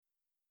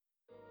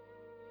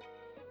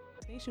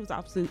think she was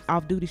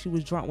off duty. She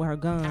was drunk with her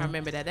gun. I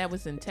remember that. That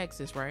was in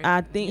Texas, right?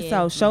 I think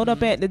so. Showed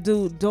up at the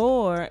dude's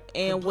door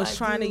and was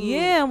trying to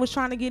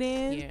get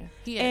in.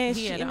 Yeah,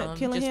 he had ended up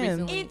killing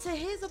him into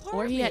his apartment.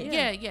 Or he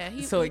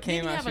had, So it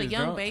came didn't he out have she a was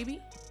young drunk? baby.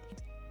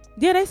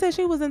 Yeah, they said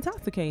she was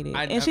intoxicated,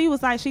 and she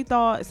was like, she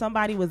thought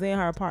somebody was in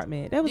her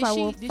apartment. They was like,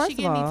 well, did first she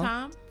get of all, any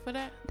time for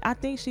that? I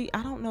think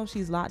I don't know if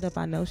she's locked up.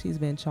 I know she's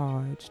been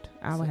charged.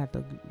 I would have to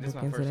This is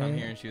look my into first time that.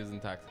 hearing she was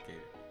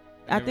intoxicated.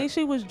 I think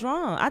she was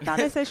drunk. I thought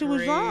they said she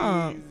was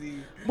drunk. Crazy.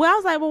 Well, I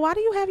was like, well, why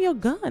do you have your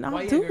gun Why off you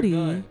have your duty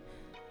gun?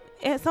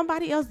 at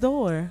somebody else's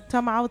door?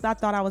 Tell me, I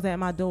thought I was at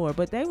my door,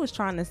 but they was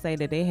trying to say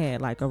that they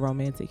had like a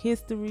romantic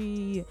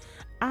history.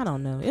 I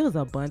don't know. It was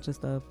a bunch of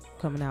stuff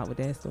coming out with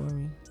that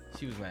story.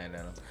 She was mad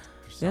at him.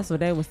 That's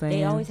what they were saying.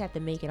 They always have to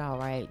make it all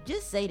right.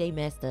 Just say they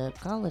messed up.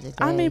 Call it a day.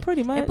 I mean,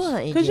 pretty much.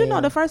 Because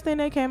the first thing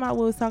they came out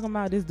with was talking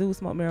about this dude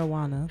smoked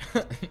marijuana.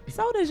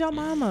 So does your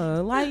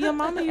mama. Like, your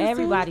mama used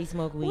everybody to.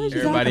 smoke What weed. you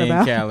Everybody talking in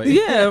about? Cali.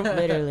 Yeah.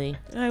 Literally.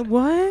 Like,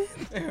 what?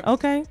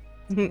 Okay.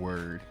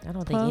 Word. I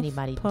don't think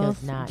anybody puff,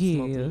 does not give.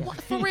 smoke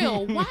weed. For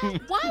real,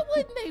 why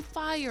wouldn't they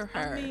fire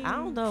her? I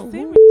don't know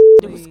who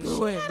seriously. was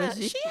going, but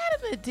She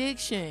had an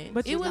addiction.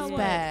 But it you was know what?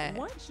 bad.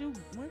 Once you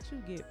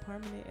get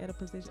permanent at a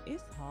position,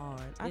 it's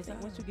hard. I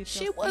think once you get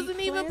She your wasn't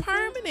feet even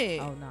planted-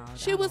 permanent. Oh no,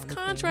 She I was don't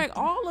understand. contract.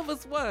 All of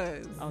us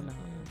was. Oh no.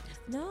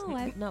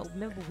 No.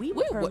 Remember, we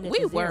were permanent. We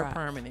to were Xerox.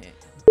 permanent.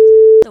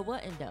 So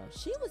wasn't though?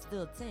 She was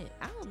still 10.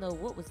 I don't know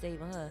what was saving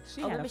her.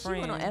 She had a remember she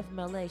went on friend.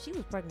 FMLA. She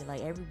was pregnant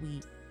like every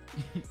week.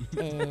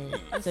 And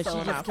so she So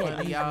just not kept funny,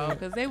 using y'all, it.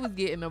 because they was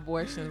getting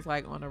abortions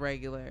like on a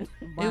regular. It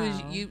Wow.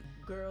 was you.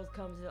 Girls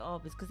come to the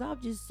office because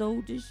I'm just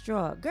so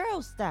distraught.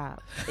 Girls,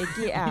 stop and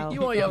get out.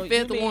 You on your So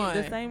fifth mean one.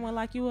 The same one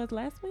like you was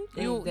last week?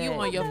 You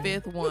on your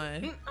fifth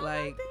one.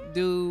 Like,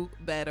 do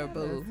better,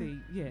 boo.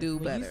 Yeah. Do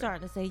when you better.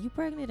 starting to say you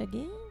pregnant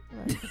again?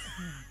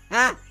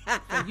 Like,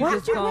 You weren't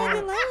just you gonna-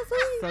 pregnant last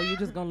week? So you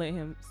just gonna let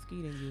him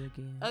skeet in you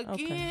again?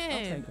 Okay,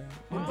 Again.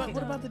 girl.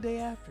 What about the day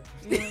after?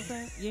 You know what I'm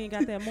saying? You ain't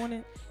got that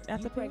morning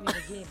after You pregnant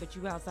again, but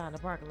you outside in the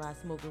parking lot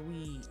smoking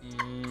weed.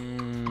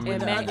 And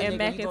the Mac, other and nigga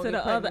Mac you into gonna the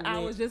get other. pregnant I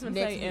with was just gonna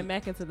next say, week. and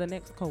Mac into the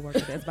next coworker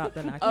that's about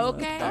to knock you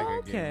Okay. up.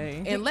 Back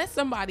again. Okay. Unless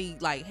somebody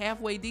like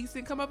halfway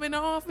decent come up in the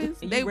office,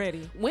 You they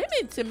ready.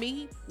 Women, to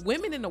me,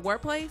 women in the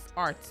workplace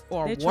are They're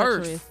worse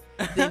treacherous.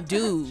 than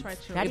dudes.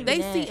 Treacherous. Not If even they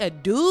that. see a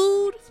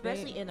dude,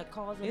 Especially in a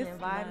causing It's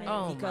environment, like-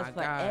 Oh because my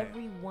for God.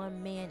 every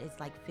one man, it's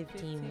like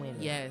 15 women.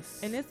 yes.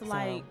 And it's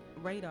like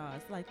radar.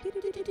 It's like,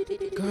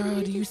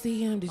 girl, do you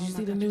see him? Did you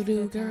see the new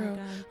dude, girl?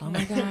 Oh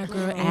my God,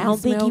 girl. I and don't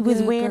think smell he was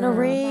good, wearing a girl.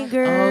 ring,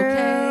 girl.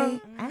 Okay.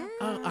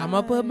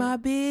 I'ma put my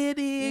bid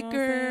in,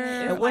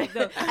 girl. It's like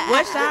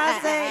what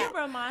Sean say? It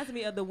reminds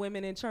me of the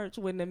women in church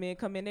when the men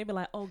come in. They be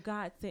like, "Oh,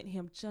 God sent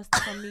him just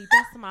for me.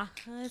 That's my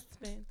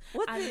husband."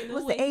 What's knew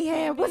the when he Ahab?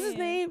 came What's his in.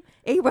 name?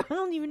 Abraham. I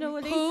don't even know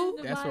what Who?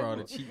 they said. That's where all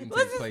the cheating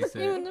What's takes his place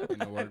at name? in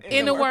the workplace.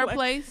 In the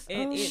workplace,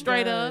 It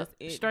straight does. up,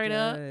 It straight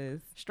up,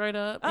 does. straight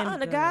up.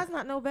 The guys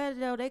not no better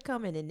though. They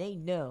come in and they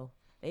know.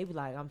 They be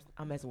like,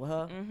 I'm messing with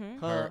her.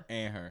 Her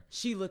and her.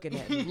 She looking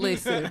at me.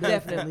 Listen,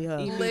 Definitely her.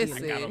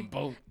 Listen. I got them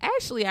both.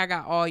 Actually, I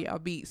got all y'all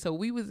beat. So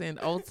we was in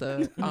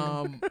Ulta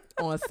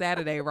on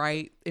Saturday,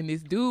 right? And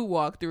this dude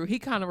walked through. He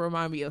kind of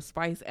reminded me of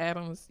Spice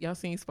Adams. Y'all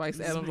seen Spice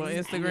Adams on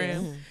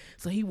Instagram? Yeah.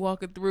 So he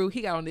walking through.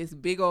 He got on this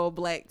big old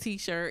black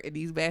T-shirt and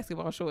these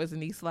basketball shorts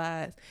and these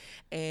slides.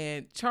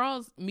 And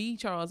Charles,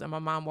 and my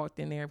mom walked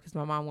in there because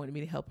my mom wanted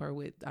me to help her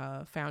with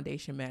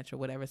foundation match or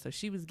whatever. So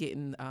she was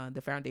getting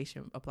the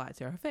foundation applied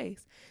to her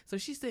face. So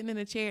she's sitting in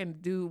a chair and the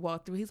dude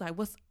walked through. He's like,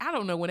 I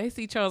don't know. When they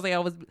see Charles, they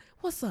always,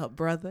 what's up,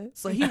 brother?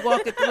 So he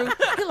walking through.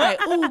 He like,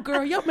 ooh,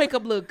 girl, your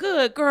makeup look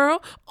good,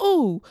 girl.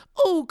 Ooh,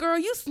 girl,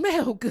 you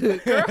smell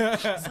good, girl.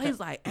 So he's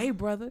like, hey,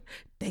 brother,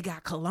 they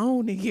got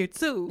cologne in here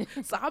too.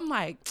 So I'm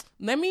like,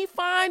 let me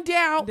find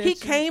out. He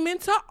came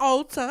into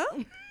Ulta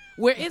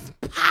where it's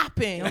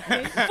popping,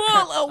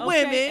 full of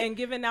women. And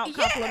giving out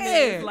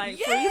compliments, like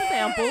free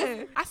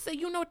samples. I said,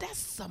 that's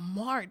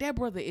smart. That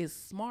brother is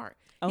smart.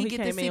 Oh, he he get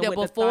to came see in the with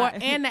the before thigh.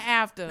 and the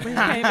after. He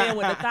came in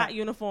with the thought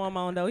uniform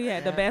on, though. He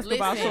had the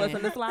basketball Listen. shorts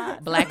and the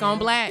slides. Black on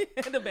black.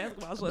 The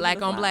basketball shorts. Black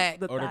and the on slides. black.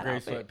 The Or the thought gray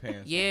outfit.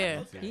 sweatpants.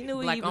 Yeah. He knew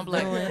what Black he on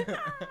was black. doing.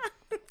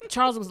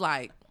 Charles was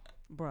like,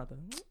 Brother.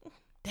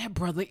 that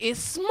brother is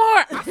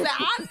smart. I said,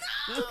 I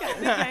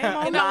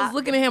know. And I was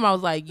looking at him. I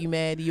was like, you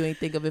mad? You ain't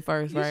think of it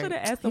first, You right? should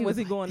have asked him, was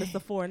he going to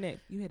Sephora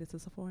next? You headed to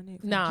Sephora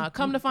next? Nah,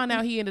 come to find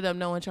out he ended up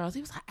knowing Charles.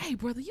 He was like, hey,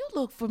 brother, you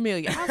look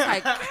familiar. I was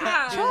like,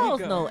 God. Charles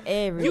know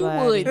everybody. You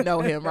would know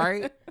him,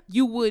 right?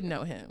 You would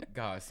know him.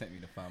 God sent me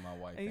to find my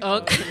wife.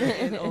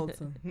 Okay. In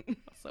Ulta.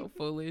 So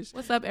foolish.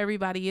 What's up,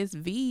 everybody? It's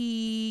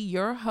V,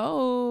 your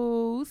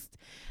host.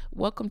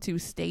 Welcome to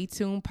Stay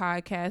Tuned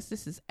Podcast.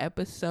 This is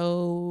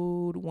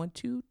episode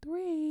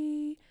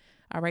 123.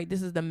 All right,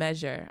 this is The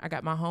Measure. I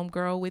got my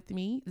homegirl with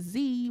me,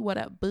 Z. What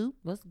up, boo?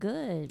 What's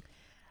good?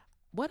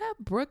 What up,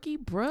 Brookie,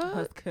 Brooke?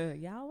 What's good,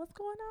 y'all? What's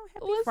going on?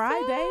 Happy What's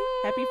Friday.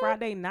 up? Happy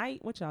Friday night.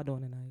 What y'all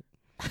doing tonight?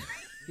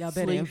 Y'all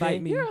better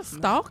invite me. You're a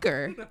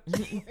stalker.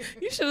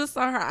 You should have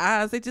saw her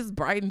eyes. They just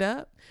brightened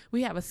up.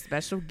 We have a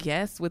special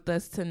guest with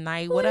us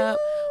tonight. What up?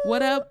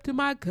 What up to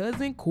my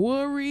cousin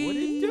Korey? What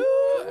it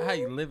do? How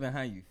you living?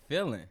 How you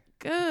feeling?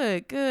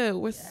 Good, good.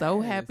 We're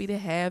so happy to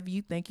have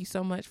you. Thank you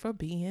so much for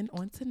being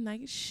on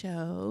tonight's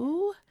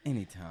show.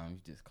 Anytime,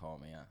 you just call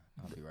me.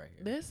 I'll be right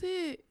here. That's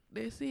it.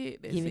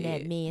 Giving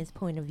that man's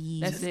point of view.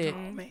 That's it.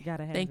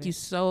 Gotta have Thank it. you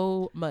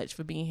so much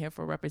for being here,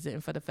 for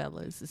representing for the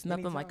fellas. It's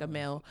nothing like a Anytime.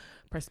 male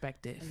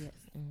perspective. Yes.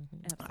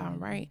 All Absolutely.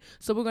 right.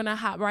 So we're going to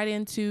hop right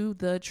into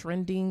the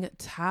trending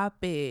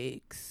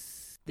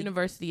topics. The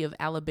University of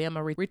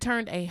Alabama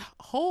returned a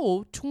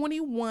whole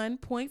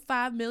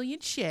 $21.5 million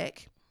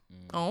check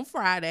on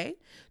Friday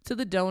to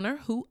the donor,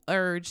 who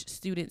urged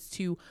students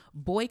to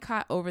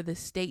boycott over the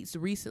state's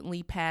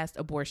recently passed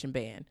abortion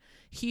ban.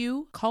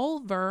 Hugh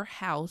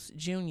Culverhouse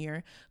Jr.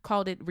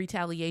 called it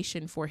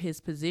retaliation for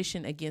his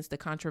position against the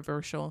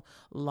controversial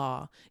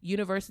law.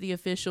 University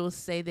officials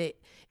say that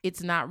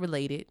it's not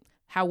related.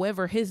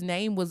 However, his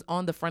name was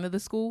on the front of the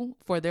school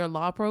for their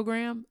law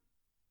program.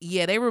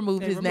 Yeah, they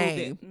removed his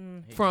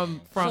name from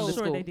So the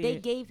sure school. they They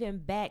gave him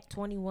back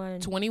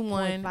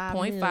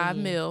 21.5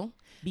 mil.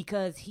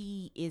 because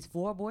he is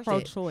for abortion.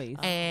 Pro-choice.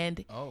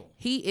 And Oh,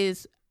 he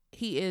is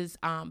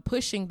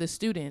pushing the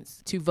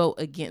students to vote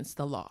against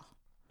the law,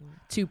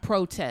 to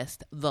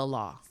protest the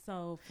law.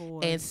 So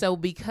for And so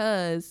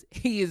because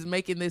he is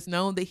making this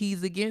known that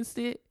he's against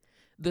it,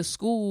 the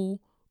school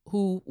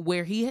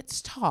where he had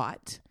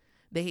taught,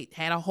 they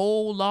had a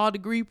whole law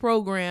degree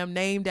program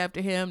named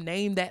after him,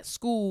 named that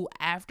school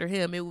after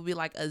him. It would be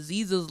like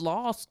Aziza's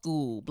Law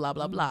School, blah,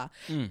 blah, blah,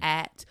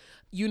 at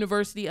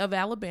University of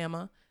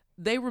Alabama.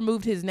 They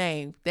removed his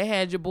name. They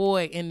had your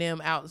boy in them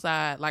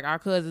outside, like our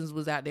cousins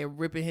was out there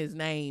ripping his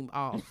name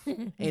off.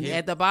 And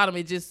at the bottom,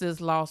 it just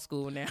says law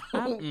school now.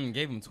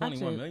 gave him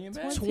 21 million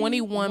back.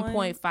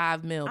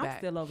 21.5 mil I'm back.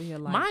 still over here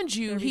like, Mind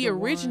you, carry he the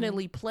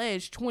originally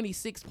pledged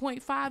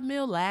 26.5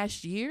 mil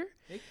last year.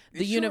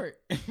 It's short.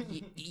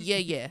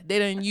 Yeah. They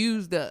done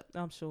used up.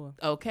 one. I'm sure.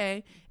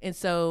 Okay. And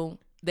so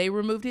they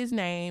removed his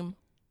name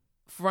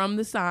from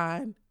the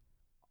sign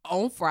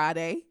on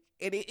Friday.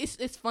 And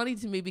it's funny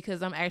to me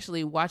because I'm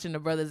actually watching the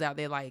brothers out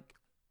there like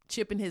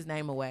chipping his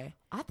name away.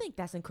 I think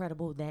that's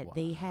incredible that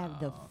they have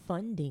the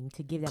funding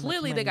to give that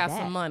Clearly much they got money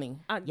back. some money.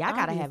 Y'all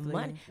gotta have Obviously.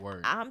 money.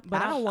 Word.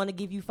 But I don't want to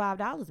give you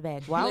 $5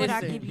 back. Why would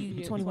I Listen. give you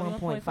Yeah,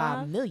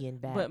 21.5 million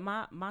back? But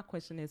my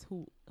question is,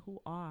 who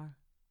are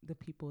the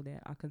people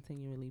that are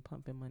continually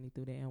pumping money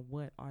through there, and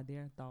what are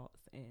their thoughts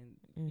and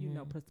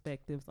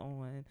perspectives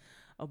on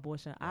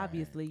abortion? Right.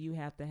 Obviously, you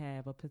have to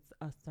have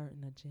a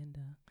certain agenda.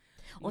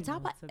 On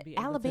top of to be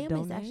able to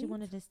Alabama is actually donate.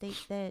 one of the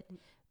states that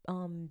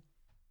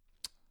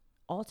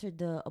altered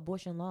the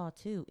abortion law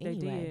too. They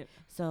Anyway, did.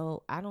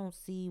 so I don't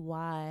see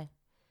why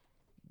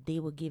they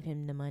would give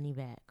him the money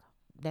back.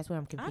 That's where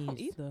I'm I don't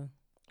confused. either.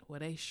 Well,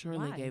 they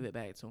surely Why? gave it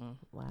back to him.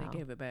 Wow. They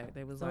gave it back.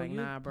 They was So like, you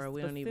nah, bro,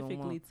 we don't even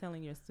specifically want.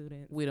 telling your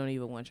students. We don't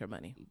even want your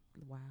money.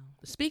 Wow.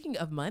 Speaking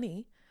of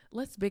money,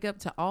 let's big up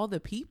to all the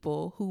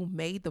people who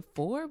made the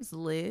Forbes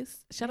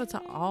list. Shout out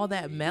to all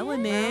that Round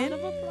melanin.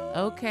 of applause.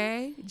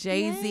 Okay.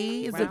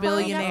 Jay-Z is a Round of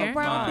billionaire.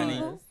 Brown Money.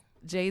 people.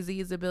 Jay-Z is a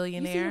You see the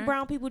billionaire.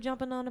 brown people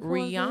jumping on the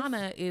Forbes list?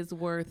 Rihanna is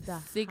worth The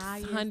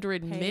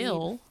 600 highest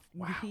mil.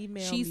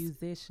 Female She's-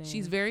 musician.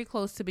 She's very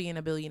close to being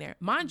a billionaire.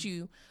 Mind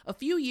you, a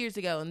few years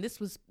ago, and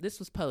this was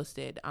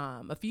posted,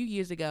 a few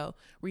years ago,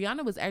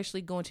 Rihanna was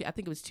actually going to, I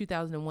think it was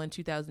 2001,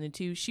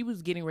 2002, she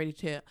was getting ready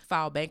to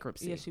file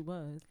bankruptcy. Yeah, she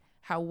was.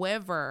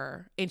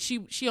 However, and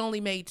she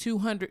only made 2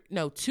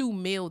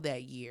 mil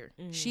that year.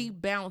 She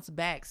bounced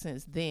back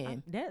since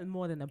then. That's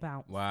more than a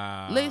bounce.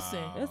 Wow.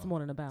 Listen, That's more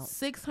than a bounce.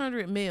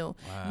 600 mil.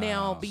 Wow.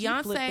 Now She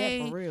flipped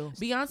that for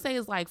Beyonce real.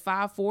 is like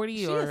 540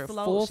 She or is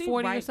slow.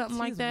 440 or She's something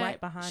like she's that.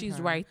 right behind She's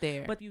her. right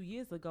there. But a few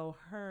years ago,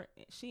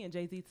 she and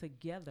Jay-Z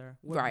together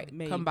were Right.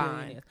 made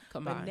Combined.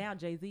 billionaires. But now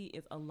Jay-Z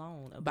is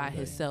alone. a by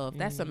billionaire. himself.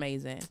 That's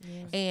amazing.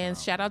 Yes. And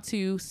shout out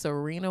to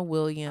Serena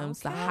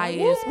Williams, the Okay.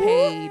 highest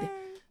paid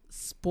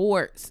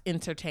sports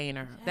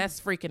entertainer. That's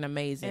freaking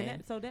amazing.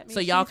 And that, so that means So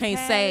y'all she's can't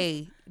passed-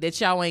 say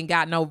that y'all ain't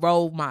got no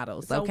role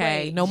models, So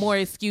okay? wait. No more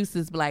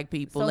excuses, black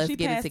people. So Let's she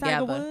get it passed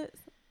together. Tiger Woods?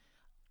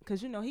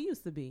 Because he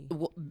used to be.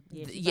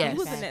 Yeah, she Yes,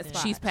 was in that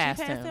spot. she's She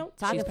passed passed him. him?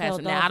 Tiger She's fell passed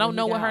him. off Now I when don't he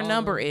know what got her all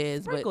number the-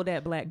 is, Sprinkle but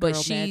that black girl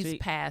she's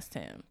magic. passed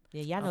him.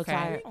 Yeah, y'all know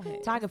Okay.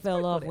 Tiger fell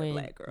Sprinkle off that when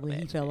black girl he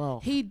magic. fell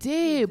off. He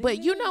did,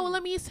 but you know,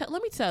 let me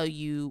tell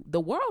you, the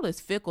world is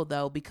fickle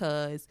though,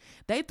 because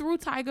they threw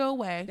Tiger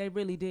away. They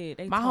really did.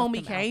 They My tossed homie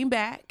him out. came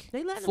back,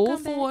 They let him full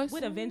come back force,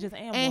 with a vengeance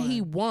and and won.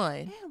 he won.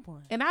 And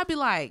won. And I'd be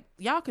like,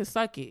 y'all can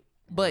suck it,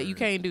 but you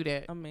can't do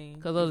that I mean,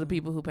 because those are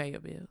people who pay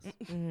your bills.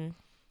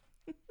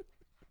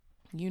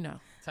 You know,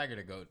 Tiger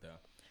the GOAT, though.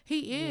 he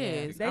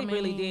is. they I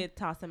really mean, did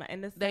toss him out.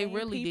 And the they same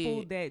really people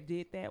did. that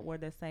did that were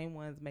the same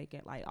ones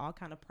making like all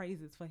kind of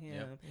praises for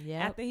him.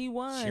 Yep. After he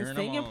won, Cheering him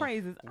singing on.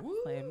 praises. I was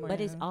like, But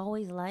it's man.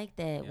 always like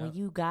that. When Yep.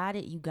 you got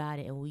it, you got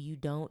it, and when you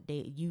don't,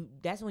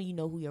 that's when you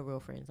know who your real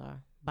friends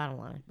are. Bottom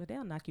line. But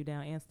they'll knock you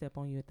down and step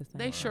on you at the same time.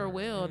 They sure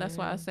will. That's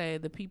why I say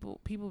the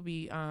people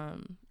be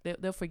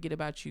they'll forget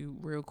about you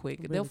real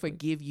quick. They'll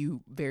forgive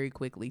you very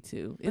quickly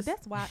too. But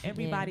that's why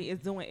everybody is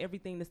doing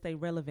everything to stay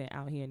relevant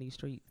out here in these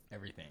streets.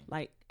 Everything.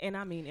 Like, and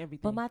I mean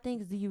everything. But my thing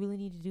is, do you really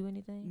need to do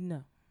anything?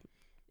 No.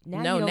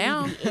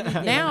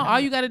 Now all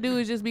you got to do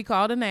is just be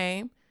called a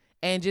name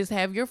and just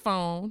have your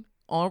phone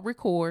on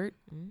record.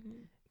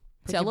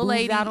 Tell a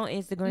lady out on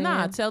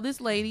Instagram. Tell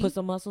this lady. Put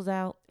some muscles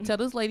out. Tell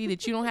this lady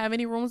that you don't have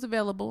any rooms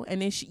available,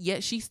 and then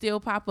yet she still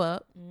pop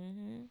up.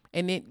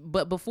 And then,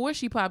 but before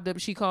she popped up,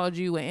 she called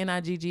you an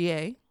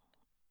NIGGA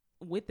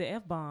with the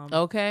F-bomb.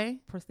 Okay,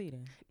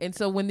 proceeding. And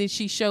so when then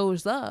she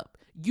shows up,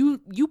 you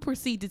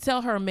proceed to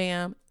tell her,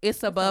 ma'am,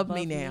 it's above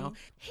me now.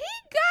 He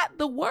got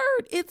the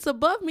word "it's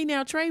above me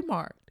now"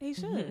 trademark. He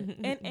should.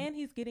 and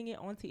he's getting it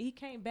on. He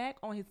came back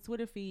on his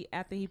Twitter feed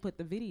after he put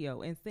the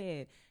video and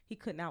said he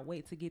could not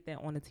wait to get that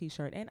on a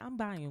T-shirt, and I'm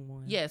buying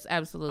one. Yes,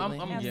 absolutely.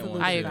 I'm getting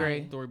one. I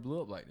agree. The story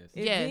blew up like this.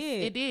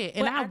 It did.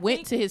 And I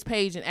went to his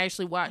page and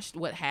actually watched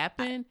what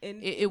happened.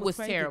 It was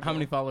terrible. How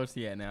many followers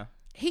he at now?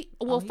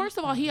 First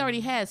of all, he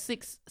already has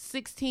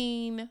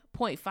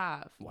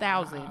 16.5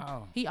 thousand.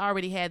 He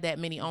already had that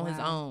many on his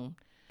own.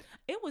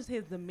 It was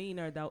his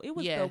demeanor, though. It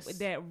was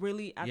that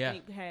really, I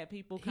think, had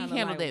people kind of He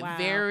handled it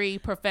very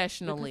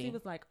professionally. Because he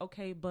was like,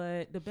 okay,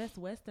 but the Best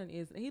Western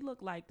is, he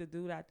looked like the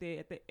dude out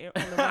there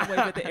on the runway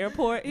at the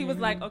airport. He was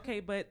like,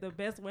 okay, but the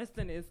Best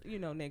Western is,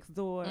 next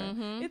door.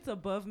 It's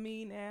above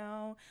me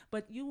now.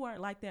 But you weren't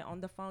like that on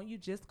the phone. You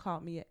just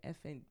called me a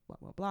effing blah,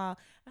 blah, blah.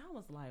 And I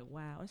was like,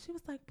 wow. And she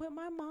was like, but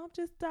my mom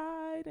just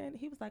died. And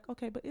he was like,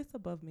 okay, but it's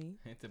above me.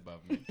 It's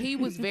above me. He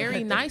was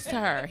very nice to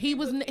her. He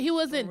wasn't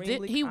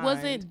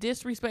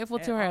disrespectful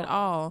to her at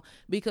all,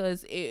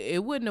 because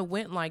it wouldn't have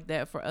went like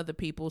that for other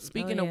people.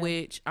 Speaking of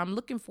which, I'm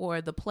looking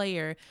for the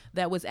player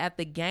that was at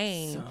the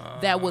game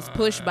that was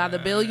pushed by the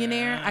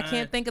billionaire. I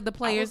can't think of the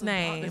player's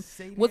name.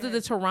 Was it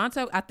the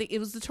Toronto? I think it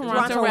was the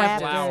Toronto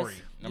Raptors. Lowry,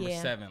 number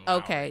 7.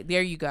 Lowry. Okay,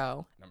 there you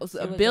go.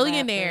 A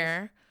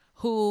billionaire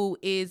who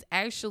is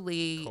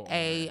actually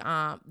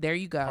there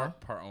you go.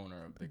 Part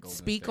owner of the Golden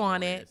Speak State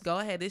on Warriors. it. Go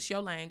ahead. It's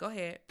your lane. Go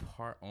ahead.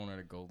 Part owner of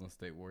the Golden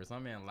State Warriors. My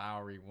man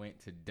Lowry went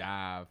to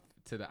dive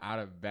to the out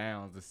of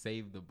bounds to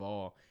save the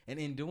ball. And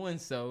in doing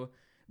so,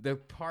 the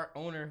part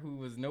owner, who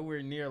was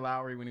nowhere near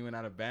Lowry when he went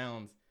out of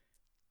bounds,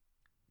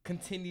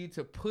 continued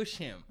to push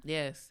him.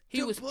 Yes.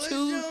 He was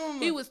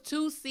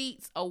 2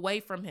 seats away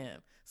from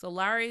him. So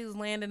Lowry is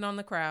landing on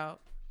the crowd.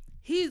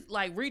 He's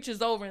like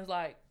reaches over and is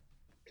like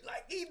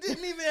he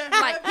didn't even have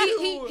like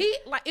he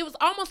like it was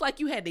almost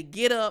like you had to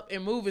get up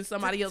and move in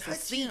somebody else's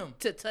seat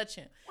to touch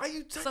him. Why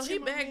you touching him? So he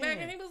back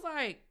and he was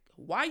like,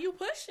 "Why you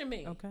pushing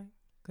me?" Okay.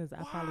 Because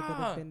I probably would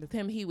have been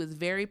him. He was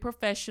very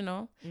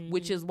professional,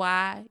 which is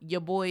why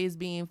your boy is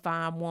being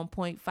fined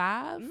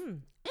 1.5.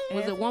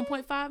 Was it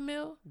 1.5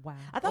 mil? Wow.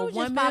 I thought it was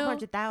just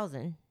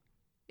 500,000.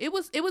 It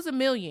was $1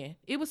 million.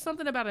 It was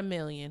something about $1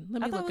 million.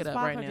 Let me look it up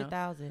right now.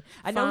 500,000.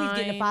 I know he's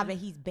getting a 5 and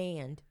he's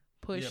banned.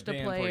 Push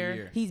the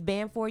player. He's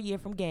banned for a year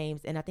from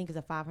games, and I think it's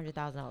a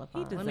 $500,000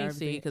 fine. Let me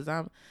see, because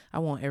I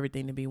want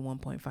everything to be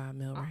 1.5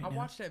 mil right now. I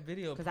watched that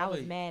video because I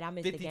was mad. I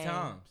missed 50 the game.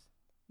 times.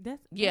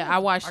 I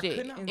watched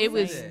it.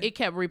 It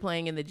kept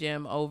replaying in the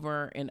gym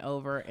over and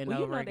over and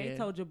over again. They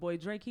told your boy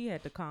Drake he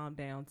had to calm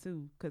down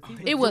too, because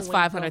it was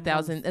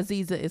 500,000.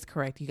 Aziza is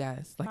correct, you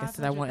guys. Like I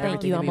said, I want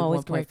everything to be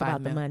 1.5 mil.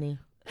 The money.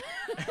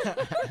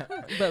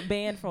 But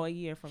banned for a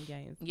year from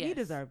games. Yes. He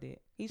deserved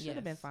it. He should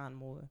have been fined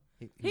more.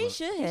 He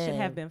should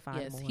have been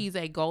fined more. He's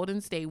a Golden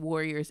State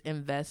Warriors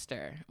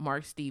investor,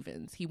 Mark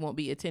Stevens. He won't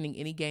be attending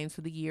any games for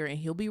the year, and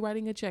he'll be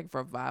writing a check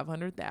for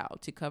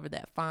 $500,000 to cover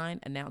that fine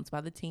announced by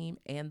the team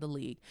and the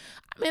league.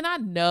 I mean, I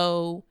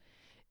know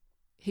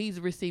he's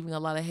receiving a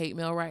lot of hate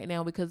mail right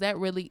now because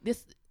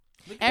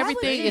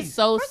everything is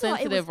so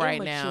sensitive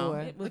right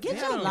now. Get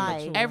your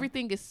life.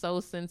 Everything is so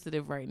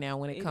sensitive right now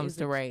when it comes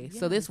to race. Yes.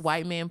 So this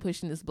white man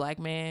pushing this black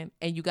man,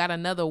 and you got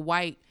another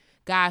white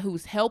guy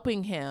who's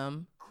helping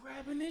him.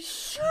 Grabbing his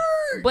shirt.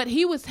 But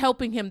he was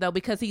helping him though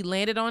because he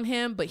landed on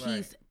him, but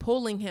he's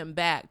pulling him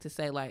back to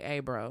say like, "Hey,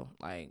 bro,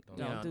 like,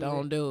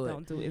 don't do it.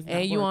 Don't do it.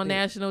 And you on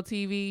national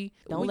TV.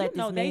 Don't let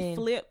this man. They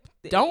flip.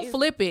 Don't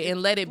flip it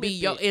and let it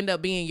be end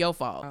up being your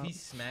fault. If he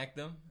smacked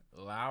him,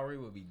 Lowry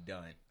would be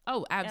done.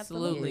 Oh,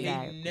 absolutely.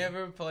 He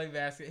never played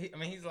basketball.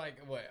 I mean, he's like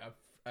what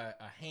a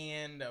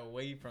hand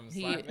away from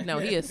slapping.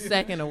 He is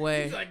second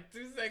away. He's like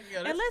 2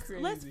 seconds. And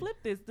let's flip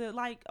this.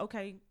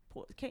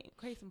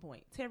 Case in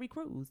point, Terry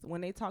Crews, when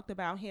they talked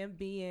about him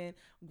being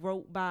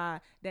groped by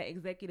that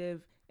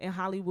executive in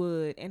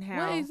Hollywood and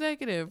how what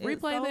executive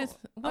replay this.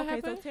 What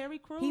happened? So Terry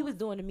Crews, he was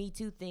doing the Me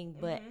Too thing,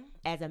 but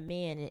as a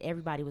man, and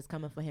everybody was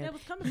coming for him. That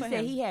was coming he for said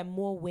him. he had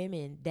more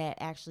women that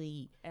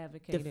actually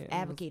advocated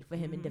for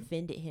him and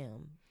defended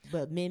him,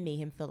 but men made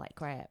him feel like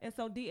crap. And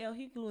so DL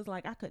Hughley was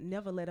like, I could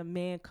never let a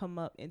man come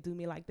up and do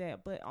me like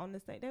that. But on the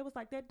stage, they was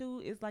like, that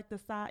dude is like the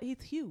size.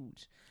 He's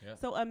huge. Yep.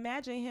 So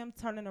imagine him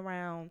turning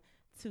around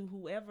to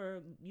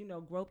whoever,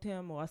 groped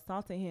him or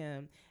assaulted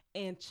him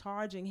and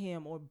charging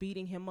him or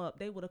beating him up,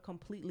 they would have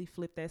completely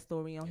flipped that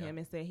story on him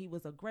and said he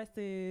was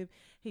aggressive,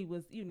 he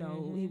was, he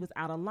was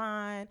out of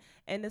line.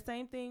 And the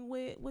same thing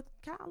with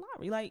Kyle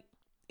Lowry. Like,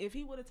 if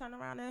he would have turned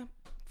around and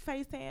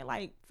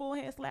full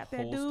hand slapped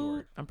that dude.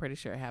 Story. I'm pretty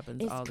sure it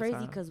happens it's all the crazy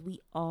time. because we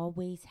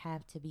always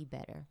have to be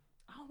better.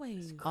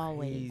 Always.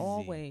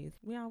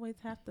 We always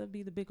have to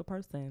be the bigger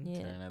person.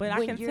 Yeah. But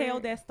I can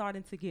tell that's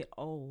starting to get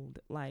old.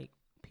 Like,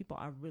 people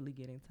are really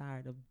getting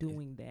tired of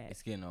doing that.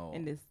 It's getting old.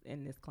 In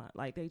this climate.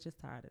 Like, they just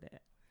tired of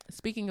that.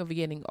 Speaking of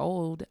getting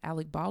old,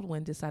 Alec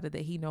Baldwin decided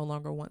that he no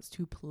longer wants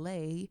to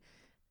play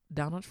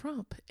Donald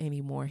Trump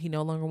anymore. He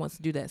no longer wants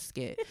to do that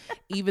skit.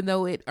 Even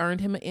though it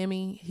earned him an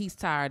Emmy, he's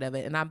tired of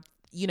it. And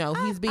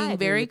he's being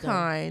very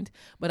kind,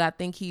 but I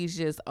think he's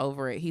just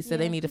over it. He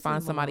said they need to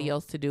find somebody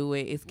else to do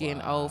it. It's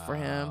getting old for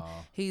him.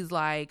 He's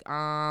like,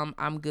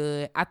 I'm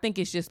good. I think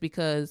it's just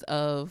because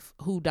of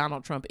who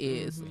Donald Trump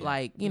is.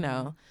 Like,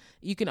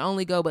 you can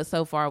only go but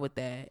so far with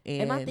that.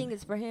 And my thing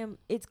is, for him,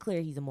 it's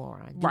clear he's a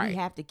moron. Do we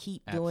have to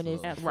keep doing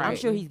this? Absolutely. I'm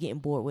sure he's getting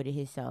bored with it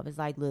himself. It's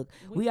like, look,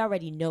 we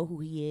already know who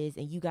he is,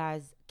 and you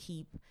guys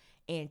keep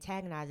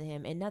antagonizing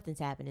him, and nothing's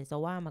happening. So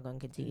why am I going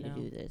to continue to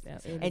do this?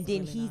 And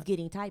then he's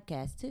getting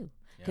typecast too.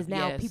 Because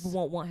now people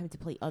won't want him to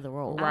play other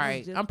roles.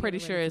 Right. I'm pretty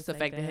sure it's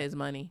affecting his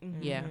money.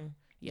 Mm-hmm.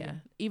 Yeah.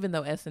 Even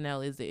though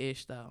SNL is the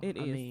ish though. It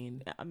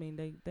is. I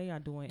mean, they are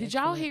doing. Did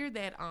y'all hear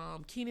that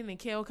Kenan and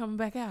Kel coming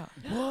back out?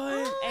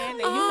 What?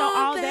 And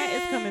all that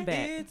is coming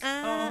back. It's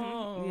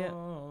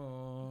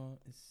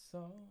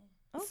so.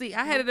 See,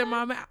 I had it in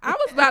my mouth. I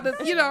was about to,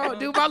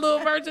 do my little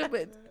version,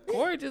 but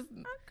Korey just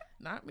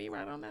knocked me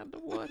right on out the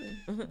water.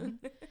 Let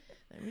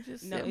me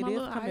just it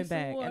is coming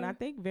back, and I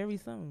think very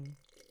soon.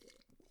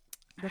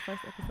 The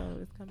first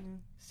episode is coming.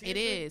 It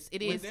is.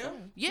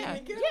 Yeah.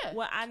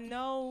 Well, I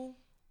know.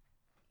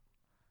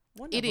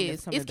 It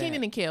is. It's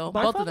Kenan and Kel.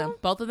 Both of them.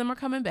 Both of them are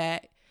coming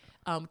back.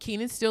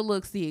 Kenan still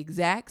looks the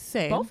exact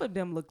same. Both of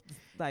them look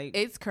like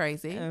it's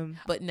crazy.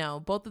 But no,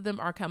 both of them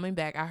are coming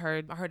back. I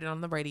heard it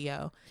on the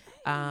radio.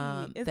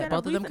 That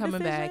both of them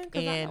coming back,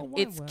 and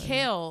it's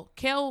Kel.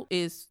 Kel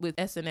is with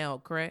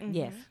SNL, correct?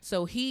 Yes.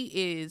 So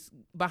he is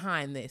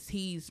behind this.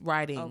 He's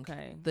writing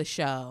the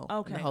show,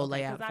 the whole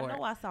layout for it. I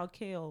know I saw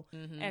Kel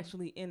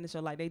actually in the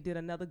show. Like, they did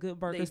another Good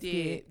Burger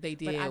skit. They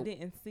did. But I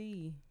didn't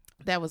see.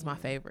 That was my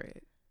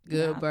favorite.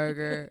 Good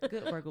Burger.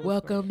 Good Burger.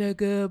 Welcome to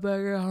Good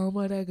Burger, home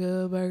of the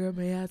Good Burger.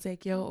 May I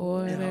take your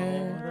order?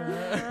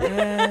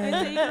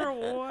 Take your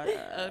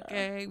order.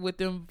 Okay, with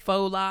them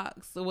faux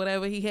locks or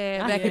whatever he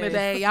had back in the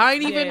day. Y'all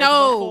ain't even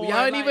know.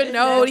 Y'all ain't even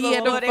know he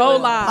had them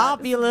faux locks.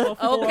 Popular.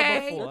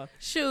 Okay.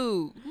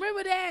 Shoot.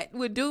 Remember that?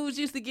 When dudes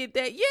used to get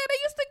that? Yeah, they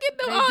used to get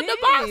the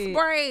box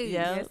braids.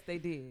 Yes, they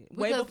did.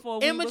 Way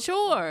before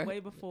Immature. Way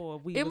before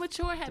we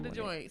Immature had the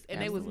joints. And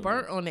they was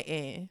burnt on the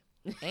end.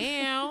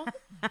 And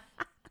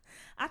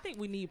I think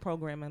we need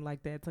programming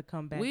like that to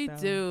come back. We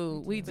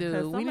do. We need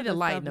to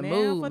lighten the stuff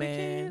mood, now for man.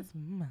 the kids,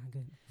 my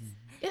goodness.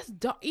 It's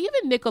dark.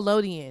 Even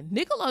Nickelodeon.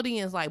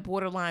 Nickelodeon's like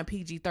borderline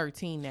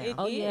PG-13 now.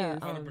 It is.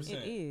 100%.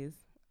 It is.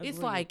 It's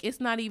like it's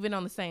not even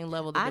on the same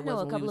level that I it was know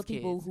a when couple we was of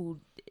people kids. who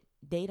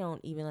they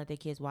don't even let their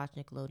kids watch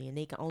Nickelodeon.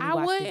 They can only I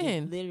watch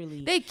wouldn't.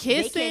 literally. They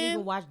kissing. They can't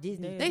even watch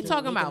Disney. They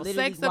talking about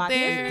sex up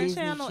there.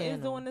 Disney Channel is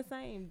doing the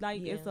same.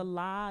 Like it's a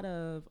lot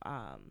of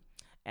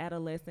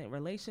adolescent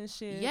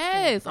relationships.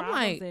 Yes, and I'm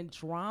like, and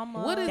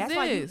drama. What is That's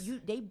this?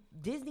 Why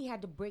Disney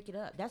had to break it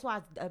up. That's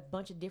why a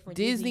bunch of different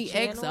Disney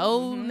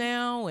XO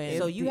now, and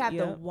so you have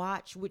to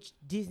watch which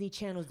Disney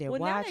channels they're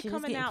watching. Now they're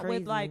coming out crazy.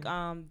 with like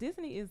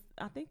Disney is.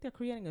 I think they're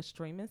creating a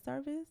streaming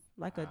service,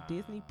 like a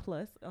Disney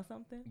Plus or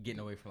something.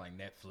 Getting away from like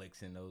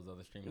Netflix and those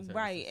other streaming services.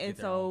 Right, and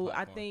so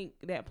I think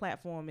that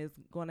platform is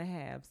going to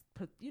have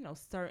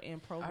certain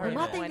programs. But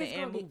my thing is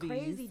going to be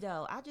crazy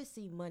though. I just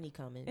see money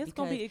coming. It's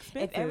going to be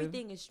expensive. If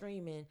everything is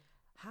streaming,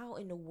 how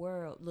in the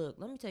world? Look,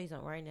 let me tell you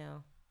something right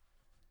now.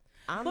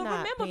 But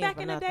remember, back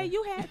in the day,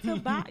 you had to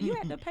buy, you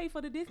had to pay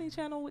for the Disney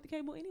Channel with the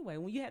cable anyway.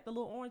 When you had the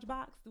little orange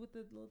box with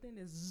the little thing,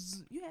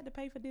 you had to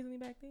pay for Disney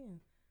back then.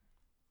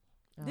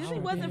 Disney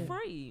wasn't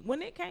free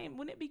when it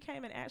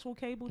became an actual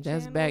cable channel.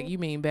 That's back. You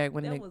mean back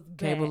when the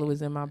cable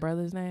was in my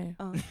brother's name?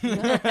 You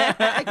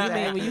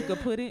mean when you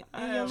could put it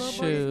in your little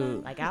brother's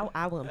name? Like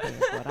I wouldn't pay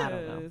for it. I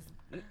don't know.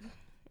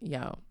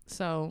 Yo,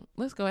 so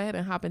let's go ahead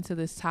and hop into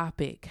this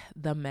topic,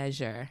 the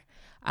measure.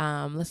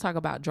 Let's talk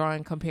about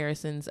drawing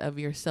comparisons of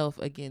yourself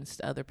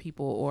against other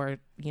people, or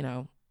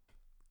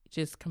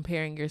just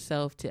comparing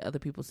yourself to other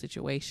people's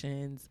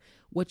situations,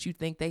 what you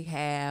think they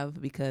have,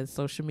 because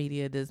social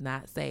media does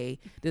not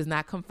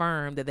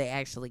confirm that they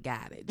actually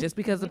got it. Just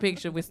because the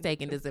picture was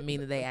taken doesn't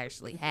mean that they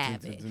actually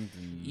have it.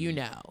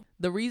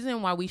 The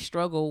reason why we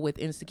struggle with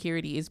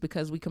insecurity is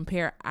because we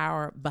compare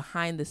our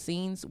behind the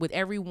scenes with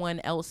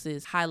everyone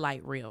else's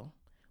highlight reel,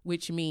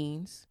 which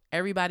means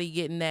everybody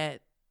getting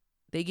that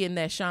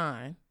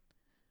shine,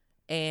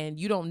 and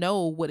you don't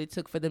know what it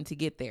took for them to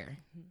get there.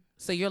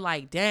 So you're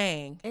like,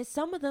 dang. And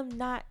some of them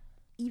not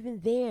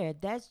even there.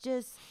 That's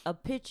just a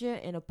picture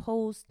and a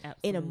post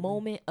in a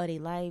moment of their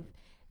life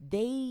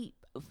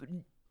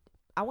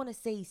I want to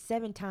say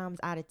 7 times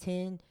out of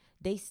 10,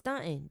 they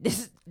stunting.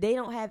 They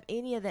don't have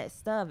any of that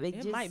stuff. It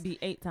just might be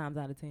 8 times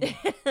out of 10.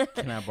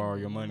 Can I borrow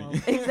your money?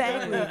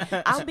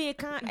 Exactly. I'm being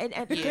kind,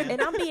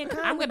 and I'm being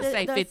kind. I'm gonna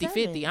say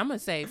 50-50. I'm gonna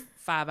say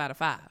 5 out of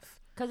 5.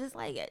 Because it's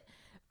like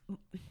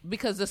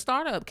because the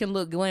startup can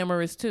look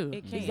glamorous too.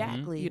 It can.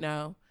 Exactly. You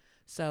know,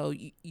 so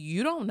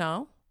you don't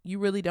know. You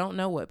really don't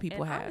know what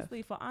people have.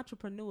 Honestly, for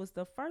entrepreneurs,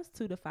 the first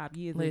 2 to 5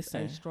 years is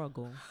a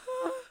struggle.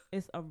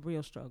 It's a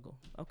real struggle.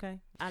 Okay.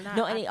 And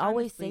they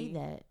always say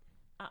that.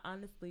 I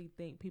honestly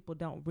think people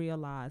don't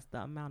realize the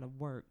amount of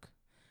work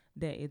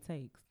that it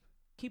takes.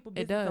 Keep a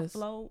business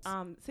afloat.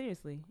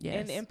 Seriously.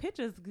 Yes. And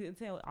pictures can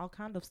tell all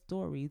kind of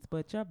stories,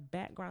 but your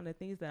background and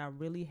things that are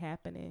really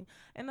happening.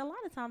 And a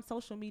lot of times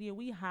social media,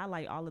 we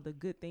highlight all of the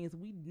good things.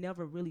 We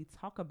never really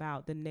talk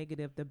about the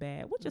negative, the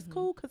bad, which is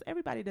cool because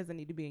everybody doesn't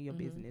need to be in your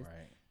business.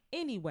 Right.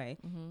 Anyway,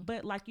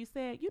 but like you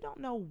said, you don't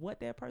know what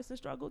that person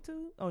struggled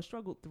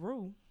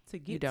through to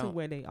get to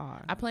where they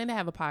are. I plan to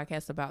have a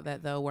podcast about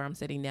that though, where I'm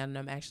sitting down and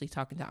I'm actually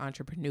talking to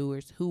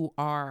entrepreneurs who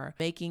are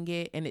making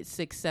it and it's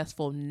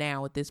successful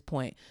now at this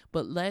point.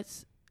 But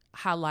let's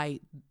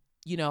highlight,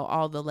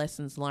 all the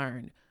lessons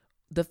learned,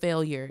 the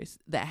failures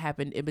that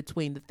happened in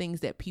between, the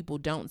things that people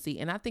don't see.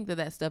 And I think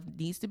that stuff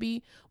needs to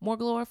be more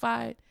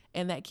glorified,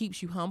 and that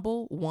keeps you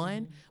humble,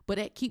 but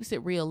it keeps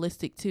it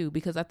realistic too,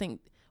 because I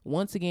think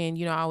once again,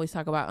 I always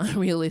talk about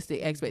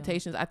unrealistic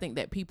expectations. I think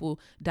that people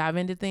dive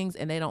into things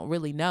and they don't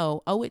really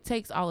know, it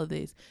takes all of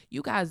this.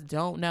 You guys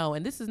don't know.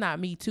 And this is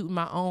not me tooting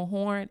my own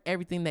horn,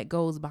 everything that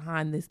goes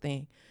behind this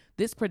thing.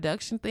 This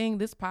production thing,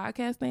 this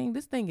podcast thing,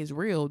 this thing is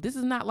real. This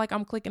is not like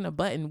I'm clicking a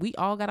button. We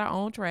all got our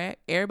own track.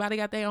 Everybody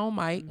got their own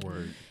mic.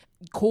 Word.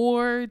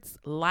 Cords,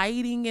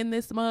 lighting in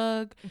this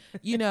mug,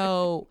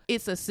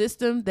 it's a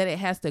system that it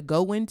has to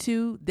go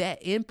into, that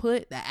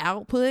input, the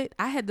output.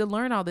 I had to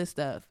learn all this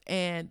stuff.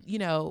 And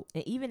and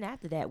even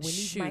after that, when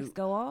these mics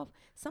go off,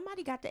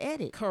 somebody got to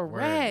edit.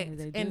 Correct.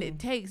 And it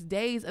takes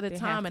days at a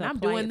time. And I'm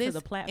doing this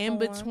in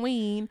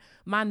between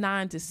my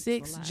 9 to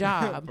 6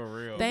 job.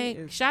 For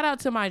real. Shout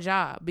out to my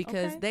job,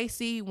 because they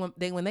see when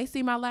they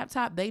see my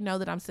laptop, they know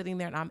that I'm sitting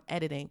there and I'm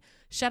editing.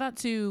 Shout out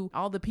to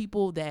all the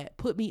people that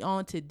put me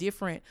on to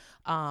different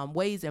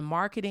ways in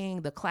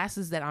marketing, the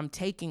classes that I'm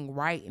taking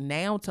right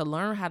now to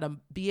learn how to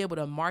be able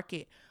to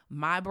market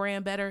my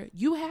brand better.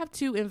 You have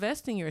to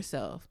invest in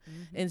yourself.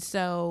 And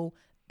so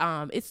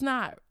it's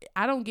not,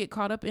 I don't get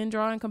caught up in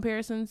drawing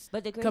comparisons,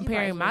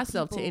 comparing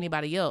myself to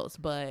anybody else,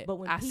 but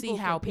I see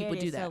how people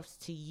do that.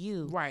 To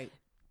you, right?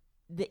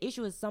 The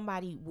issue is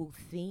somebody will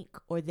think,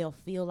 or they'll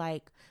feel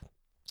like,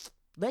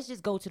 let's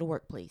just go to the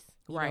workplace.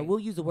 Right. We'll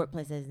use the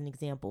workplace as an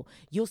example.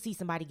 You'll see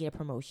somebody get a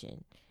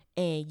promotion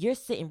and you're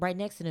sitting right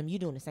next to them. You're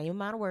doing the same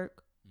amount of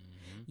work.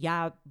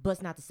 Y'all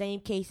busting out the same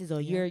cases, or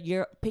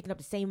you're picking up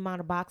the same amount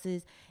of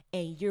boxes,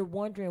 and you're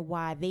wondering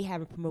why they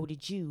haven't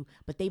promoted you,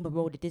 but they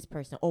promoted this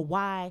person. Or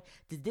why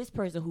does this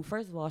person, who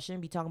first of all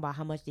shouldn't be talking about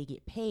how much they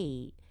get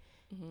paid,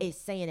 is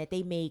saying that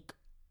they make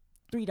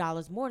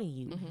 $3 more than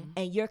you,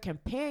 and you're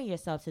comparing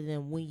yourself to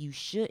them when you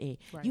shouldn't.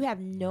 Right. You have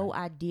no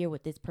idea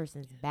what this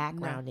person's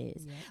background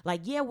is. Yeah.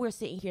 Like, we're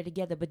sitting here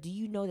together, but do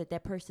you know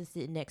that person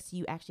sitting next to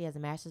you actually has a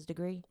master's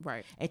degree?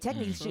 Right. And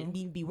technically you shouldn't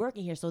even be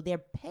working here, so they're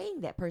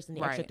paying that person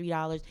the extra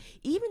 $3,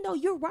 even though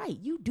you're right.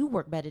 You do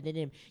work better than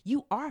them.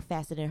 You are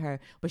faster than her,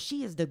 but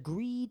she is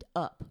degreed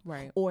up.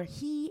 Right. Or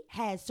he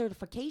has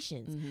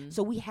certifications,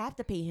 so we have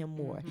to pay him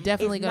more.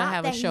 Definitely going to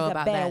have a show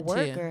about that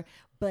too.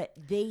 But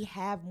they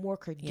have more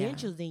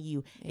credentials than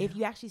you. Yeah. If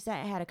you actually sat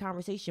and had a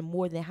conversation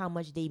more than how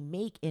much they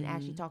make and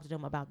actually talk to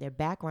them about their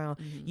background,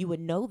 you would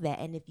know that.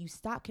 And if you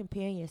stop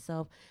comparing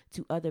yourself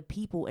to other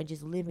people and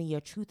just living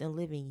your truth and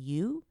living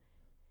you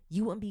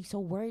wouldn't be so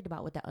worried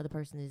about what that other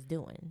person is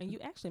doing. And you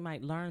actually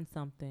might learn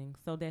something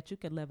so that you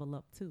can level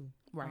up too.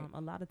 Right.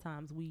 A lot of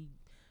times we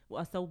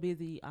are so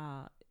busy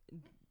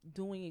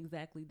doing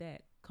exactly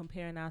that,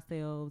 comparing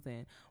ourselves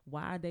and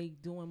why are they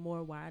doing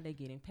more, why are they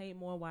getting paid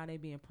more, why are they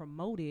being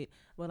promoted.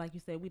 Well, like you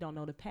said, we don't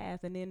know the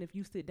past. And then if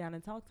you sit down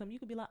and talk to them, you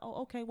could be like,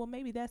 okay, well,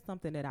 maybe that's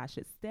something that I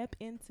should step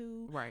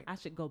into. Right. I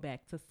should go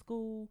back to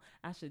school.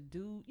 I should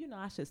do,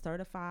 I should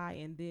certify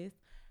in this.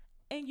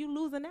 And you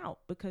losing out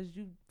because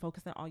you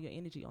focusing all your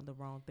energy on the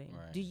wrong thing.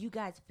 Right. Do you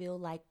guys feel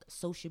like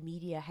social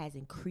media has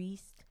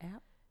increased?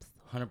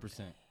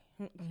 100%.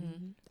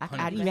 I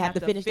didn't even have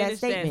to finish that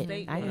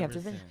statement. I didn't have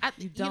to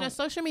finish.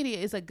 Social media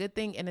is a good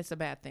thing and it's a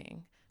bad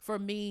thing. For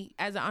me,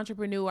 as an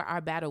entrepreneur, I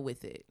battle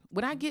with it.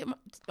 When I get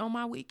on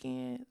my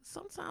weekend,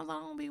 sometimes I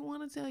don't be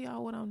want to tell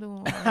y'all what I'm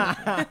doing.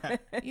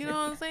 You know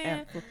what I'm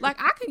saying?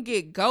 Like, I can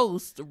get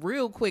ghost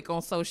real quick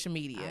on social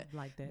media.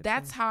 Like that.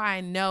 That's how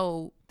I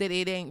know that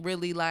it ain't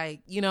really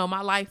like,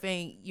 my life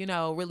ain't,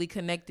 really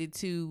connected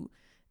to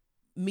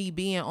me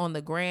being on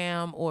the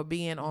gram or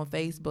being on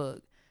Facebook.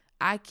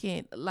 I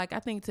can't, like, I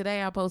think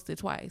today I posted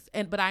twice,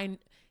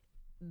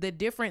 the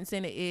difference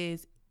in it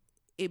is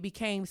it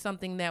became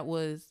something that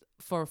was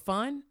for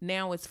fun.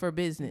 Now it's for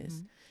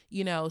business,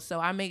 so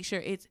I make sure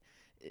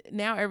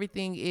now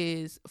everything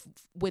is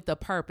with a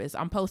purpose.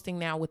 I'm posting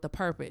now with a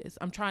purpose.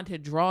 I'm trying to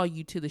draw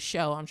you to the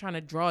show. I'm trying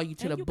to draw you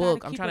to the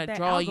book. I'm trying to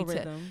draw you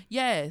to,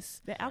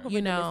 yes. The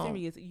algorithm is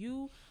serious.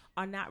 You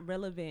are not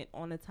relevant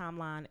on the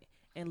timeline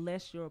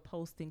unless you're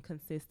posting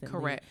consistently.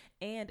 Correct.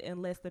 And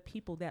unless the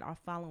people that are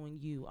following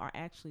you are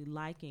actually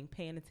liking,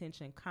 paying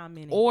attention,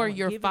 commenting, or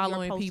you're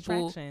following your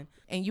people traction.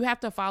 And you have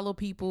to follow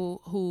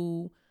people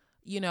who,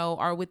 you know,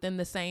 are within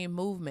the same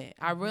movement.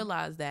 I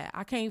realize that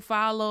I can't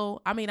follow,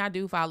 I mean, I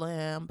do follow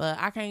him, but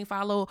I can't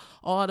follow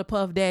all the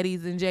Puff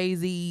Daddies and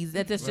Jay-Z's.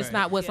 That's just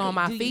not what's on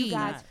my feed. Do you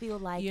guys feel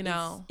like, you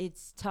know,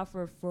 it's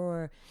tougher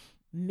for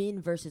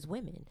men versus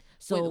women?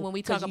 So when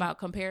we talk about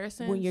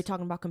comparisons, when you're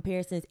talking about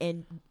comparisons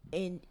and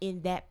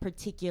in that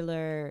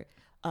particular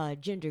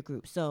gender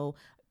group. So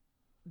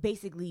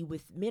basically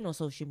with men on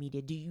social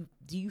media, do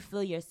you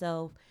feel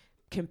yourself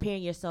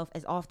comparing yourself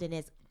as often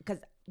as, because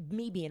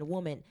me being a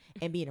woman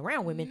and being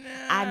around women,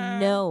 I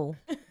know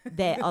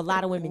that a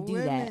lot of women do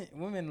that.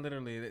 Women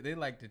literally, they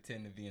like to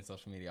tend to be in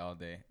social media all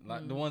day.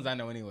 Like the ones I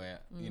know anyway,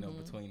 you know,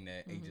 between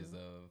the ages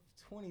of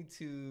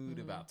 22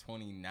 to about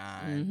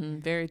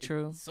 29. Very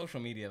true. Social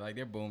media, like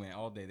they're booming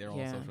all day. They're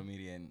on social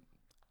media. And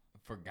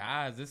for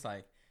guys, it's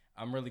like,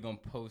 I'm really going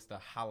to post a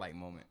highlight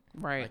moment.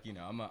 Right. Like, you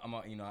know,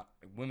 you know,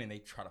 women, they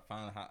try to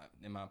find,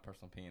 in my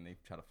personal opinion, they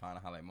try to find a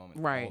highlight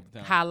moment. Right. All the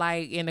time.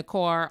 Highlight in the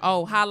car.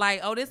 Oh,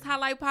 highlight. Oh, this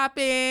highlight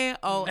popping.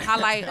 Oh,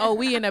 highlight. Oh,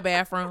 we in the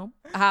bathroom.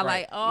 Highlight.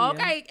 Right. Oh,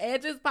 okay.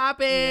 Edges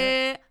popping.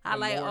 Yeah.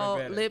 Highlight.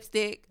 Oh,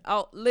 lipstick.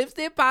 Oh,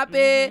 lipstick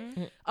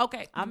popping.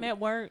 Okay. I'm at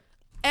work.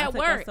 At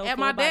work, at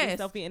my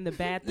desk. Selfie in the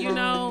bathroom. You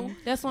know,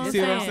 that's what I'm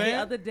saying. The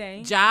other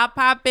day. Job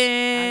popping.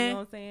 You know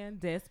what I'm saying?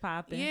 Desk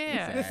popping.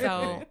 Yeah. Exactly.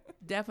 So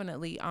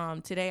definitely.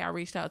 Today I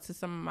reached out to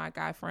some of my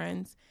guy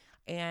friends,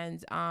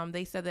 and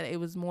they said that it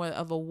was more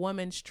of a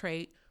woman's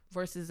trait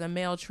versus a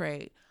male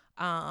trait.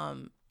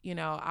 You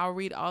know, I'll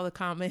read all the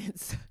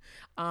comments.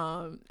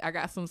 I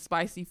got some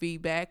spicy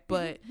feedback,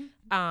 but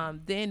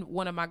then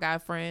one of my guy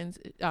friends,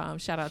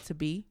 shout out to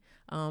B,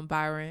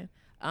 Byron.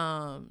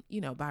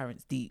 You know,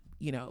 Byron's deep.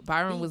 You know,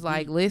 Byron was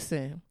like,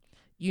 listen,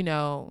 you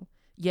know,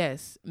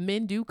 yes,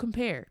 men do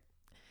compare,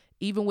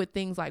 even with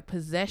things like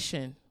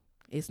possession.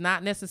 It's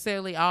not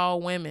necessarily all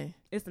women.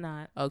 It's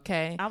not.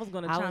 Okay. I was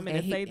going to chime in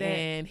and say that.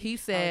 And he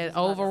said,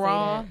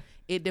 overall,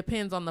 it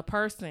depends on the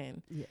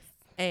person. Yes.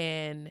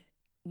 And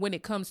when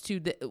it comes to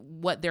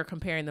what they're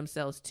comparing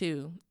themselves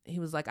to, he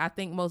was like, I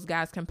think most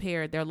guys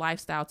compare their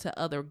lifestyle to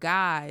other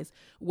guys,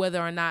 whether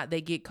or not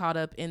they get caught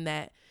up in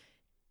that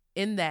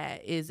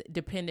is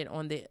dependent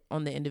on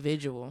the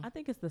individual. I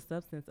think it's the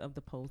substance of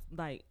the post.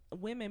 Like,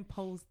 women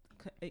post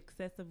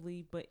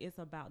excessively, but it's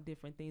about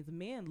different things.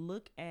 Men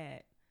look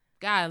at,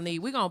 golly,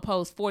 we gonna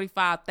post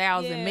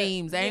 45,000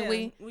 memes, ain't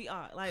we? We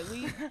are. Like,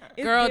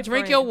 girl,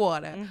 drink your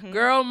water.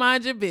 Girl,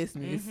 mind your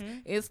business.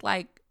 It's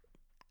like,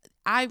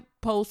 I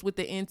post with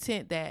the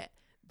intent that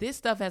this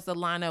stuff has to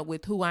line up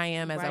with who I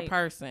am as a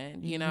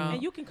person, you know?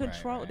 And you can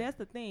control, that's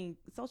the thing.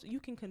 Social, you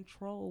can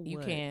control you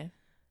can.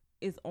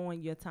 Is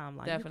on your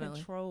timeline. Definitely. You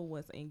control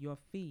what's in your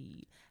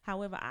feed.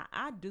 However,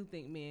 I do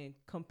think men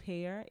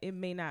compare. It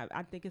may not,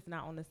 I think it's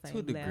not on the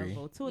same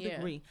level. To a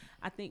degree.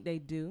 I think they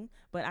do,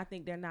 but I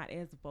think they're not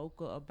as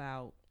vocal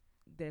about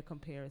their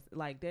comparison.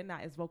 Like, they're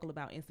not as vocal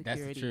about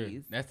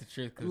insecurities. That's the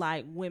truth.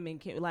 Like, women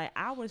can, like,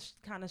 I would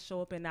kind of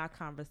show up in our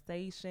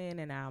conversation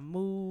and our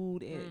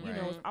mood, and you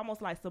know, it's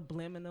almost like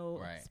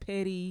subliminal. It's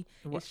petty.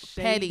 It's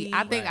shady. Petty.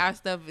 I think our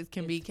stuff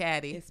can be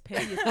catty. It's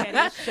petty. It's catty.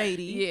 It's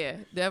shady. Yeah,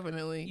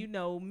 definitely. You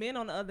know, men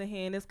on the other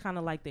hand, it's kind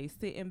of like they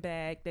sitting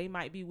back. They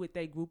might be with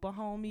their group of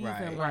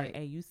homies and like,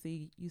 hey, you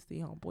see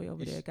homeboy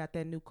over there got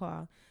that new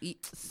car.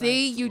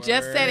 See, you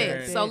just said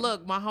it. So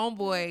look, my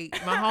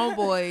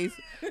homeboys,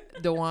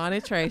 Dewan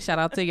and Trey, shout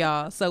out to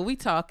y'all. So we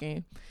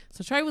talking.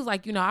 So Trey was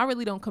like, you know, I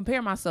really don't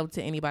compare myself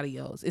to anybody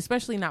else,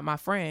 especially not my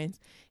friends.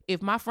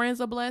 If my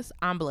friends are blessed,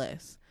 I'm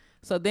blessed.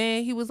 So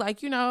then he was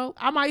like, you know,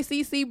 I might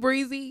see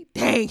Breezy.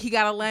 Dang, he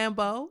got a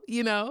Lambo,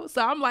 you know?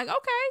 So I'm like,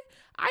 okay,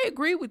 I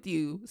agree with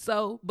you.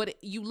 So, but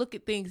you look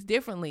at things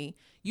differently.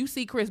 You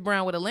see Chris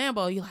Brown with a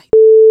Lambo, you're like,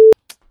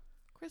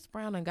 Chris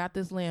Brown done got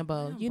this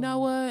Lambo. You know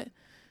what?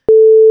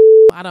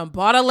 I done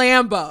bought a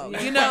Lambo.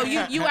 You know,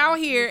 you out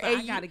here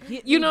and I gotta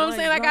get you know what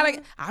I'm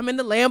saying? I'm in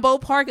the Lambo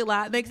parking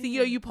lot. Next thing you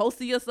know, you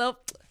posted yourself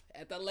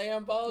at the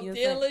Lambo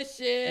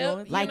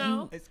dealership. Like, you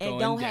know? And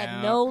don't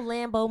have no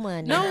Lambo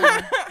money. No,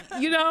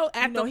 you know,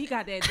 he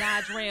got that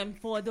Dodge Ram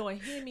 4-door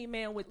Hemi,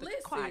 man, with the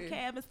quad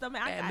cab and stuff.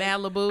 Man,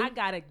 Malibu. I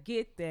gotta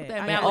get that.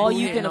 And all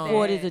you can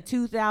afford is a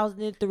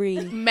 2003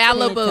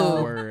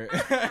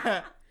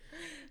 Malibu.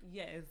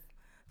 Yes.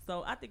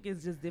 So I think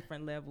it's just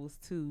different levels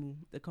to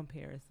the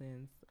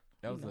comparisons.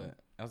 That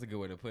was a good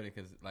way to put it,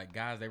 because like,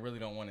 guys, they really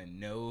don't want to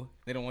know.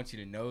 They don't want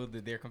you to know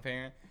that they're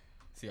comparing.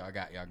 See, y'all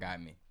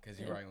got me, because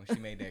you're right. When she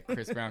made that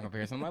Chris Brown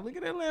comparison, I'm like, look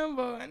at that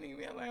Lambo. I need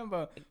me a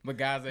Lambo. But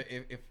guys,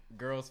 if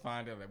girls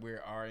find out that we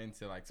are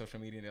into like social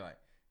media, they're like,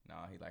 No,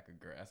 he like a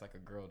girl. That's like a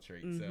girl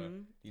trait. Mm-hmm. So,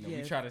 you know,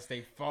 we try to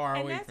stay far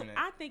away from that.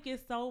 I think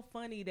it's so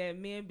funny that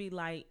men be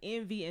like,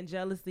 envy and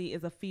jealousy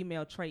is a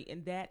female trait,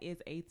 and that is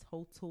a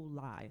total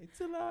lie. It's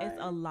a lie. It's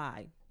a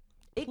lie.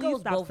 It Please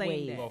goes stop both saying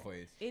ways. that. Both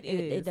ways.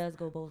 It does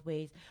go both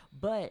ways.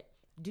 But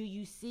do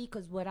you see,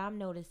 because what I'm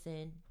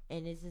noticing,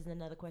 and this is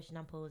another question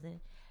I'm posing,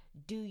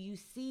 do you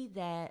see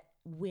that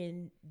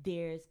when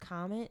there's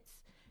comments,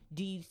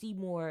 do you see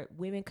more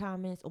women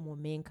comments or more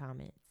men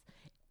comments?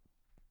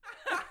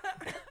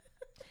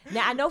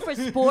 Now, I know for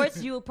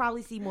sports, you'll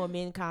probably see more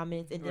men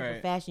comments, and then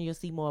for fashion, you'll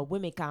see more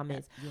women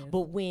comments. Yes.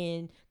 But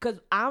because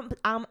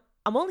I'm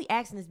only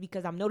asking this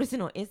because I'm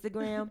noticing on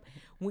Instagram,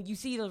 when you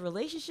see those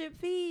relationship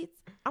feeds,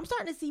 I'm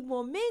starting to see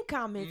more men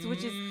comments,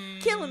 which is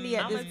killing me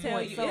at this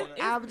point. So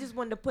I just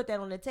wanted to put that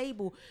on the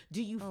table.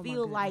 Do you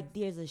feel like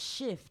there's a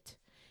shift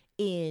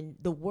in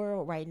the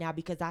world right now?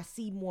 Because I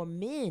see more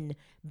men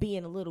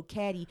being a little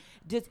catty.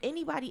 Does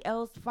anybody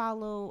else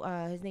follow?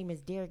 His name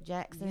is Derek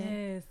Jackson.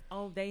 Yes.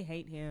 Oh, they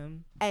hate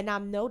him. And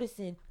I'm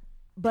noticing,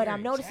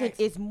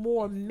 it's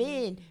more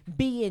men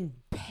being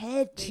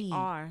petty.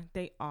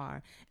 They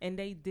are, and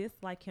they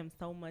dislike him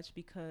so much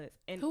because.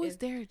 And who is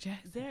Derek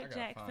Jackson? Derek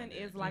Jackson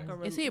is like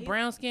is he a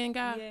brown skinned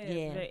guy?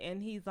 Yeah,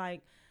 and he's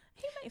like,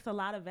 he makes a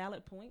lot of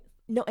valid points.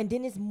 No, and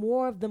then it's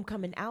more of them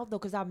coming out though,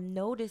 because I'm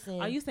noticing.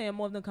 Are you saying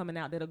more of them coming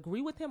out that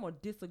agree with him or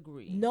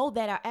disagree? No,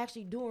 that are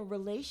actually doing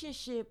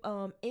relationship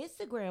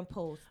Instagram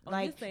posts. Oh,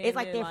 like it's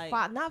like they're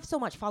not so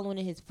much following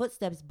in his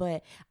footsteps,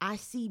 but I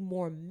see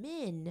more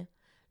men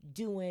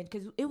doing,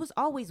 because it was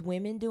always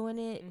women doing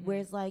it, where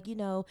it's like, you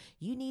know,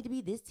 you need to be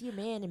this to your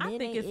man, and men I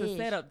think ain't it's a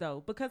setup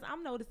though, because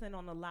I'm noticing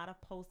on a lot of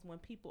posts when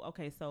people,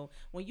 so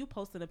when you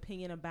post an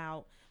opinion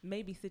about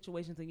maybe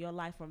situations in your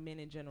life or men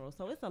in general,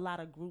 so it's a lot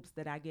of groups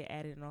that I get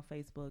added in on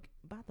Facebook.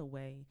 By the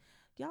way,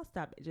 y'all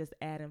stop just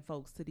adding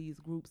folks to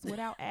these groups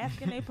without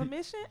asking their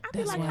permission. I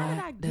be like, how did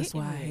I get in here? That's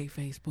why I hate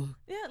Facebook.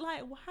 Yeah,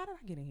 like, well, how did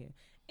I get in here?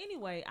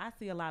 Anyway, I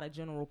see a lot of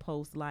general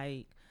posts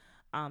like,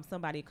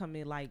 somebody come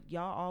in like,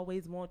 y'all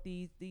always want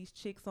these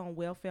chicks on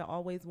welfare,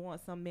 always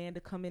want some man to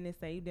come in and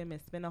save them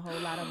and spend a whole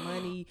lot of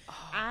money.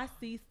 I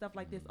see stuff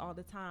like this all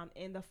the time,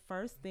 and the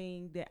first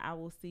thing that I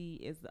will see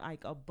is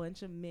like a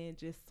bunch of men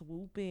just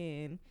swoop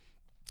in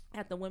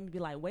at the women, be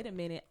like, wait a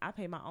minute, I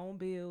pay my own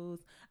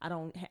bills,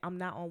 I'm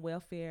not on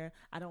welfare,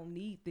 I don't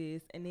need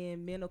this. And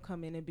then men will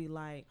come in and be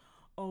like,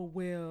 oh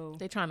well,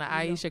 they trying to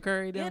Aisha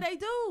Curry them. Yeah, they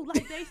do.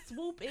 Like, they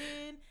swoop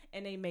in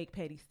and they make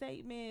petty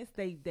statements.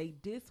 They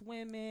diss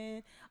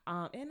women,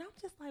 and I'm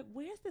just like,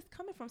 where's this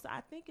coming from? So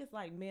I think it's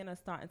like men are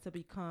starting to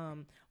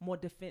become more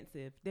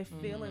defensive. They're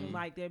feeling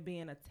like they're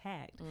being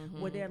attacked.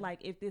 Where they're like,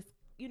 if this,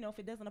 if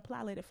it doesn't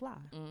apply, let it fly.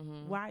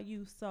 Why are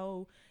you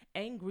so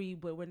angry?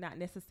 But we're not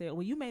necessarily.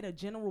 Well, you made a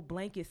general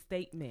blanket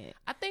statement.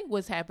 I think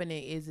what's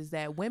happening is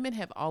that women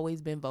have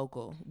always been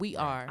vocal. We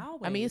are.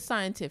 Always. I mean, it's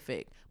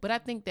scientific, but I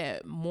think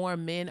that more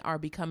men are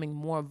becoming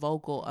more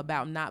vocal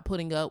about not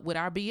putting up with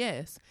our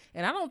BS.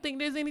 And I don't think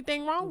there's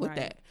anything wrong with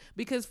that,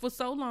 because for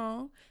so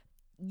long,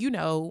 we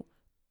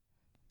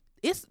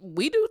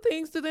do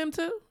things to them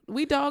too.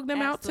 We dog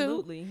them out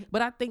too.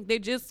 But I think they're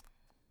just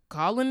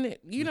calling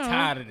it,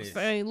 tired of this.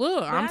 Saying,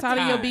 look, I'm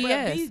tired of your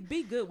BS.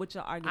 Be good with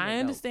your argument. I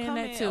understand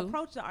that too.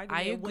 Approach the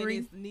argument when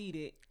it's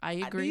needed. I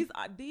agree.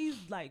 These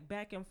like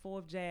back and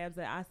forth jabs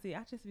that I see,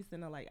 I just be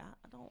sitting there like,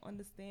 I don't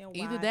understand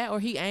why. Either that or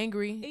he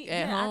angry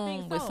at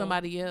home with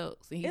somebody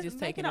else, and he's just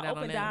taking it out on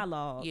them. It's making an open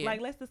dialogue. Yeah.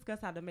 Like, let's discuss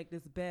how to make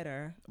this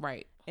better,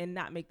 right? And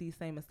not make these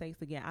same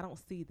mistakes again. I don't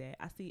see that.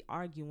 I see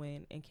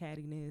arguing and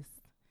cattiness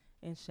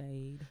and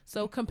shade.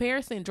 So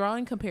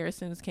drawing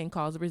comparisons can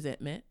cause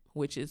resentment,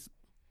 which is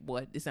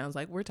what it sounds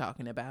like we're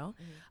talking about.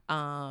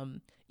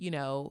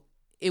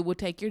 It will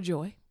take your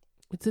joy.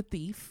 It's a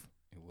thief.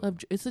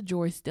 It's a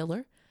joy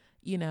stealer,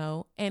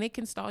 and it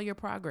can stall your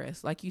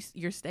progress. Like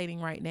you're stating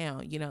right now,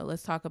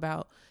 let's talk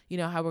about,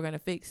 how we're going to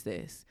fix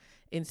this.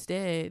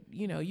 Instead,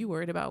 you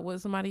worried about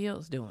what somebody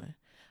else doing.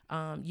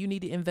 You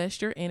need to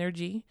invest your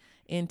energy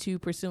into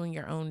pursuing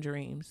your own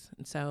dreams.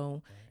 And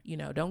so,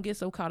 don't get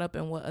so caught up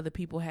in what other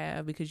people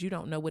have, because you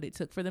don't know what it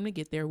took for them to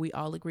get there. We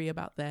all agree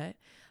about that.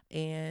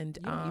 And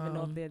you don't even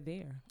know if they're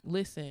there.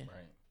 Listen,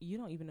 right. You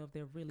don't even know if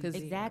they're really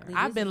there. Exactly.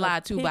 I've been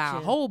lied to by a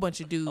whole bunch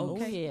of dudes.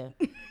 Okay.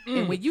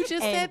 And when you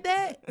just said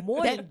that,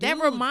 that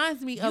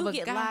reminds me of a guy.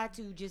 You get lied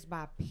to just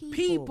by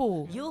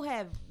people. You'll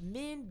have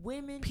men,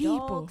 women,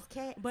 dogs,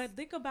 cats. But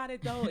think about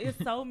it though. It's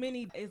so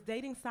many. It's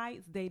dating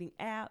sites, dating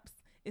apps.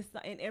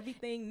 And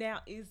everything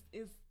now is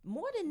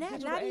more than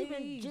that. Not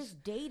even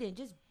just dating,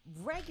 just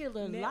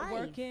regular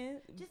networking.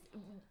 Life. Just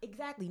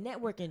exactly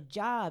networking,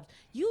 jobs.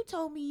 You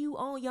told me you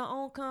own your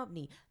own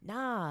company.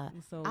 Nah,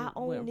 so I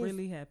own what this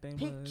really happened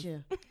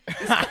picture.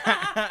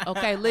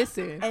 Okay,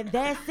 listen. And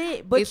that's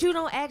it. But you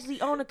don't actually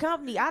own a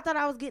company. I thought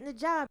I was getting a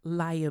job.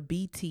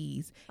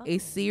 Liabilities, a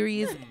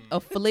serious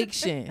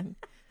affliction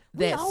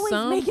that we always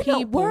some making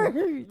people up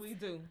words. We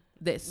do.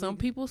 That some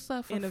people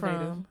suffer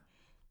from.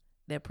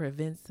 that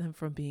prevents them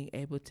from being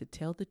able to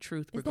tell the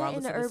truth Is that in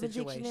regardless the of the Urban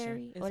situation.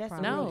 Dictionary? It's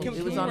probably- No, Can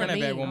it was we on run a that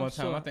back meme. one more I'm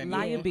time? sure. I think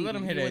Liability. let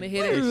them hear You that. wanna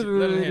hear that?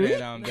 Let them hear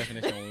that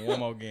definition one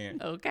more again.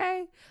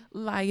 Okay.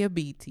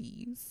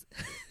 Liabilities.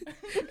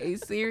 A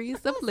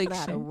serious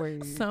affliction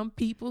word. some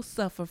people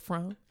suffer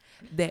from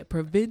that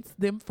prevents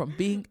them from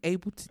being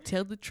able to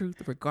tell the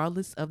truth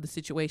regardless of the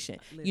situation.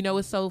 You know,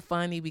 it's so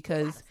funny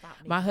because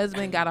my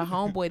husband got a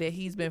homeboy that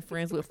he's been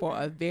friends with for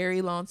a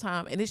very long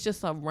time, and it's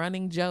just a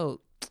running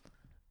joke.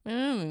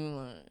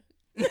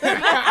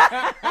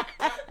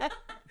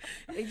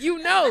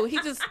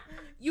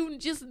 You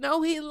just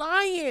know he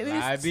lying. It's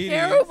Diabetes.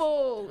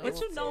 terrible. But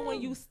you know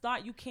when you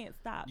start, you can't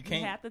stop. You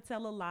have to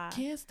tell a lie.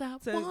 Can't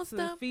stop. To, Won't to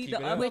stop. feed Keep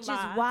the it other up. Which is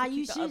lie, why to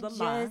you keep the should other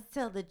lie. just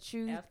tell the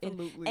truth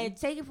Absolutely. and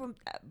take it from.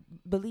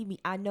 Believe me,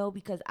 I know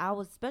because I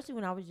was, especially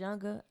when I was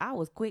younger, I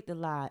was quick to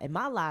lie, and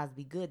my lies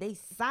be good. They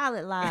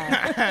solid lies.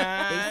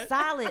 They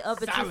solid up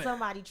until Solid.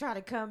 somebody try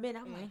to come in.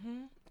 I'm like,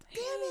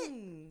 damn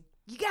it.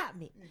 You got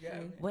me.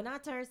 When I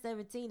turned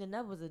 17,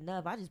 enough was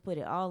enough. I just put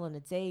it all on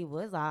the table.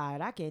 It's all right.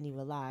 I can't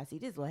even lie. See,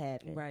 this is what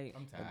happened. Right.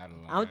 I'm tired of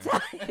lying. I'm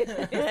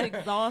tired. It's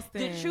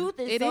exhausting. The truth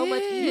is It so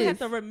much. You is. have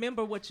to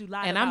remember what you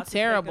lied And about I'm to stay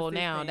terrible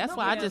now. consistent. That's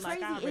why I just-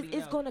 like, I Crazy. already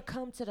It's know. going to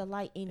come to the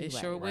light anyway. It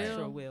sure Right. will.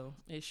 Sure will.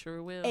 It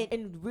sure will.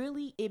 And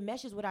really, it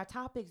meshes with our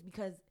topics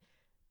because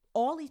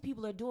all these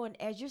people are doing,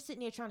 as you're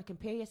sitting there trying to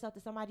compare yourself to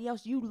somebody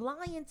else, you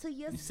lying to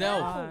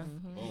yourself. Yourself.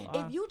 Mhm. Oh.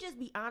 If you just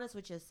be honest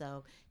with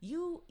yourself,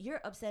 you're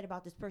upset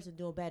about this person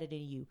doing better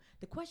than you.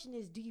 The question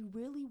is, do you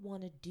really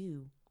want to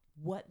do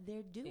what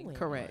they're doing?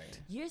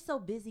 Correct. You're so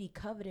busy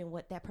coveting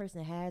what that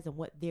person has and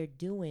what they're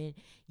doing,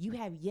 you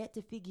have yet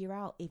to figure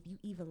out if you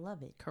even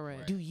love it.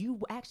 Correct. Do you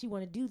actually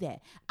want to do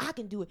that? I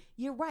can do it.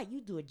 You're right.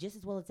 You do it just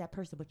as well as that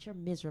person, but you're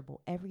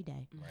miserable every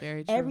day.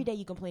 Very true. Every day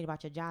you complain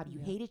about your job.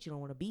 You hate it. You don't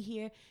want to be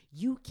here.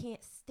 You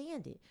can't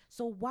stand it.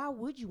 So why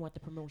would you want the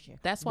promotion?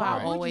 That's why I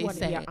would you always want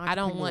to be say an I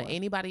don't want entrepreneur?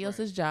 anybody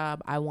else's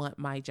job. I want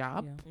my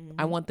job. Yeah.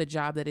 I want the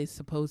job that is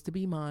supposed to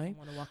be I mine.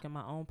 want to walk in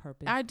my own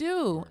purpose. I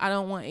do. I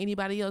don't want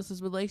anybody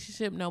else's relationship,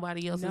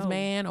 nobody else's No.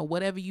 man or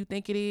whatever you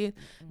think it is,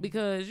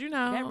 because you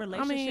know that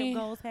relationship I mean,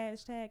 goals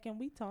hashtag. Can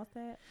we toss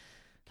that?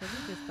 Can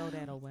we just throw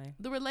that away?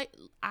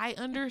 I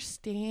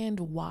understand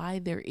why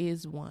there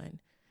is one,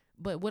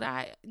 but would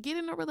I get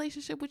in a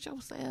relationship with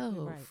yourself?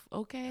 Right.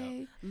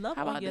 Okay. Love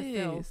How on about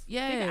yourself. this?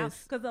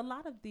 Yes. Because a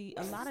lot of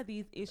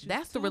these issues.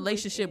 That's the too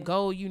relationship within-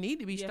 goal you need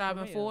to be Yeah,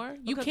 striving real. for.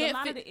 You Because can't a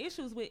lot fit. of the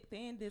issues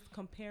within this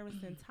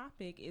comparison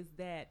topic is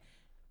that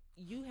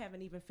you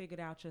haven't even figured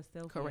out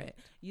yourself. Correct.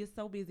 Yet. You're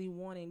so busy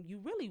you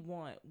really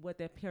want what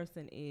that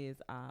person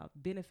is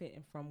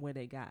benefiting from where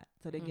they got.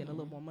 So they're getting a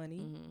little more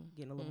money,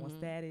 getting a little more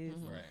status.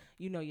 Right.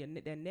 You know,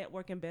 they're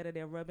networking better.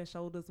 They're rubbing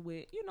shoulders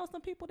with,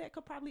 some people that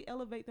could probably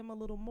elevate them a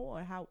little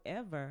more.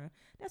 However,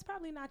 that's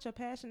probably not your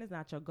passion. It's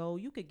not your goal.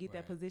 You could get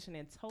that position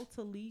and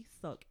totally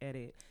suck at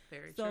it.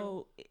 Very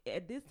So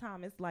at this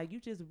time, it's like you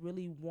just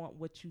really want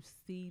what you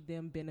see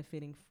them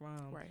benefiting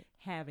from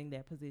having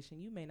that position.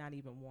 You may not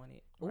even want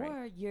it.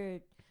 Or you're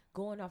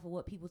going off of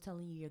what people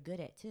telling you you're good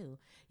at too.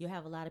 You'll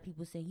have a lot of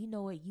people saying, you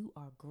know what, you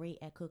are great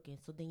at cooking.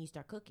 So then you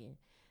start cooking,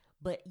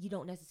 but you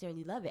don't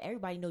necessarily love it.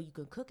 Everybody know you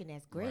can cook and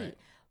that's great. Right.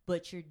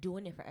 But you're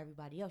doing it for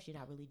everybody else. You're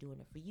not really doing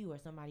it for you. Or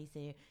somebody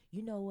said,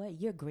 you know what,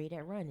 you're great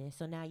at running.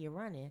 So now you're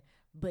running,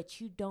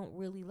 but you don't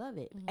really love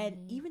it.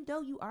 And even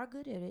though you are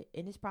good at it,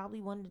 and it's probably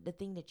one of the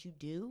thing that you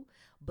do,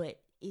 but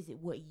is it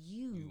what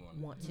you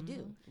want to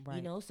do?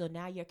 Right. So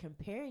now you're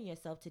comparing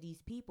yourself to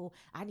these people.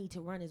 I need to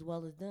run as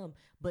well as them,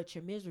 but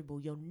you're miserable.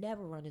 You'll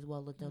never run as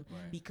well as them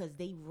because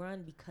they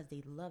run because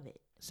they love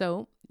it.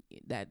 So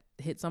that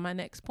hits on my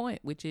next point,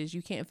 which is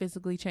you can't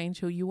physically change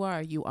who you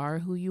are. You are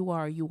who you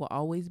are. You will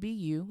always be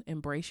you.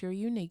 Embrace your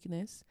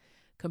uniqueness.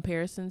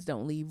 Comparisons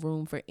don't leave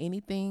room for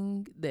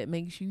anything that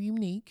makes you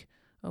unique.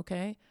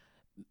 Okay?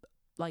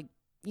 Like,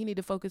 you need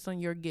to focus on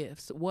your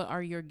gifts. What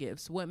are your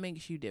gifts? What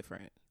makes you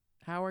different?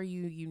 How are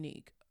you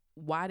unique?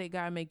 Why did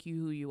God make you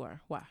who you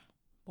are? Why?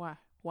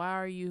 Why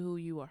are you who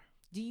you are?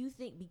 Do you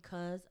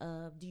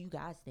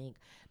guys think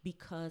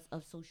because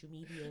of social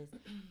medias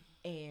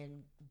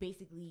and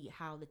basically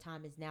how the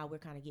time is now, we're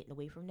kind of getting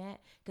away from that?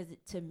 Because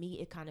to me,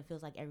 it kind of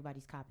feels like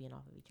everybody's copying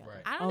off of each other.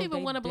 Right. I don't even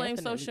they want to blame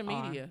definitely social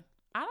are. media.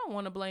 I don't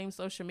want to blame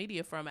social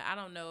media from it. I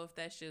don't know if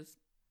that's just,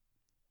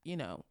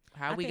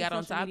 how I we think got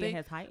on social media topic.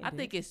 has heightened I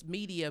think it. it's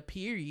media,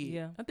 period.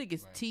 Yeah. I think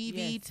it's Right.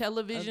 TV, Yes.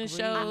 television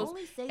Agreed. I shows.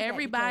 only say that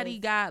Everybody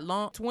because got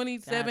long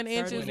 27 Got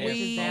inches 30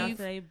 inches down weave.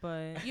 today,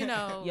 but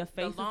The your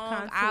face is long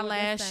contoured the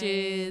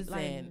eyelashes, same.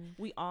 Like, and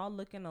we all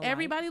looking alike.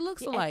 everybody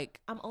looks Yeah, alike.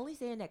 I'm only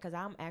saying that because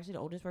I'm actually the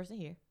oldest person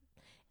here.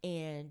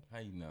 And How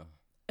you know?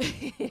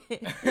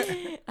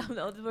 I'm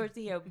the oldest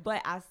person here.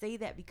 But I say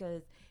that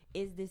because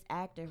is this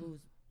actor who's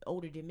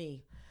older than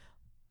me,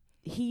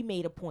 he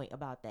made a point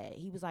about that.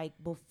 He was like,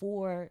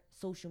 before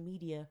social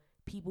media,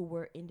 people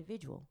were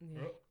individual.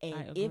 Yeah. And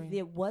I if agree.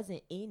 there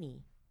wasn't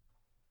any,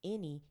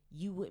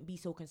 you wouldn't be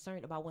so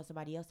concerned about what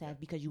somebody else has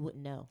because you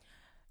wouldn't know.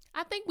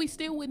 I think we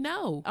still would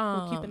know.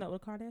 We're keeping up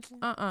with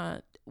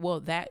Kardashian. Well,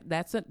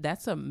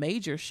 that's a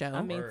major show.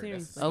 I mean, Word, that's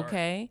seriously. smart.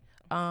 Okay.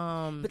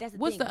 But that's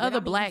what's thing. the other When I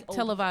mean black he's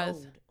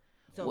televised? old.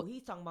 So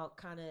he's talking about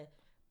kind of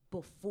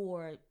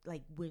before,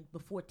 like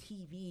before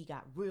TV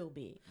got real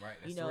big. Right,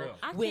 that's you know, real.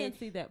 I can't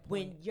see that point.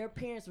 When your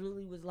parents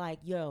really was like,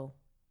 "Yo,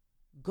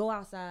 go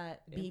outside,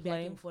 be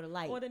back in for the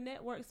light," or the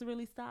networks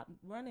really stopped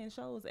running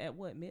shows at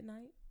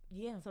midnight.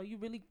 Yeah. So you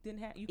really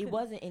didn't have. It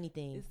wasn't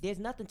anything. There's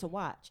nothing to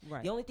watch.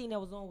 Right. The only thing that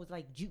was on was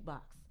like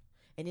jukebox.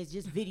 And it's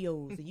just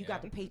videos, and you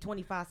got to pay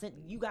 25 cents.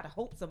 You got to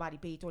hope somebody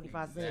paid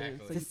 25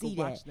 cents to see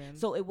that.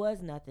 So it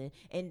was nothing.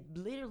 And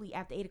literally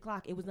after 8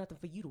 o'clock, it was nothing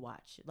for you to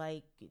watch.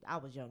 Like, I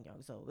was young,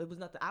 so it was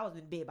nothing. I was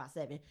in bed by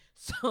 7.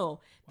 So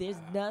there's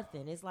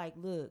nothing. It's like,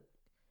 look,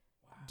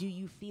 do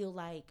you feel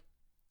like,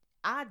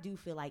 I do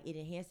feel like it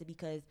enhanced it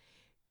because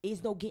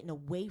it's no getting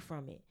away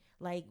from it.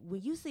 Like,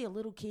 when you see a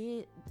little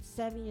kid,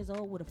 7 years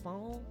old with a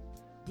phone,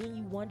 then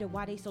you wonder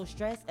why they so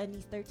stressed, and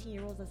these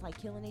 13-year-olds that's like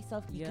killing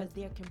themselves because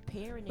they're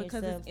comparing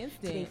themselves to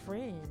their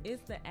friends.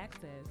 It's the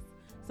access.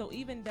 So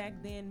even back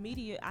then,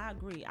 media, I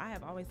agree. I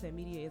have always said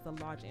media is a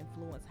large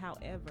influence.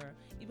 However,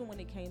 even when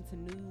it came to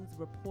news,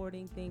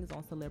 reporting things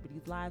on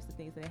celebrities' lives, the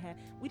things they had,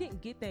 we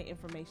didn't get that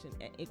information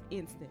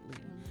instantly.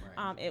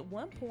 Right. At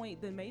one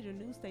point, the major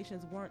news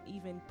stations weren't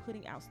even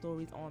putting out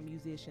stories on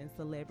musicians,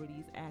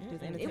 celebrities, actors,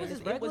 and it was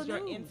just it was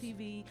your news.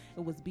 MTV,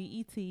 it was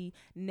BET.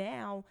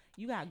 Now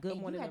you got Good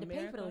Morning America.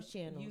 You had to pay for those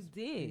channels. You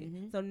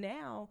did. So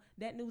now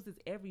that news is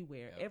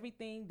everywhere. Yep.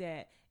 Everything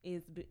that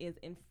is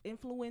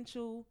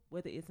influential,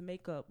 whether it's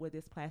makeup, whether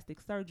it's plastic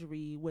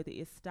surgery, whether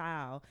it's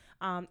style,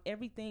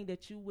 everything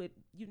that you would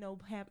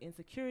have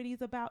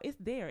insecurities about, it's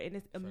there and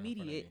it's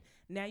immediate.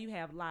 Now you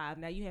have live,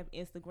 now you have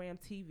Instagram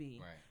TV,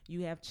 right.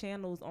 You have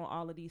channels on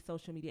all of these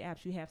social media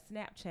apps, you have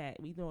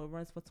Snapchat, we know it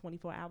runs for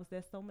 24 hours.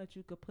 There's so much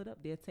you could put up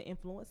there to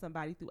influence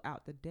somebody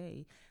throughout the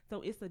day. So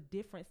it's a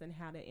difference in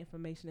how that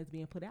information is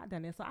being put out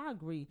down there. So I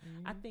agree.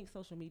 I think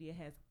social media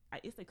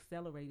it's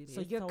accelerated it. So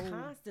you're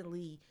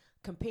constantly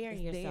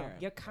comparing yourself. There.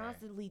 You're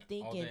constantly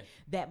thinking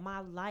that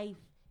my life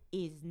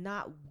is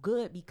not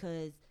good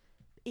because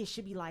it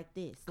should be like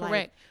this.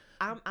 Correct.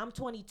 Like, I'm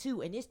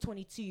 22 and this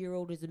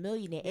 22-year-old is a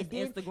millionaire. And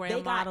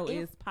Instagram model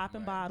is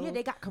popping bottles. Yeah,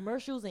 they got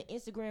commercials and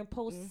Instagram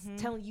posts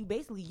telling you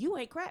basically you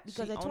ain't crap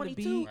because at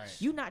 22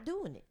 you're not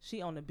doing it.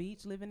 She on the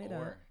beach living it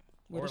up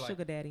with a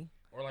sugar daddy.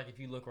 Or like if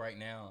you look right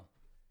now,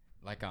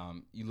 like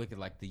you look at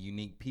like the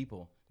unique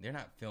people, they're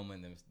not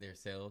filming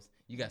themselves.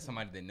 You got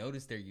somebody that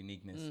noticed their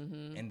uniqueness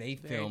and they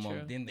film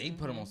them, then they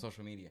put them on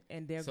social media,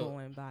 and they're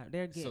going by.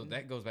 They're getting. So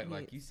that goes back,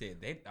 like you said,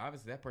 they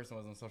obviously that person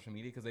was on social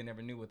media because they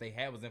never knew what they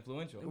had was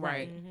influential.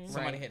 Right.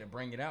 Somebody had to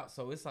bring it out.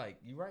 So it's like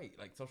you're right.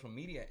 Like social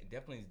media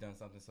definitely has done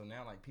something. So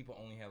now like people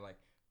only have like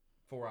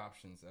 4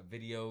 options: a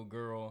video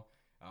girl,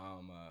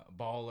 a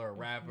baller, a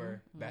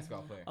rapper,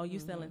 basketball player. Oh, you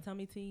selling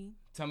tummy tea?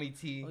 Tummy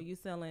tea. Or you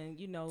selling,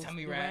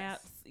 tummy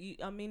wraps.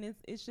 I mean,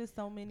 it's just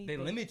so many. They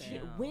limit you.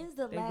 When's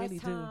the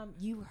last time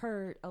you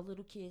heard a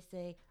little kid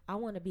say, "I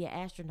want to be an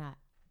astronaut,"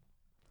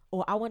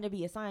 or "I want to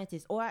be a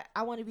scientist," or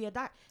 "I want to be a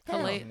doctor"?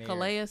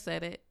 Kalea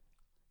said it.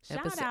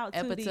 Shout out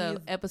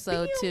to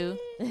episode 2.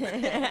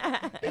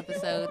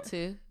 Episode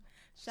 2.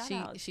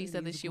 She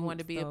said that she wanted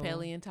to be a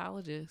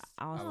paleontologist.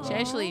 Awesome. She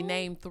actually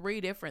named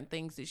 3 different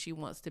things that she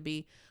wants to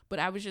be. But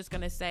I was just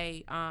gonna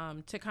say,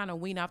 to kind of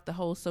wean off the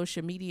whole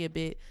social media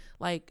bit,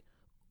 like,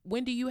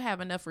 when do you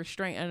have enough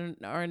restraint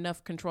or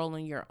enough control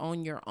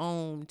on your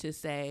own to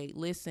say,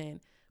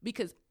 listen,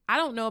 because I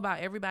don't know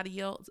about everybody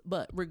else,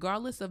 but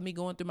regardless of me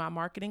going through my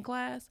marketing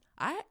class,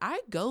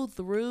 I go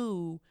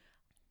through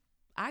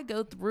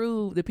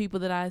the people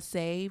that I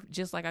save,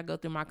 just like I go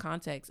through my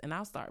contacts, and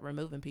I'll start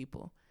removing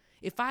people.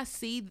 If I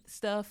see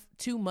stuff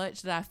too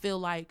much that I feel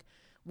like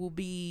will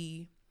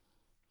be,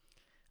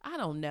 I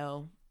don't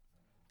know,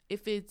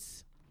 if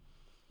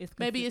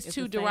maybe it's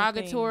too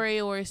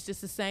derogatory or it's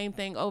just the same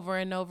thing over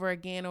and over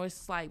again, or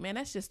it's like, man,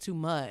 that's just too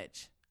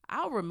much,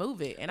 I'll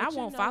remove it and I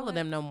won't follow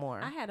them no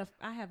more. I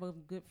have a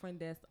good friend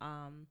that's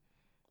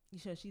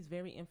she's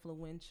very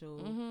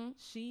influential.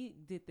 She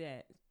did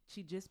that.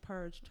 She just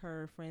purged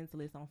her friends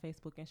list on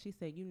Facebook, and she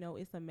said,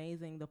 it's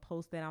amazing the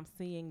posts that I'm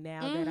seeing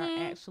now that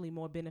are actually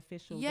more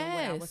beneficial than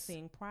what I was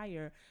seeing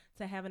prior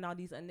to having all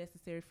these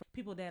unnecessary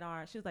people that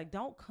are, she was like,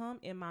 don't come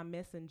in my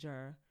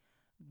messenger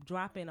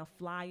dropping a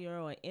flyer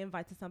or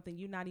invite to something.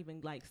 You're not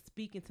even like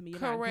speaking to me. You're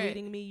not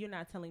greeting me. You're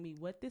not telling me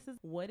what this is,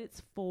 what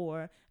it's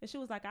for. And she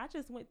was like, I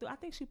just went through, I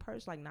think she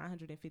purged like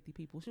 950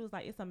 people. She was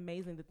like, it's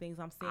amazing the things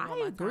I'm seeing on my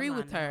timeline. I agree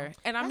with her.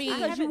 Now. And I mean,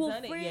 because you will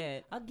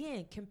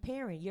again,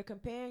 you're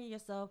comparing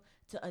yourself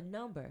to a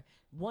number.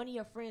 One of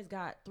your friends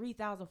got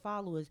 3,000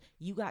 followers.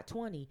 You got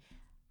 20.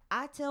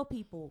 I tell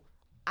people,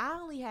 I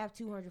only have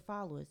 200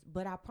 followers,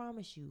 but I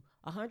promise you,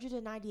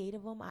 198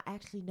 of them I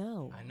actually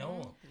know. I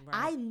know them. Right.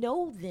 I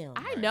know them.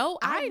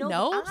 I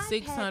know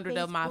 600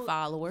 of my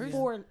followers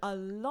for a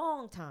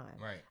long time.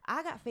 Right.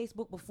 I got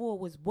Facebook before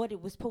was what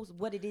it was supposed,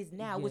 what it is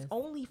now. It was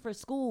only for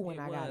school when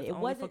I got it. It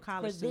wasn't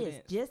for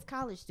this, just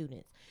college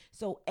students.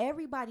 So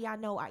everybody I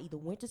know, I either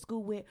went to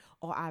school with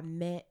or I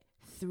met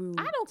through.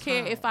 I don't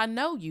care if I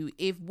know you.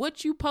 If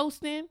what you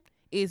posting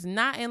is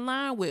not in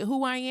line with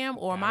who I am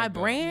or my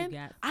brand,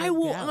 I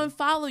will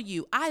unfollow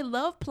you. I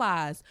love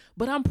Plies,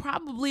 but I'm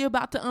probably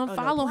about to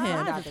unfollow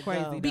him.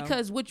 Crazy,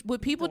 because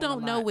what people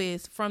don't know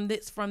is from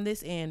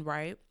this end,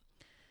 right?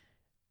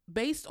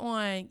 Based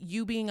on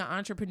you being an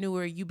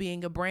entrepreneur, you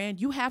being a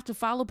brand, you have to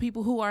follow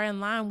people who are in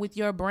line with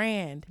your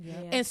brand. Yeah.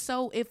 And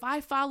so if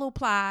I follow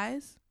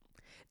Plies,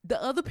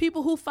 the other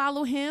people who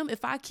follow him,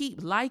 if I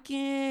keep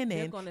liking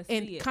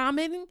and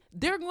commenting,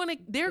 they're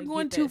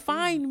going to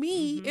find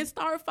me and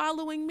start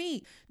following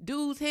me.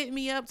 Dudes hit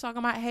me up talking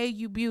about, hey,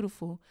 you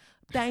beautiful.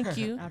 Thank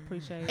you. I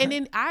appreciate it. And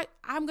then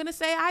I'm going to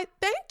say, I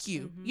thank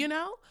you, you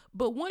know?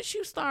 But once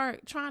you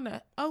start trying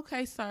to,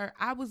 okay, sir,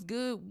 I was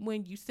good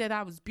when you said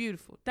I was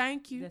beautiful.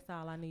 Thank you. That's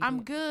all I need.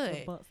 I'm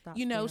good.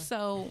 You know,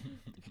 so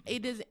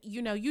it is,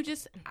 you know, you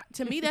just,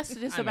 to me, that's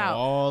just about.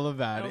 All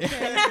about it.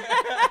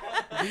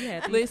 We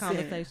have these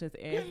conversations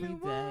every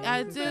day.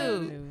 I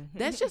do.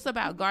 That's just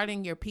about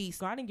guarding your peace.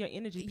 Guarding your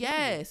energy.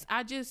 Yes.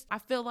 I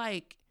feel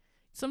like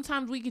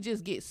sometimes we could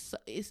just get,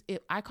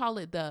 I call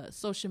it the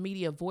social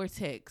media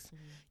vortex. Mm-hmm.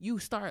 You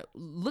start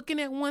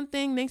looking at one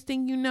thing, next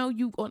thing you know,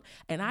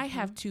 and I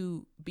have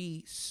to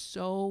be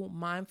so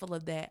mindful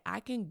of that.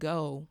 I can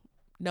go,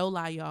 no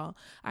lie, y'all,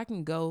 I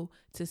can go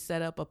to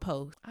set up a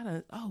post.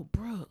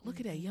 Brooke, look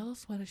at that yellow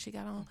sweater she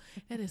got on.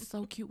 That is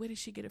so cute. Where did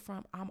she get it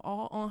from? I'm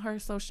all on her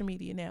social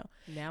media now.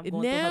 Now I'm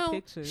going through her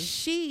pictures.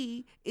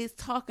 She is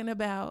talking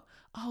about,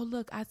 oh,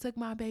 look, I took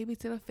my baby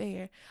to the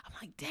fair. I'm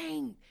like,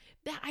 dang.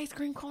 That ice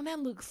cream cone, that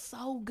looks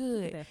so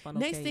good.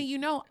 Next thing you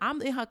know,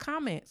 I'm in her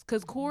comments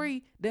because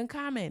Korey done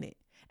commented.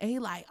 And he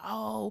like,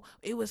 oh,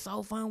 it was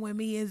so fun when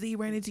me and Z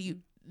ran into you.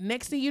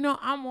 Next thing you know,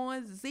 I'm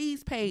on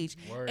Z's page.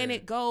 Word. And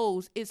it's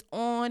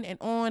on and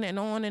on and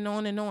on and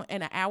on and on.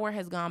 And an hour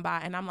has gone by.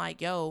 And I'm like,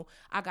 yo,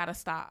 I got to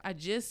stop. I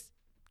just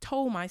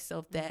told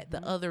myself that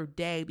the other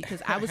day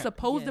because I was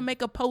supposed to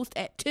make a post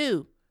at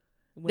 2.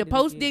 The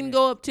post didn't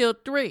go up till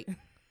 3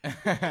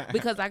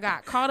 because I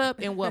got caught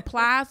up in what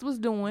Plies was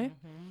doing.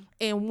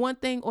 And one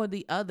thing or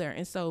the other.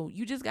 And so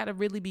you just got to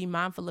really be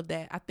mindful of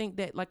that. I think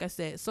that, like I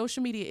said,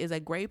 social media is a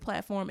great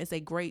platform. It's a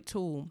great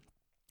tool.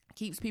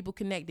 Keeps people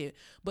connected.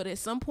 But at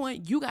some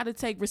point, you got to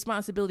take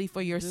responsibility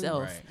for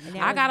yourself.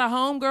 Right. I got a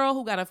homegirl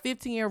who got a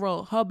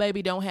 15-year-old. Her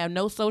baby don't have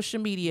no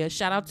social media.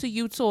 Shout out to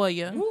you,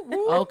 Toya.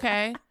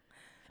 Okay?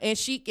 And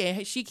she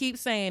keeps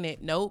saying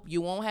it. Nope,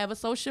 you won't have a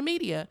social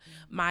media.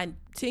 My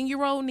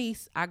 10-year-old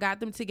niece, I got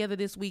them together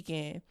this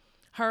weekend.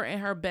 Her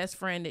and her best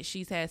friend that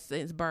she's had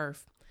since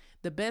birth.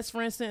 The best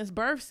friend since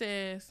birth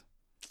says,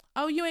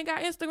 oh, you ain't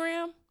got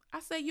Instagram? I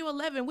said, you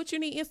 11. What you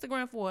need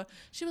Instagram for?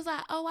 She was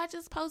like, oh, I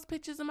just post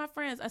pictures of my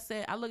friends.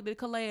 I looked at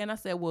Kalea and I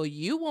said, well,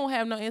 you won't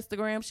have no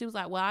Instagram. She was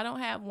like, well, I don't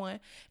have one.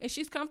 And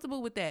she's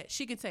comfortable with that.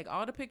 She can take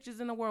all the pictures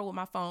in the world with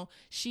my phone.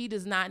 She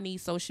does not need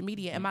social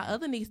media. And my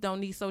other niece don't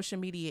need social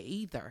media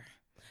either.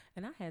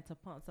 And I had to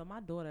pump. So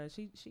my daughter,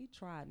 she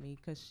tried me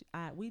because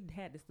we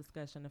had this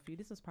discussion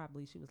this was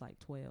probably, she was like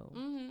 12,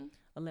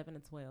 11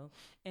 and 12.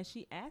 And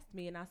she asked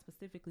me and I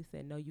specifically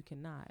said, no, you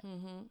cannot.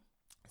 Mm-hmm.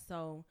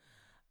 So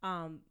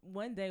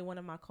one day, one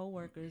of my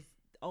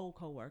old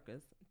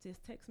coworkers,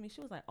 just texted me.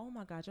 She was like, oh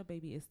my God, your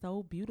baby is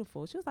so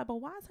beautiful. She was like, but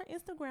why is her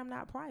Instagram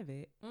not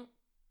private?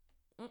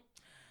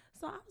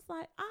 So I was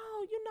like,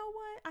 oh, you know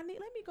what? Let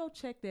me go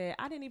check that.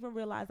 I didn't even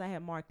realize I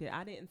had marked it.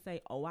 I didn't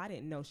say, oh, I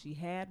didn't know she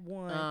had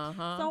one.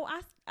 So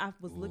I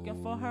was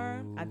looking for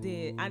her. I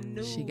did. I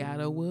knew. She got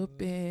a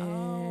whooping.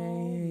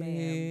 Oh,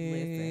 man.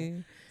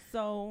 Listen.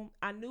 So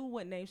I knew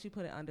what name she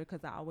put it under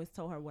because I always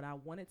told her what I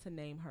wanted to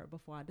name her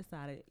before I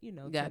decided, to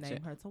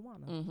name her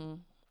Tawana.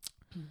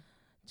 Mm-hmm.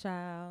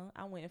 Child,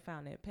 I went and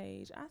found that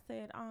page. I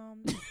said,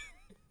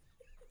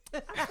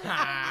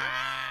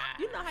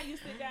 you know how you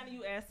sit down and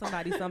you ask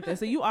somebody something,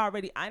 so you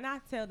already, and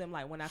I tell them,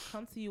 like, when I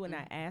come to you and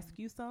I ask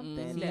you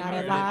something,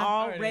 that I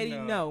already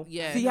know.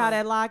 Yeah. See how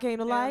that lie came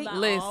to light?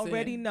 Listen,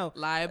 already know.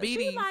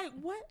 Liability. She like,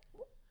 what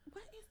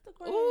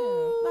Instagram?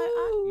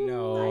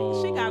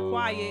 Like, she got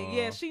quiet.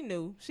 Yeah, she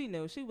knew.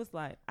 She was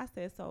like, I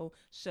said, so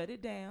shut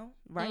it down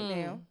right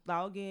now.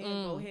 Log in.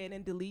 Go ahead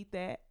and delete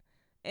that.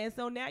 And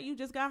so now you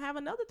just gotta have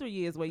another 3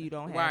 years where you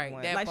don't have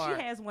one. Like part.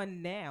 She has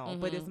one now,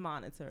 but it's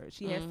monitored.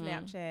 She has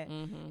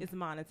Snapchat, it's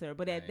monitored.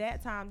 But at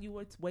that time, you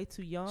were way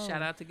too young.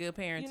 Shout out to good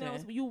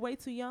parenting. You were way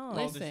too young.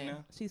 How old is she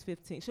now? She's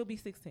 15. She'll be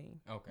 16.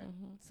 Okay.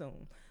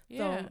 Soon.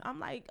 Yeah. So I'm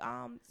like,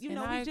 we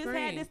I just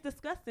agree. had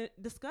this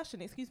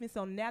discussion. Excuse me.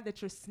 So now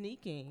that you're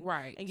sneaking,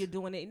 and you're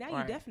doing it, now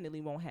you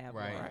definitely won't have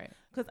one. Right.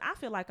 Because I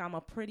feel like I'm a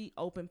pretty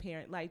open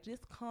parent. Like,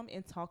 just come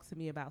and talk to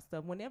me about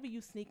stuff. Whenever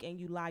you sneak and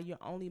you lie, you're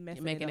only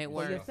making it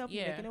worse. Yourself,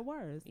 you're making it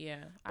worse.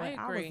 Yeah, but I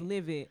agree. I was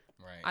livid.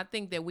 Right. I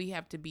think that we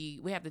have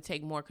to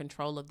take more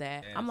control of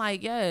that. Yes. I'm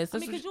like, yes.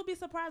 Because you'll be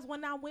surprised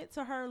when I went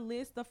to her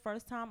list the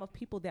first time of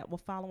people that were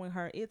following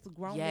her. It's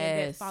grown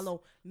men that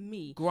follow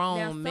me.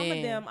 Grown men. Some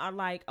of them are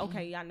like,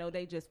 okay, I know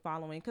they just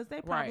following because they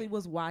probably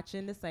was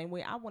watching the same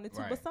way I wanted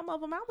to. But some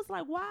of them, I was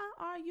like, why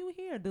are you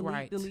here?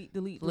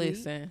 Delete.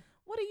 Listen.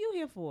 What are you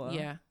here for?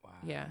 Yeah. Wow.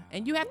 Yeah.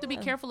 And you have to be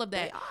careful of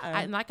that.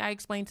 And like I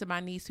explained to my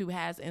niece who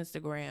has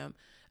Instagram,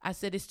 I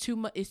said it's too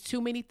much. It's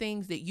too many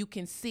things that you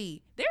can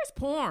see. There's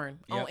porn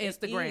on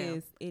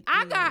Instagram.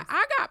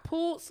 I got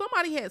pulled.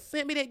 Somebody had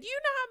sent me that. You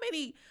know how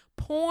many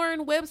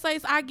porn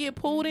websites I get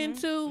pulled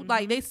into?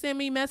 Like they send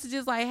me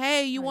messages like,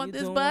 "Hey, you want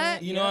this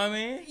butt? You know what I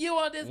mean? You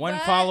want this one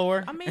butt?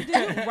 follower? I mean,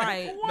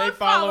 right? They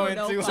following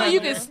too. So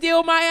you can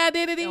steal my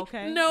identity?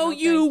 Okay. No,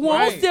 you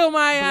won't steal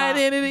my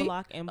identity.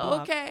 Block and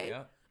block. Okay,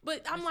 Yep.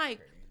 but I'm like.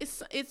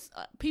 It's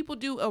people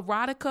do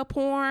erotica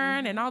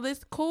porn and all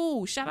this.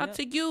 Cool. Shout out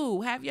to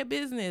you. Have your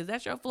business.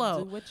 That's your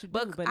flow. Do what you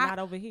do, but not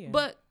over here.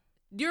 But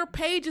your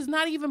page is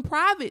not even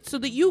private, so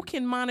that you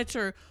can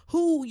monitor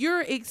who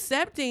you're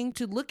accepting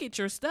to look at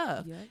your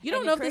stuff. Yeah. You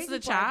don't know if this is a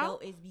child.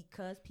 Though, is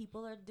because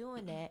people are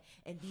doing that,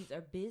 and these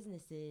are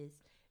businesses.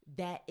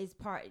 That is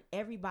part.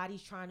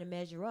 Everybody's trying to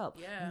measure up.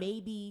 Yeah.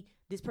 Maybe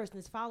this person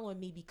is following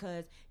me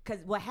because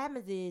what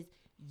happens is.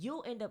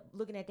 You'll end up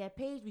looking at that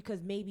page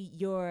because maybe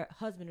your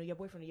husband or your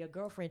boyfriend or your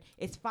girlfriend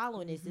is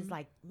following this. It's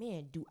like,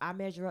 man, do I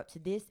measure up to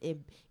this? Is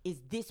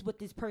this what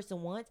this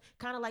person wants?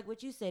 Kind of like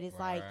what you said. It's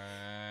like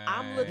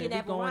I'm looking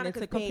at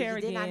Veronica's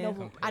page, and then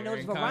I know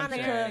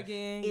Veronica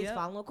is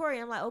following Korey.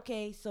 I'm like,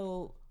 okay,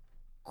 so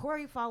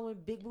Korey following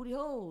big booty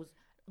hoes,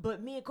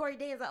 but me and Korey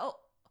Dan's like, oh.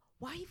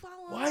 Why you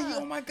following? Why you?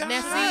 Oh my God!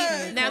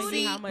 Now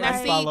see.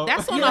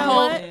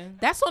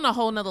 That's on a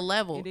whole nother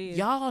level.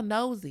 Y'all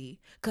nosy,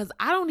 cause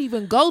I don't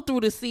even go through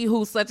to see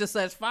who such and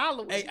such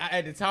following. Hey,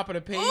 at the top of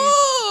the page,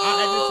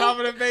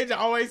 I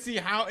always see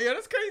how. Yeah,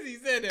 that's crazy. You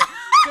said that,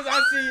 cause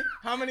I see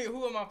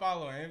who am I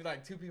following? And it's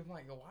like 2 people. I'm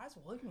like, yo, why is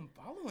William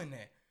following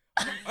that?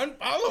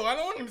 Unfollow. I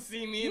don't want him to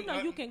see me. You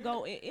know, you can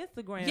go in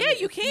Instagram. Yeah,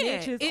 you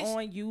can. It's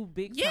on you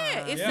big time.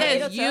 Yeah, it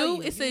says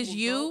you. It says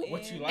you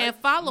and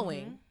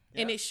following. Mm-hmm.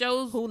 And it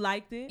shows who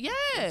liked it.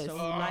 Yes. Who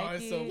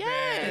liked it. So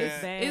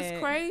yes. Bad. It's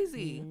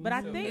crazy. But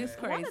I think it's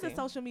crazy. One of the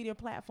social media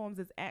platforms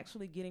is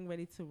actually getting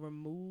ready to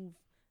remove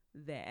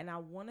that. And I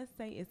want to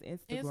say it's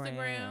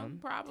Instagram.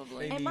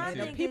 Probably. And my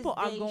thing people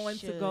is are going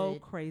to go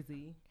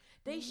crazy.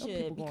 They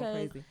should,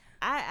 because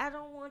I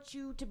don't want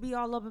you to be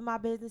all up in my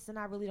business, and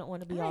I really don't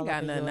want to be all up in yours. I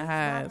ain't got nothing to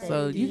hide,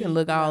 so you can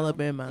look all up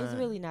in mine. It's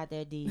really not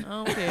that deep. I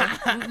don't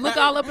care. Look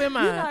all up in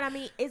mine. You know what I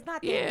mean? It's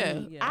not that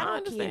deep. Yeah, I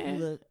don't care if you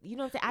look. You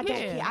know what I'm saying?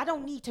 I don't care. I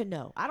don't need to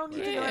know. I don't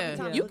need to know every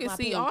time you can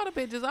see all the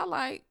pictures I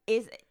like.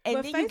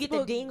 And then you get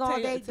the ding all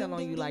day. Tell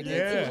on you like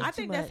that. I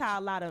think that's how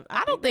a lot of.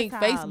 I don't think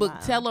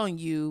Facebook tell on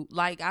you.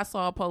 Like I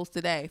saw a post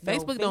today.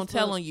 Facebook don't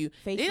tell on you.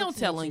 They don't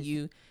tell on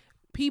you.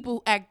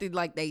 People acted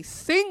like they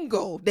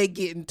single. They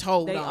getting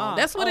told on.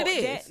 That's what it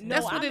is.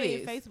 That's what it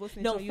is.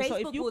 Facebook so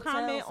if you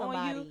comment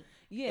on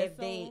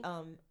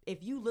you,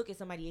 if you look at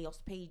somebody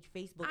else's page,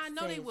 Facebook I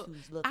know says they will.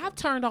 who's looking. I've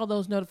turned all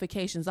those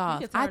notifications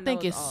off. I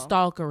think it's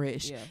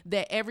stalkerish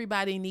that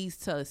everybody needs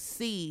to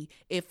see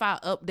if I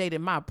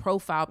updated my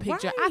profile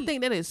picture. Right. I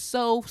think that is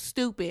so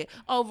stupid.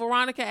 Oh,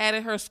 Veronica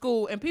added her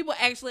school, and people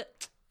actually.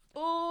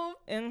 I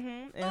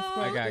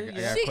got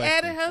she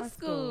added her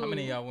school. How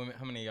many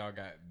of y'all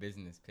got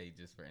business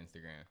pages for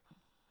Instagram?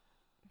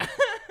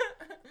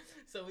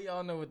 So we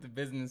all know what the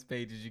business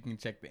pages. You can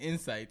check the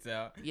insights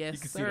out. Yes, you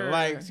can see the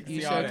likes.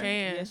 You sure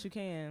can. Yes, you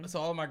can.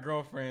 So all of my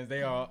girlfriends,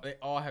 they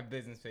all have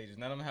business pages.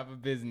 None of them have a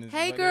business.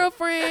 Hey,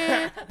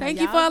 girlfriend. Thank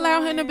you for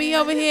allowing him to be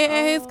over here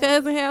at his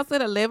cousin's house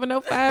at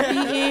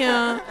 11:05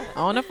 p.m.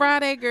 on a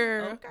Friday,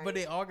 girl. Okay. But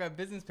they all got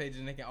business pages,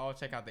 and they can all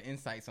check out the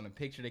insights on the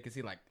picture. They can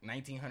see like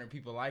 1,900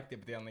 people liked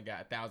it, but they only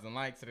got 1,000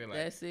 likes. So they're like,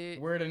 that's it.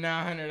 Where the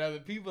 900 other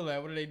people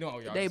at? What are they doing? Oh,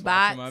 y'all they just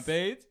bots. watching my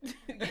page?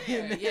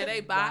 yeah,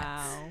 they bots.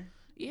 Wow.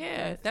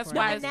 Yeah, that's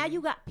why. why. And now you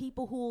got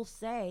people who will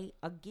say,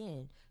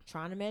 again,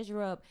 trying to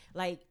measure up,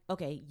 like,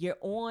 okay, you're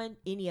on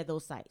any of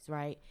those sites,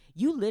 right?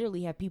 You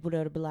literally have people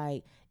that'll be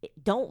like,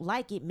 don't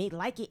like it,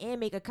 like it and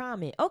make a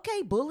comment.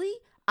 Okay, bully.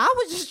 I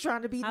was just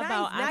trying to be nice.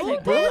 Now you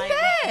did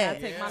that.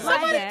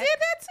 Somebody did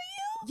that to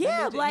you?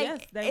 Yeah,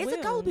 like it's a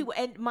couple people,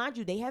 and mind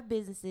you, they have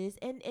businesses,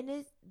 and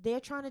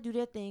they're trying to do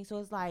their thing. So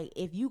it's like,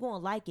 if you gonna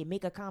like it,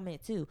 make a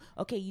comment too.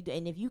 Okay,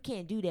 and if you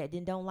can't do that,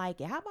 then don't like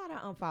it. How about I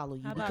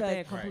unfollow you?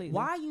 Because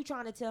why are you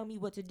trying to tell me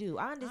what to do?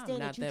 I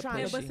understand that you're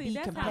trying to be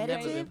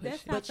competitive,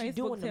 that's but how you're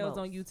doing Facebook tells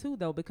on you too,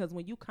 though. Because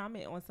when you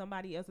comment on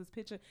somebody else's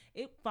picture,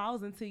 it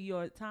falls into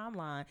your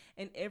timeline,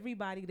 and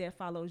everybody that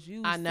follows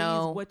you, I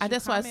know. Sees what you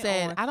that's why I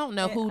said on. I don't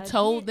know who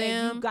told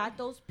them. You got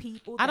those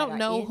people. I don't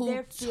know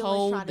who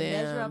told trying to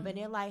measure up, them. and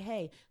they're like,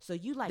 hey, so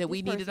you like that this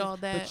we needed person, all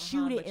that, but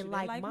you didn't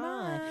like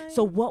mine.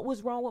 So what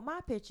was wrong with my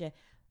picture?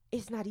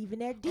 It's not even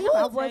that deep.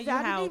 I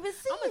didn't even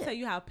see it. I'm gonna tell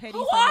you how petty.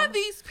 Who are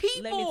these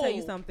people? Let me tell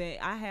you something.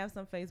 I have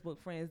some Facebook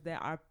friends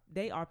that are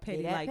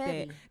petty like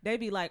that. They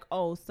be like,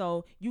 oh,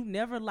 so you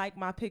never like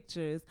my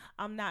pictures.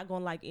 I'm not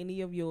gonna like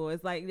any of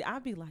yours. Like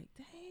I'd be like,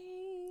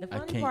 dang. The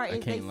funny part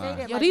is they say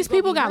that. Yo, these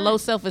people got low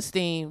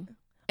self-esteem.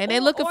 And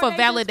they're looking for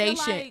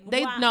validation.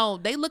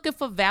 They looking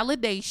for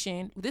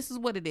validation. This is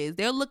what it is.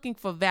 They're looking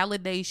for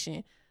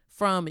validation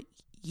from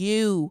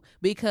you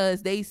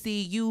because they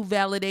see you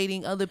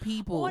validating other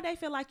people. Or they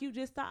feel like you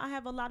just thought. I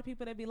have a lot of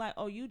people that be like,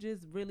 oh, you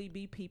just really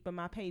be peeping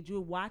my page.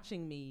 You're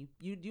watching me.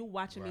 You're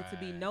watching me to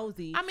be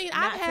nosy. I mean,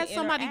 I've had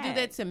somebody do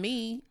that to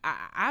me.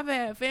 I've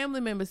had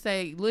family members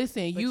say,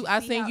 listen, I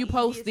seen you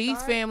post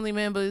these family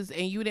members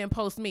and you didn't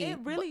post me. It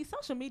really,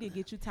 social media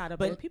get you tied up.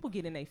 But people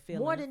get in their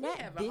feelings. More than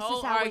that, this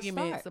is how it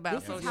starts.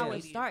 This is how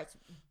it starts.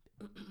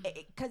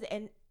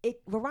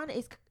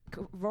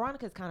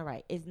 Veronica's kind of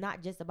right. It's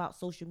not just about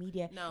social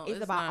media. No,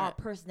 it's about our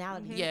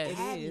personality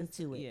adding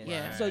to it.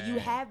 Yeah. So you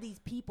have these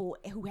people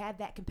who have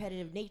that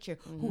competitive nature,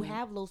 who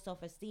have low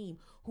self-esteem,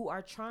 who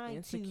are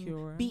trying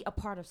to be a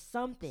part of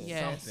something.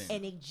 Yes.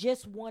 And they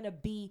just want to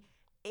be.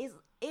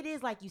 It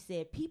is like you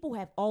said. People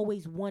have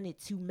always wanted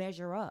to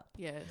measure up.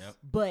 Yes. Yep.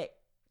 But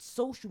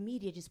social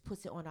media just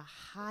puts it on a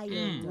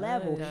higher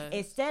level.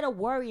 Instead of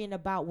worrying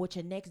about what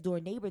your next door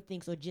neighbor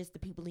thinks or just the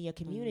people in your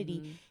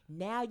community,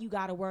 now you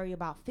got to worry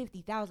about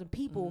 50,000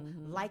 people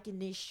liking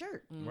this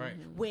shirt. Right.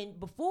 When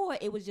before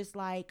it was just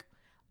like,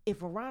 if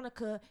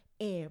Veronica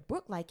and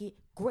Brooke like it,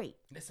 great.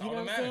 That's you all know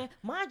that what I'm matter. saying?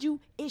 Mind you,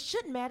 it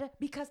shouldn't matter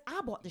because I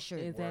bought the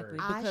shirt. Exactly.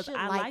 I should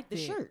like the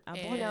shirt.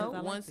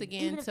 And once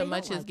again, too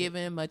much is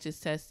given, much is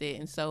tested.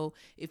 And so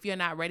if you're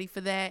not ready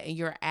for that and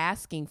you're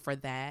asking for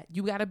that,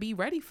 you got to be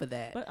ready for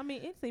that. But I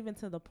mean, it's even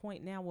to the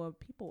point now where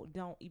people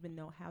don't even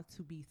know how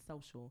to be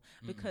social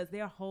because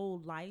their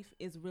whole life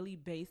is really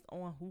based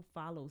on who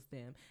follows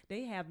them.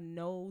 They have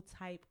no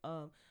type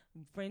of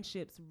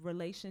friendships,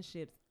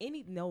 relationships,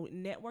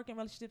 networking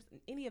relationships,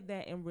 any of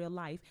that in real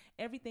life.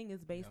 Everything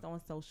is based on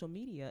social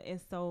media. And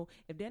so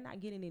if they're not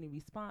getting any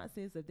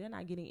responses, if they're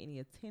not getting any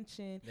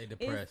attention, they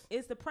depressed.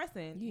 It's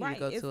depressing. You right.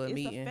 Go to a it's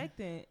meeting.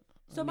 affecting.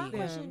 So my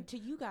question to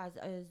you guys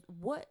is,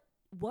 what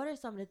are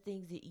some of the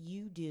things that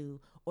you do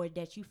or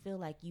that you feel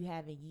like you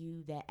have in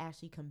you that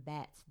actually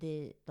combats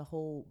the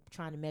whole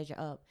trying to measure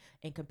up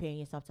and comparing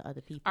yourself to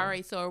other people? All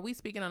right, so are we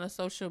speaking on a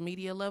social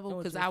media level?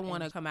 Because I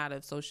want to come out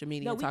of social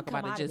media and talk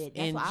about it just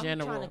in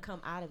general. I'm trying to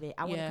come out of it.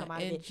 I want to come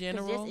out of it.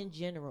 General, just in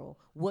general,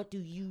 what do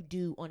you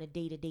do on a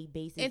day-to-day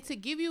basis? And to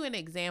give you an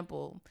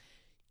example,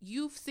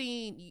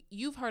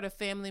 you've heard of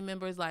family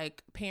members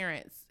like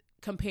parents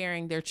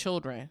comparing their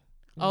children.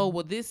 Oh,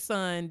 well, this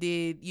son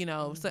did,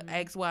 so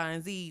X, Y,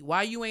 and Z.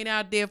 Why you ain't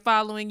out there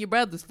following your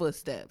brother's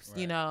footsteps?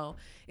 Right.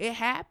 It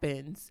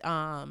happens.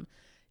 Down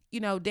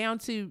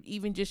to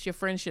even just your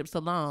friendships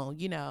alone.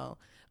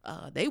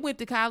 They went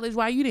to college.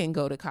 Why you didn't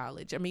go to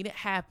college? I mean, it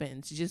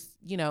happens. Just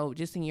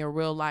in your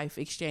real life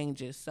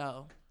exchanges.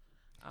 So,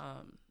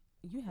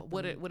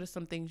 what are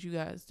some things you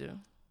guys do?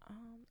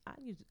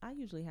 I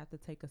usually have to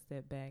take a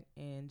step back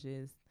and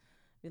just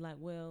be like,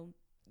 well,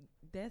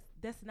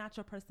 that's not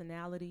your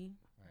personality.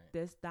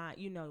 That's not,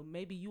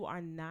 maybe you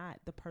are not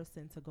the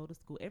person to go to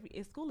school.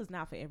 School is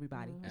not for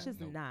everybody. It's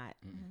just not.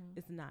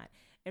 It's not.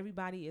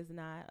 Everybody is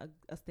not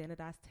a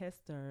standardized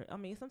tester. I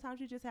mean, sometimes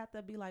you just have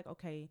to be like,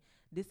 okay,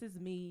 this is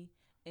me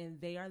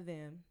and they are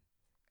them.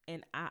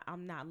 And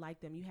I'm not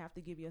like them. You have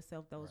to give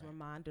yourself those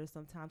reminders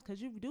sometimes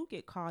because you do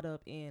get caught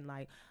up in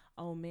like,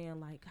 oh man,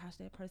 like, gosh,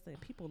 that person,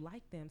 people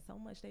like them so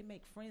much. They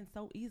make friends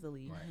so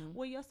easily. Right.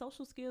 Well, your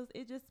social skills,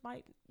 it just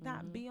might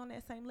not be on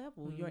that same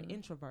level. You're an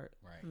introvert.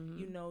 Right.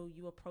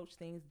 You approach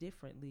things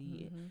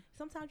differently.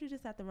 Sometimes you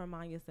just have to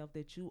remind yourself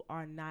that you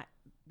are not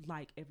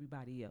like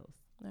everybody else.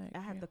 Right. I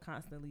have to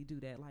constantly do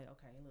that. Like,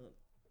 okay, look.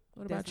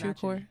 What about you,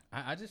 Korey?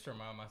 I just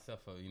remind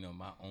myself of,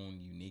 my own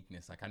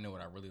uniqueness. Like, I know what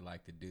I really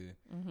like to do.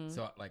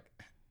 So, like,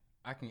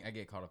 I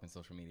get caught up in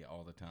social media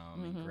all the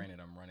time. And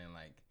granted, I'm running,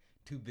 like,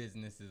 2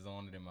 businesses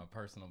on it in my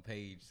personal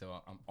page.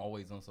 So, I'm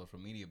always on social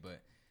media.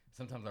 But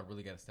sometimes I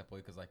really got to step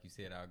away because, like you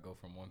said, I'll go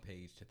from 1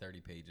 page to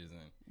 30 pages.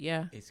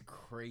 And it's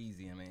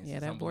crazy. I mean,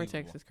 that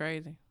vortex is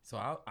crazy. So,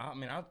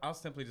 I'll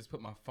simply just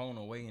put my phone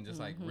away and just,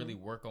 like, really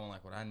work on,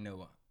 like, what I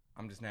know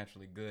I'm just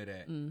naturally good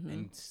at.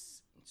 And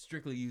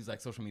strictly use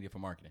like social media for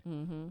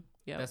marketing.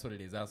 That's what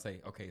it is. I'll say,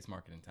 okay, it's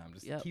marketing time.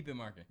 Just keep it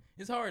marketing.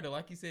 It's hard though,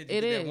 like you said.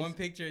 You get that one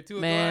picture at 2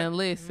 o'clock. Man,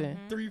 listen,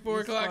 3, 4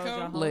 o'clock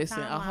come. Listen,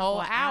 a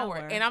whole hour,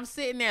 and I'm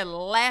sitting there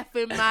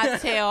laughing my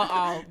tail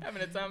off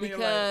having a time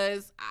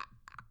because,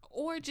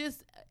 or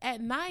just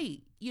at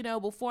night,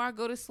 before I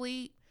go to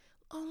sleep.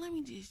 Oh, let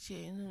me just check.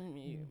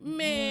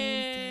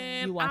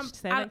 Man, you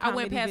watched I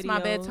went past my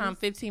bedtime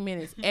 15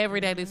 minutes every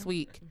day this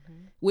week,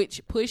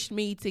 which pushed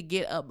me to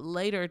get up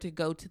later to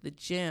go to the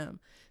gym.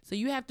 So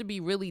you have to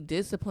be really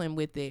disciplined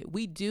with it.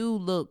 We do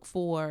look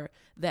for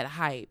that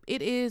hype.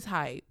 It is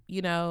hype,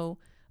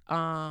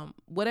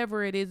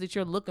 whatever it is that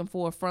you're looking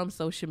for from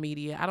social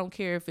media. I don't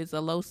care if it's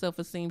a low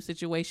self-esteem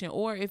situation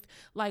or if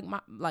like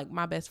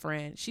my best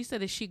friend, she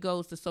said that she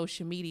goes to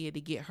social media to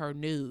get her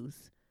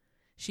news.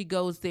 She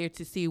goes there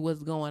to see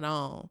what's going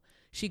on.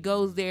 She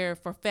goes there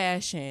for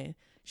fashion.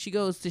 She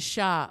goes to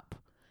shop.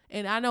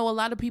 And I know a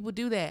lot of people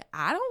do that.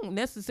 I don't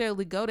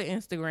necessarily go to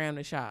Instagram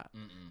to shop.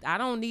 I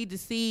don't need to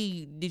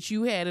see that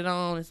you had it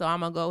on, and so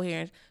I'm going to go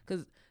here.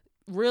 Because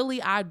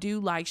really, I do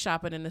like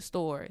shopping in the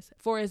stores.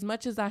 For as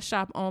much as I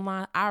shop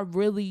online, I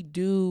really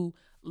do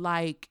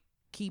like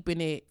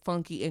keeping it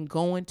funky and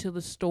going to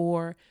the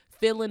store,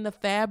 feeling the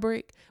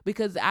fabric,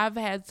 because I've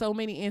had so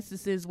many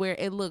instances where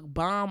it looked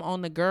bomb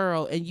on the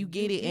girl and you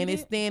get it and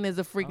it's thin as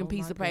a freaking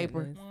piece of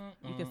paper.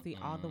 You can see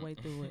all the way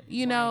through it.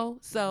 You know,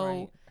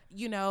 so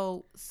you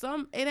know,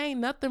 it ain't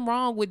nothing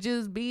wrong with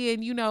just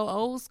being, you know,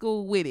 old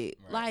school with it.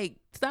 Like,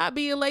 stop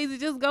being lazy,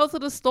 just go to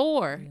the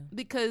store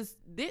because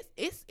this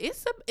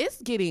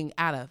it's getting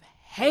out of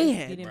hand.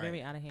 It's getting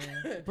very out of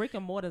hand. Brick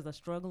and mortars are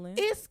struggling.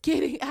 It's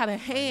getting out of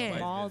hand.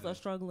 Malls are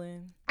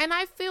struggling. And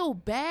I feel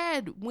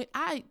bad when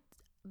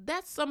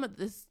that's some of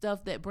the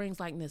stuff that brings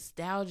like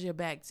nostalgia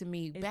back to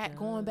me.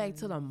 Going back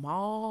to the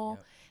mall,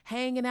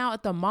 hanging out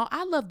at the mall.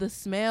 I love the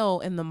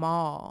smell in the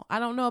mall. I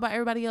don't know about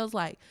everybody else,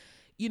 like,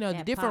 you know,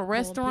 the different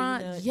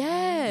restaurants.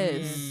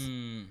 Yes.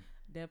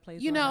 That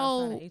place, you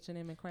know,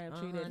 H&M and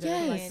Crabtree, like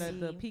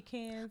the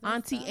pecans,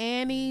 Auntie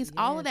Annie's,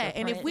 all of that.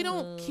 And if we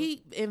don't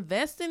keep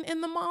investing in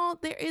the mall,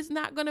 there is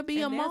not going to be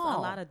a mall. There's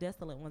a lot of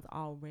desolate ones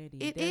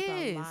already.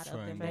 There's a lot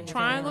of them.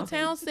 Triangle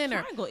Town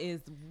Center. Triangle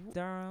is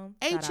Durham.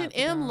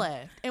 H&M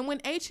left, and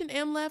when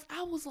H&M left,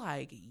 I was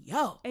like,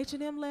 "Yo,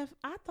 H&M left."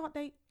 I thought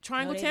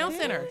Triangle Town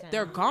Center.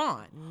 They're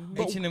gone.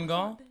 H&M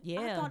gone? Yeah,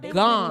 I thought they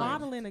gone. were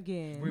modeling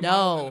again.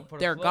 No,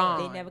 they're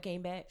gone. They never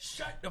came back.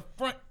 Shut the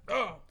front.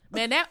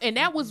 Man,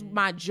 that was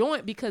my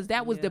joint because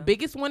that was the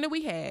biggest one that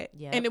we had,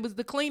 and it was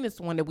the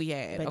cleanest one that we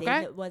had. But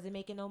okay, they wasn't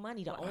making no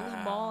money. The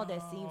only mall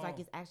that seems like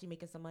it's actually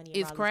making some money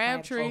is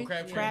Crabtree.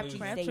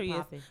 Crabtree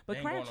is,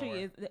 but Crabtree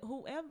is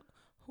whoever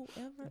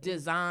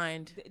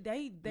designed.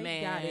 They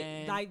got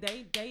it. Like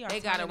they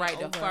got it right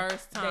the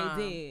first time.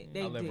 They did.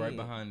 They I live right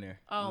behind there.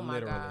 Oh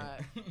my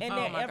god! And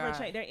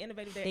they're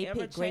innovative. They're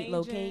ever pick great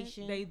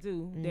locations. They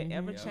do. They're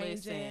ever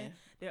changing.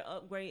 They're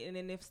upgrading, and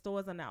then if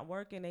stores are not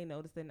working, they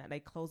notice they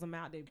close them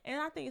out. And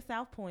I think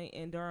South Point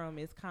and Durham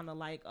is kind of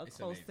like a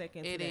close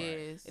second. It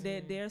is.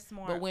 They're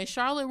smart. But when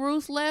Charlotte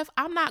Russe left,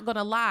 I'm not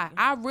gonna lie,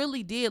 I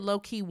really did low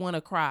key want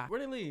to cry.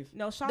 Where'd they leave?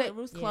 No, Charlotte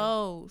Russe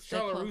closed.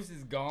 Charlotte Russe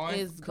is gone.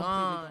 It's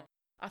gone.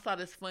 I saw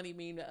this funny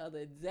meme the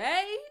other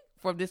day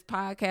from this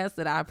podcast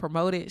that I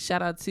promoted.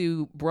 Shout out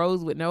to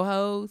Bros with No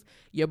Hose.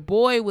 Your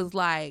boy was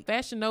like,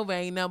 Fashion Nova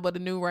ain't nothing but a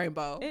new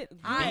rainbow.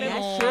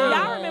 That's true.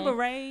 Y'all remember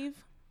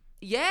Rave?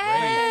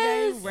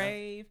 Yes.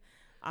 Rave.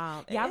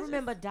 Y'all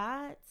remember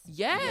Dots?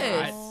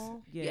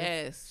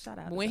 Yes. Shout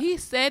out. When he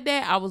said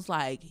that, I was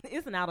like,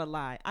 it's not a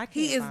lie.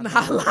 He is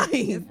not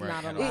lying. It's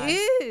not a lie.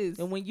 It is.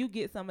 And when you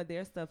get some of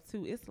their stuff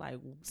too, it's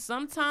like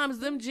sometimes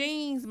them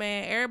jeans,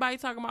 man. Everybody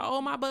talking about, oh,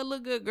 my butt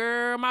look good,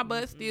 girl. My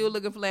butt still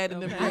looking flat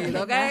in the breeze.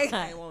 Okay.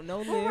 I want no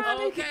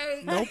lift.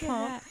 Okay. No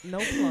pump. No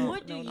plump.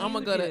 What do you I'm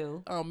gonna go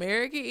to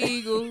American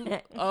Eagle.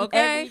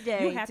 Okay. Every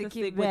day you have to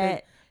keep stick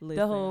with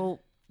the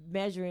whole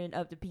measuring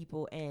of the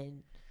people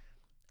and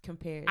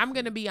comparison. I'm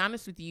gonna be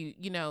honest with you.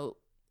 You know,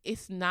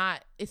 it's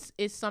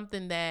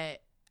something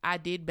that I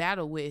did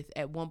battle with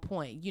at one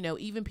point. You know,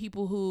 even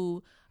people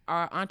who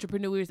are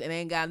entrepreneurs and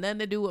ain't got nothing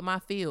to do with my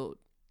field.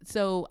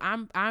 So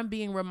I'm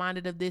being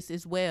reminded of this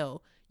as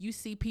well. You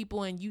see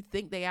people and you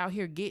think they out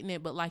here getting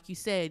it, but like you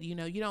said, you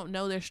know, you don't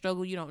know their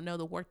struggle, you don't know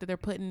the work that they're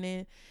putting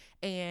in,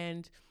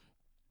 and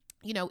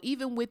you know,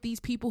 even with these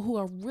people who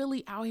are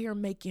really out here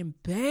making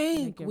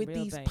bank with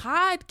these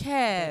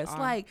podcasts,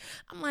 like,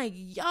 I'm like,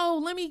 yo,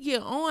 let me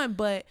get on.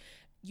 But,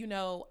 you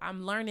know,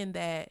 I'm learning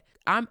that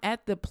I'm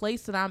at the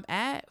place that I'm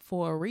at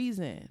for a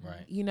reason.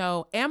 Right. You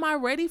know, am I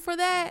ready for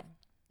that?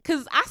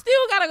 Because I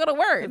still got to go to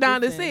work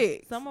 9 to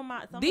 6.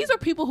 These are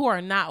people who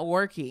are not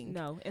working.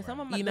 No. And some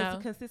of my the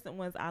consistent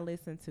ones I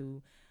listen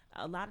to,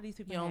 a lot of these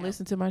people. You don't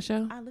listen to my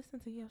show? I listen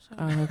to your show.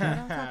 Oh, okay.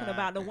 I'm talking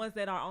about the ones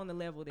that are on the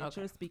level that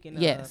you're speaking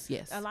of. Yes.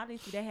 A lot of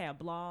these, they have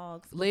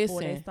blogs.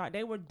 Listen.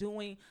 They were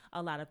doing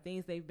a lot of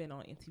things. They've been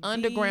on MTV.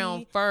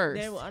 Underground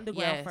first. They were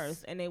underground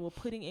first. And they were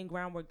putting in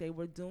groundwork. They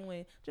were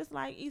doing, just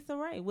like Issa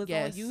Rae was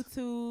on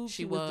YouTube.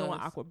 She was doing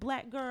Awkward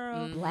Black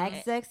Girl.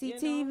 Black Sexy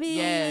TV.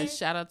 Yes.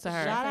 Shout out to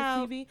her. Shout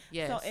out. TV.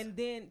 Yes. So, and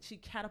then she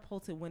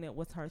catapulted when it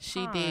was her time.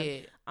 She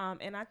did.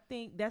 And I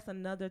think that's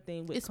another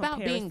thing with it's about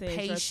being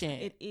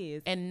patient. It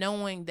is. And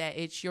knowing that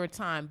it's your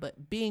time,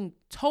 but being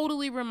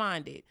totally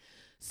reminded.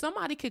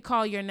 Somebody could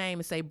call your name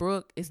and say,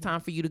 Brooke, it's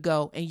time for you to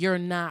go, and you're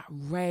not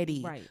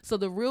ready. Right. So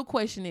the real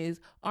question is,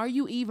 are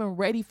you even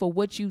ready for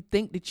what you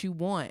think that you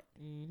want?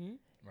 Mm-hmm.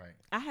 Right.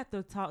 I have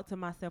to talk to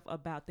myself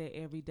about that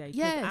every day.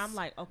 Yes. I'm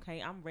like,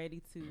 okay, I'm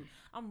ready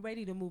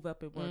to move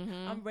up at work.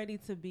 I'm ready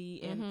to be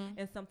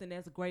in something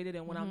that's greater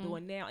than what I'm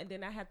doing now. And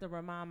then I have to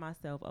remind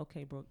myself,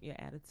 okay, Brooke, your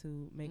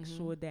attitude, make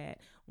sure that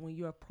when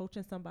you're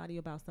approaching somebody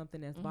about something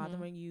that's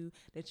bothering you,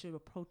 that you're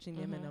approaching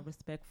them in a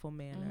respectful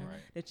manner,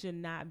 that you're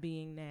not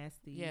being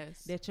nasty,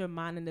 that you're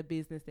minding the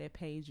business that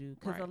pays you.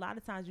 Because a lot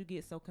of times you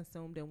get so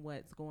consumed in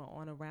what's going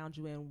on around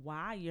you and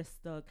why you're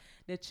stuck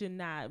that you're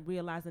not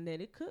realizing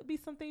that it could be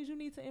some things you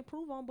need to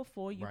improve on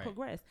before you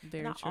progress.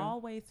 Very and true. I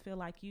always feel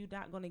like you're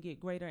not going to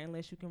get greater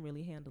unless you can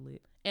really handle it.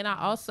 And I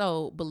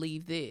also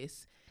believe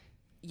this,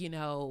 you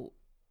know,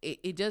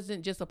 it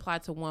doesn't just apply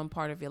to one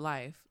part of your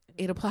life.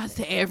 It applies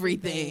to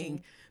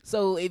everything.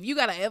 So if you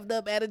got an effed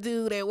up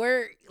attitude at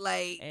work,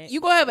 like you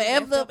gonna have an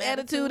effed up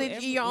attitude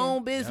in your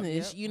own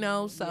business, you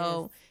know?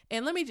 So,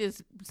 And let me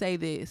just say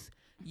this.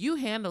 You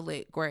handle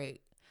it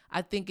great.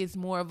 I think it's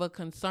more of a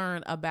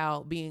concern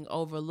about being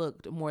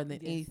overlooked more than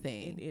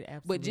anything. It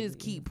but just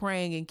keep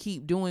praying and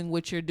keep doing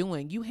what you're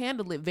doing. You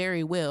handle it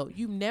very well.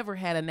 You've never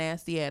had a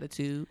nasty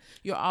attitude.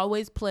 You're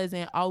always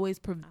pleasant, always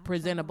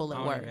presentable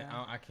at work.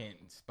 I can't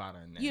spot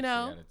a nasty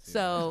attitude.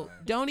 So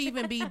don't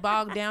even be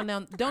bogged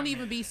down. Don't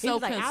even be so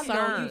concerned. I've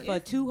known you for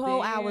 2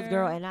 whole hours,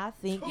 girl, and I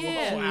think 2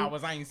 whole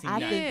hours. I ain't seen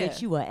that. I think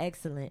that you are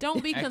excellent.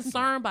 Don't be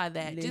concerned by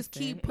that. Just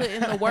keep putting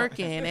the work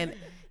in,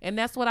 and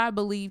that's what I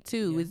believe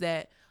too. Is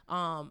that.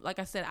 Like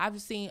I said,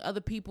 I've seen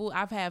other people.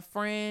 I've had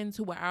friends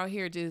who were out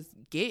here just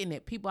getting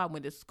it. People I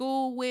went to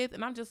school with,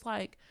 and I'm just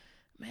like,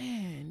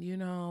 man,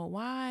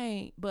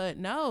 why? But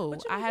no,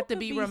 I have to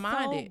be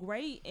reminded. So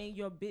great in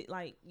your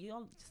like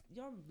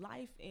your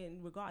life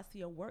in regards to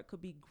your work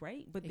could be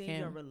great, but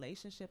then your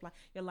relationship, like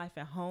your life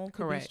at home,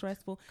 could be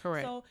stressful.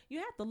 Correct. So you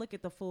have to look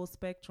at the full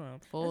spectrum.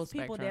 There's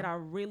people that are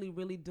really,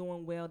 really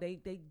doing well. They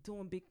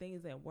doing big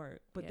things at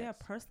work, but their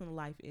personal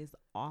life is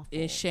awful.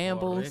 In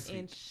shambles.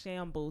 In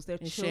shambles. Their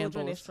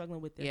children, they're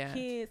struggling with their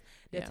kids.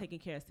 They're taking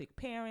care of sick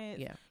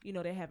parents.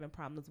 They're having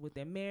problems with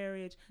their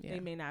marriage. They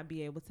may not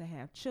be able to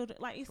have children.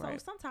 So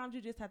sometimes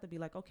you just have to be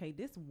like, okay,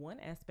 this one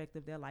aspect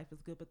of their life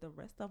is good, but the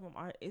rest of them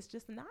it's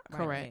just not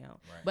right now.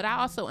 Right. But I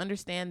also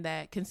understand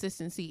that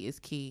consistency is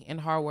key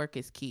and hard work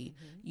is key,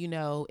 in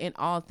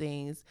all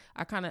things.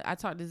 I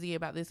talked to Z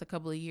about this a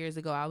couple of years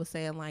ago. I was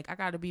saying, like, I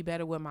got to be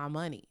better with my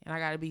money and I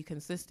got to be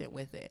consistent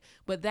with it.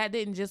 But that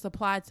didn't just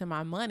apply to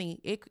my money.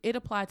 It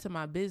applied to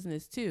my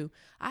business too.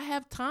 I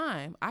have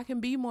time. I can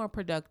be more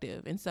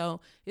productive. And so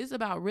it's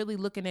about really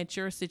looking at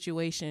your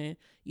situation,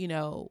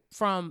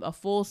 from a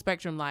full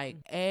spectrum, like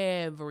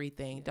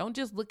everything. Don't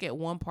just look at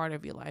one part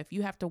of your life.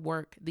 You have to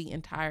work the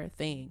entire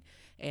thing.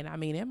 And I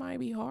mean, it might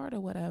be hard or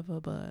whatever,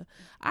 but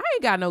I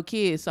ain't got no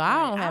kids, so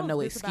I don't have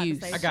no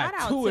excuse. I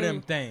got 2 of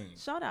them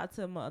things. Shout out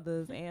to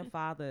mothers and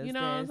fathers. You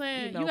know what I'm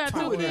saying? You got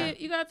 2 kids.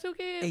 You got 2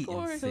 kids, 8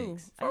 Korey? and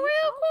 6. For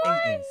real, Korey?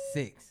 8 and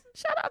 6.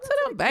 Shout out to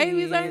them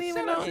babies. I ain't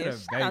even know.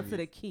 Shout out to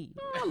the kids.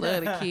 I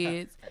love the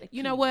kids.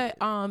 You know what?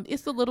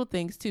 It's the little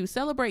things too.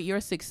 Celebrate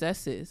your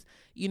successes.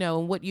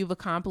 And what you've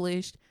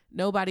accomplished.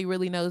 Nobody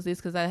really knows this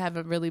because I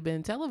haven't really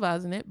been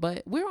televising it,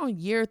 but we're on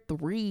year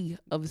 3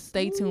 of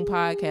Stay Tuned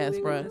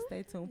Podcast, bro.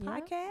 Stay Tuned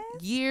Podcast.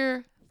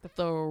 Year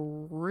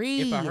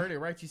 3. If I heard it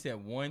right, you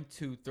said 1,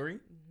 2, 3.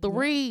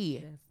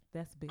 3.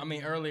 That's big. I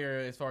mean, earlier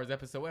as far as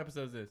what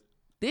episodes is?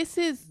 This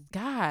is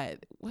God.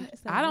 What?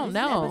 I don't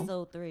know.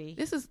 Episode 3.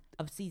 This is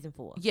of season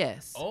 4.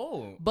 Yes.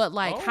 Oh. But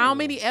how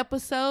many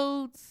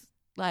episodes?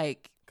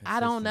 Like, I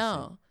don't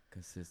know.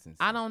 Consistency.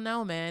 I don't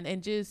know, man.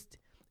 And just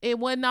it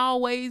wasn't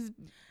always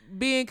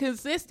being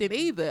consistent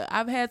either.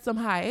 I've had some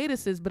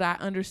hiatuses, but I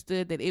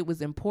understood that it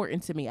was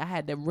important to me. I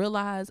had to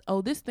realize,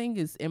 this thing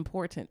is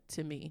important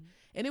to me.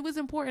 And it was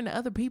important to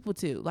other people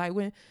too. Like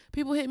when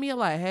people hit me up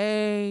like,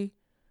 hey,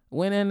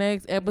 when the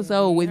next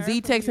episode, when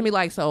Z texting me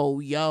like, so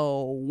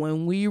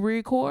when we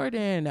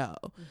recording,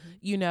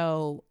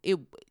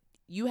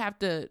 you have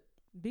to,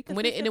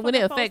 when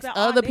it affects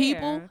other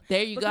people,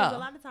 there you go. A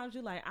lot of times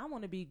you're like, I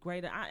want to be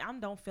greater. I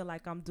don't feel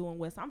like I'm doing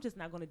well, so I'm just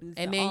not going to do this.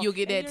 And then you'll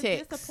get that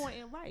text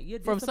disappointing, right? You're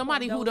from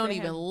somebody who don't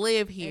even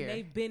live here. And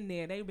they've been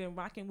there. They've been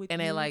rocking with you.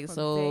 And they're like,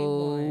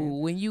 so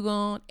when you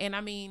gone? And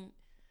I mean,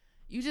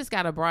 you just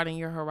got to broaden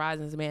your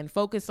horizons, man.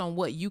 Focus on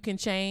what you can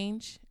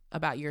change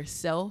about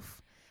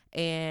yourself.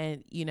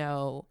 And, you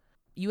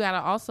got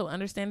to also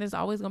understand there's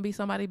always going to be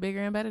somebody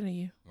bigger and better than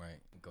you. Right.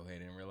 Go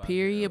ahead and realize.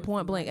 Period,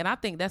 point blank. And I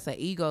think that's an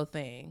ego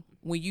thing.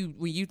 When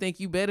you think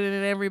you better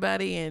than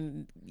everybody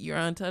and you're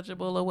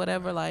untouchable or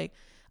whatever, right. Like,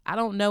 I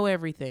don't know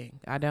everything.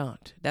 I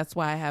don't. That's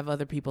why I have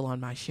other people on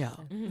my show.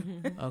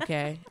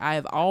 Okay? I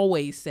have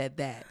always said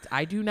that.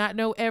 I do not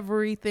know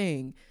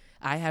everything.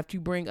 I have to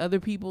bring other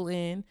people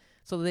in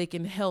so they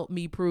can help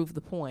me prove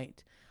the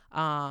point.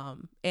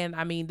 And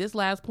I mean, this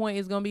last point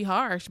is going to be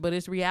harsh, but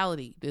it's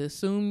reality. The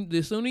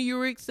sooner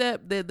you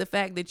accept the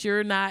fact that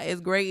you're not as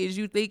great as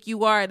you think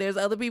you are, and there's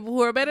other people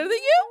who are better than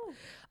you,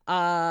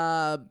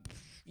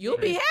 you'll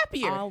be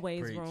happier.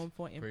 Always room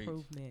for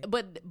improvement.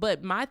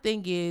 But my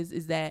thing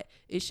is that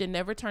it should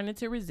never turn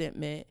into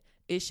resentment.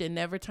 It should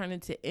never turn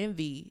into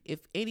envy.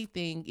 If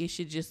anything, it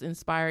should just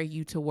inspire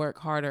you to work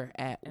harder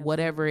at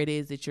whatever it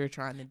is that you're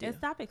trying to do. And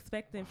stop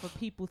expecting for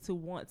people to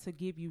want to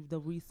give you the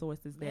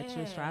resources that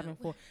you're striving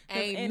for.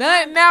 Ain't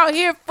nothing out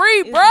here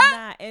free,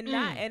 bruh.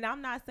 And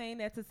I'm not saying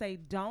that to say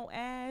don't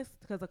ask,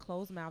 because a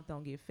closed mouth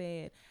don't get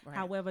fed. Right.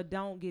 However,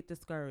 don't get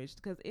discouraged,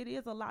 because it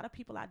is a lot of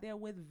people out there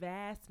with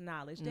vast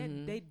knowledge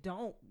that they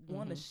don't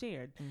want to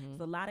share. There's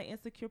a lot of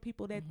insecure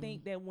people that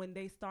think that when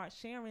they start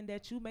sharing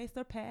that you may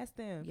surpass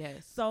them.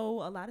 Yes.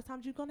 So a lot of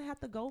times you're going to have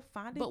to go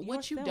find it But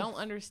what yourself. you don't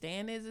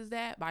understand is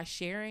that by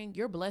sharing,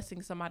 you're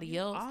blessing somebody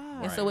else.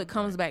 And so it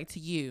comes back to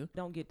you.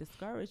 Don't get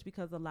discouraged,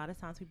 because a lot of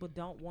times people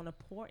don't want to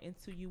pour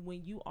into you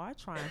when you are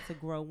trying to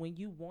grow, when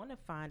you want to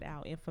find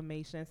out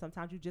information.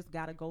 Sometimes you just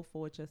got to go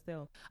for it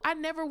yourself. I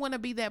never want to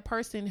be that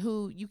person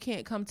who you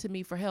can't come to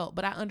me for help.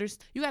 But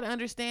you got to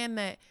understand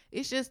that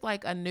it's just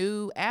like a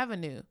new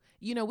avenue.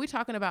 You know, we're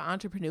talking about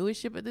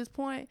entrepreneurship at this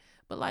point,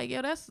 but like,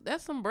 yo, that's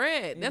some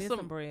bread. That's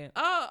some bread.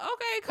 Oh,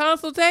 okay.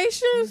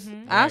 Consultations.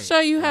 I'll show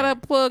you how to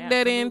plug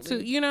that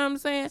into, you know what I'm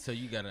saying? So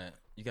you gotta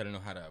know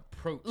how to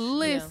approach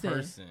the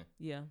person.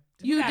 Yeah.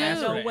 You gotta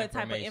do know what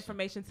type of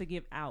information to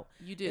give out.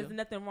 You do. There's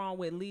nothing wrong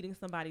with leading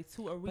somebody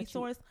to a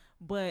resource,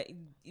 but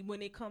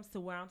when it comes to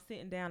where I'm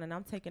sitting down and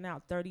I'm taking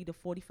out 30 to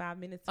 45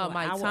 minutes to an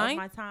hour of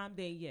my time,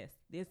 then yes,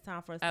 it's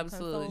time for us to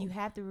consult. You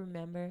have to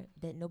remember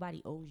that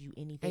nobody owes you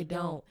anything. They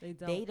don't.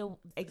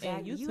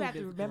 Exactly. You have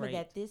to remember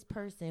that this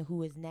person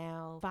who is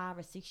now 5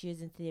 or 6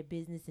 years into their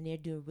business and they're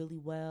doing really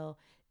well,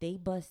 they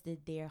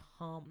busted their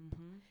hump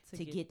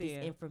to get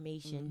this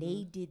information.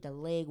 They did the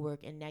legwork,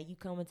 and now you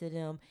coming to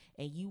them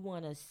and you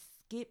want to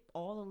skip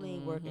all the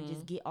legwork and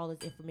just get all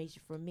this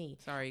information from me.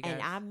 Sorry, guys.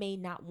 And I may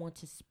not want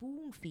to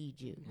spoon feed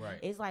you. Right.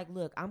 It's like,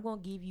 look, I'm gonna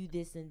give you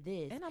this and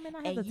this, and I may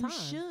not have the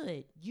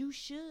time. You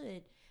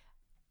should.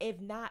 If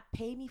not,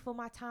 pay me for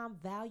my time,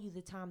 value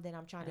the time that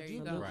I'm trying to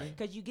give you.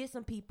 Because you get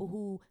some people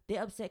who,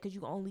 they're upset because you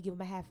can only give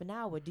them a half an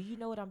hour. Do you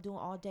know what I'm doing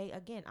all day?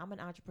 Again, I'm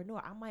an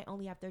entrepreneur. I might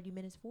only have 30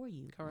 minutes for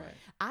you. Correct.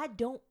 I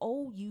don't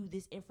owe you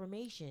this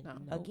information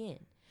again.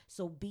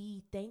 So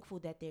be thankful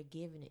that they're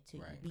giving it to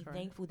you. Be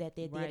thankful that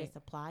they're there to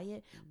supply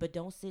it, but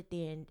don't sit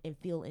there and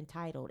feel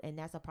entitled. And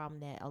that's a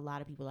problem that a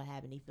lot of people are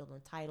having. They feel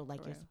entitled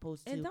like you're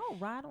supposed to. And don't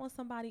ride on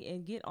somebody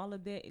and get all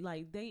of that.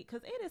 Like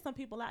because it is some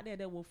people out there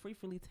that will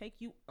freely take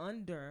you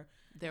under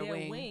their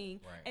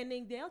wing. And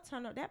then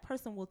that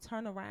person will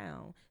turn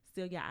around,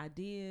 steal your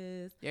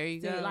ideas. There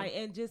you go.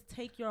 And just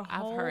take your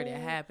whole. I've heard it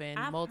happen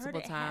multiple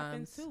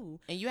times.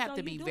 Too. And you have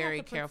to be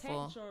very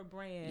careful. Protect your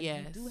brand.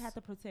 Yes. You do have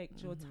to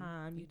protect your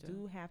time. You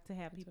do have to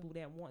have people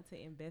that want to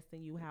invest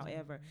in you.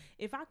 However,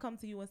 if I come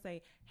to you and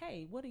say,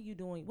 hey, what are you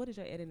doing? What is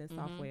your editing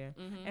software?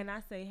 And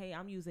I say, hey,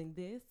 I'm using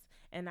this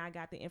and I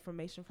got the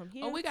information from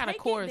here. Oh, we got a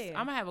course. I'm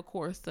going to have a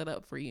course set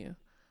up for you.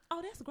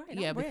 Oh, that's great.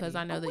 Yeah, because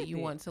I know that you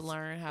want to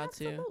learn how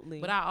to.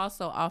 But I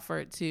also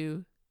offered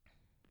to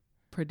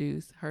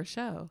produce her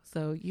show.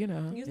 So, you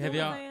know,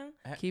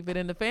 keep it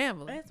in the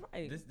family. That's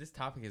right. This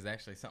topic is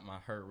actually something I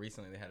heard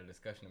recently. They had a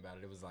discussion about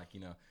it. It was like,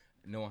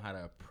 knowing how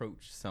to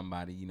approach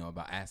somebody,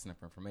 about asking them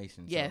for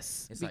information.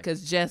 Yes, so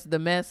because Jess the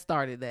Mess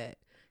started that.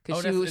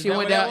 Because she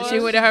went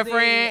to her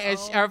friend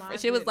and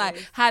she was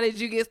like, how did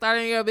you get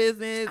started in your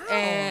business?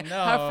 And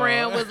her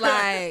friend was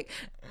like,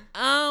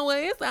 well,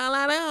 it's a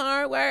lot of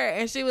hard work.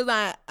 And she was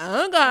like,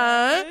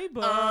 okay,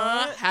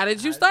 how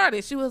did you start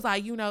it? She was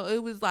like,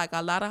 it was like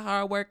a lot of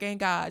hard work and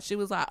God. She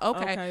was like,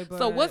 okay,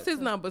 so what's his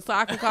number so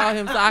I can call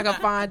him so I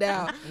can find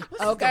out?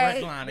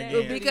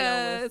 Okay,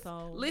 because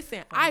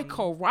listen, I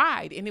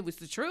cried and it was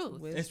the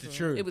truth. It's the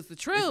truth. It was the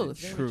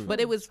truth.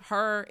 But it was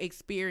her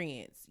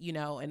experience,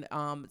 and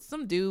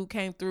some dude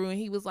came through and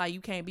he was like, you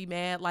can't be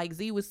mad. Like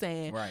Z was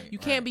saying, you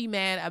can't be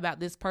mad about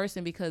this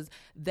person because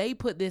they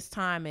put this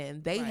time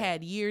in. They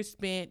had years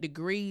spent,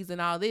 degrees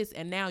and all this,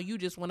 and now you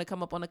just want to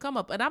come up on the come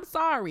up. And I'm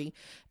sorry,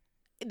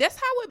 that's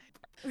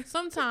how it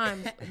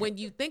sometimes when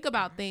you think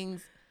about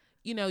things,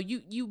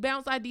 you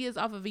bounce ideas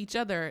off of each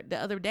other. The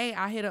other day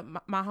I hit up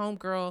my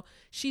homegirl.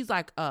 She's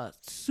like a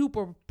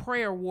super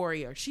prayer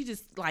warrior. She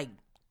just like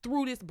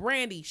through this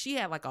brandy, she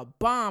had like a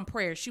bomb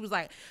prayer. She was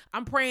like,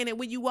 I'm praying that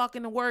when you walk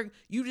into work,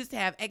 you just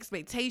have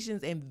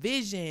expectations and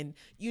vision,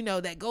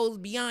 that goes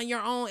beyond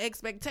your own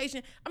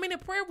expectation. I mean, the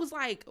prayer was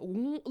like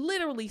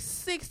literally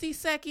 60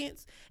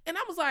 seconds. And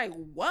I was like,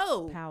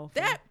 whoa,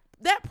 powerful.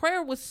 That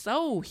prayer was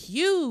so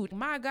huge.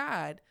 My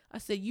God. I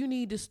said, you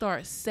need to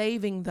start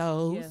saving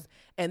those.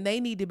 And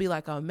they need to be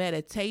like a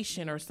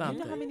meditation or something.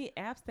 You know how many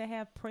apps that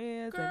have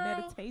prayers and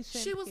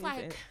meditation? She was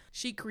like,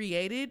 she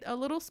created a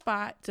little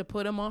spot to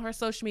put them on her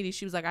social media.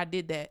 She was like, I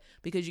did that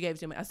because you gave it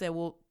to me. I said,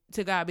 well,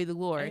 to God be the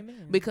glory.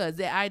 Amen. Because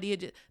that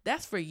idea,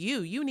 that's for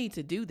you. You need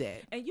to do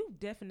that. And you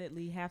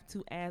definitely have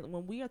to ask,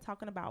 when we are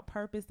talking about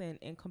purpose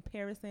and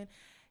comparison,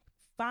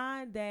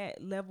 find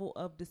that level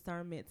of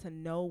discernment to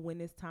know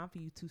when it's time for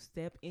you to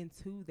step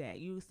into that.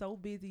 You're so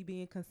busy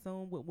being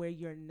consumed with where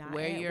you're not,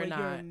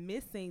 you're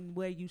missing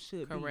where you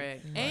should be.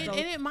 Correct. And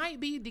it might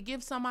be to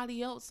give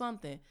somebody else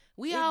something.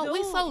 We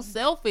so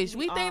selfish.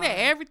 We think that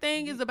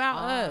everything is about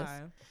us.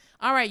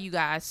 All right, you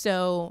guys.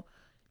 So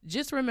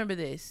just remember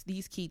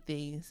these key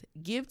things.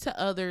 Give to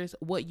others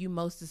what you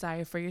most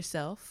desire for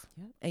yourself,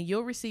 and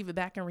you'll receive it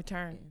back in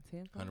return.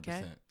 100%.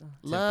 Okay?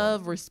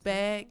 Love,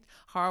 respect,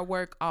 hard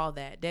work, all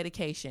that,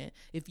 dedication.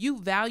 If you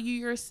value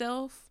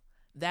yourself,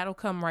 that'll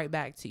come right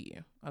back to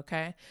you.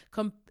 Okay?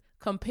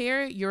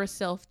 Compare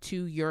yourself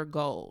to your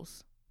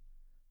goals.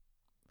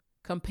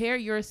 Compare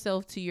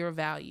yourself to your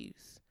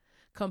values.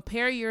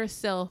 Compare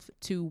yourself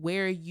to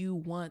where you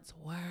once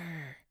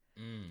were.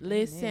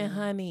 Listen,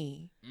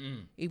 honey,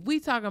 if we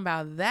talking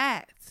about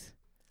that,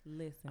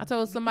 listen. I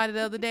told somebody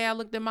the other day, I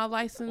looked at my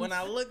license. When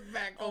I look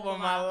back over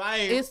my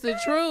life, it's the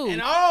truth.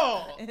 And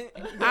all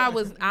I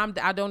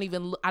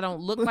don't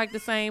look like the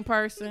same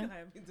person.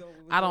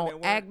 I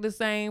don't act the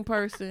same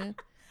person.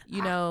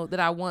 you know, that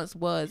I once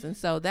was. And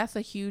so that's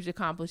a huge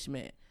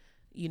accomplishment.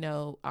 You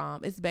know,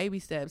 it's baby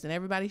steps, and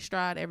everybody's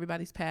stride,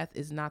 everybody's path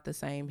is not the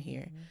same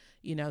here.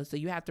 You know, so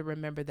you have to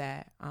remember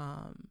that.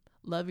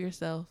 Love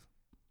yourself,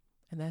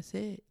 and that's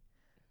it.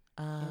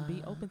 And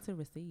be open to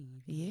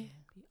receive. Yeah.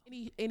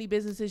 Any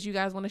businesses you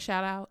guys want to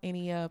shout out?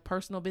 Any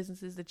personal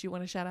businesses that you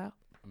want to shout out?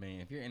 I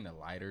mean, if you're into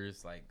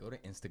lighters, like go to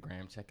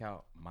Instagram, check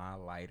out My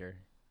Lighter.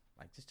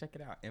 Like just check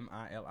it out.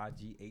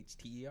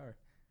 MILIGHTER.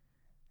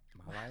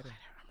 My Lighter.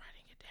 I'm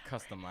writing it down.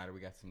 Custom lighter. We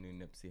got some new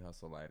Nipsey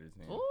Hussle lighters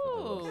now.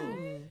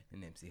 Ooh. The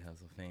Nipsey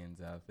Hussle fans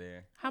out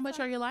there. How much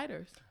are your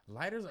lighters?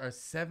 Lighters are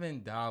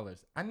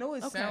 $7. I know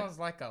it sounds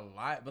like a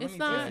lot, but It's let me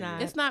not. tell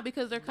you. It's not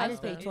because they're I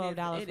just custom. paid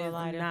 $12 for a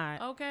lighter.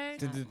 Not. Okay.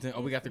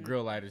 Oh, we got the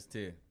grill lighters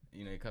too.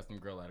 You know, custom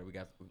grill lighter. We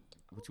got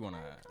what you want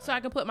to? So I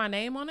can put my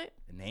name on it?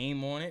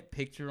 Name on it,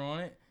 picture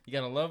on it. You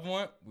got a loved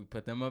one? We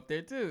put them up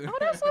there too. Oh,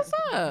 that's what's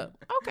up.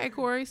 Okay,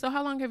 Korey. So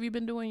how long have you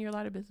been doing your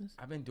lighter business?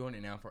 I've been doing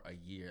it now for a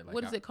year. Like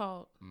what is it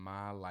called?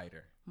 My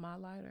Lighter. My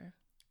Lighter.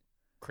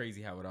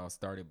 Crazy how it all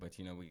started, but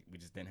you know, we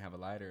just didn't have a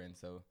lighter, and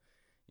so,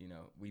 you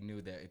know, we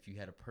knew that if you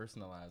had a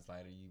personalized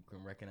lighter, you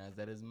can recognize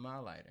that as my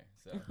lighter.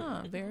 So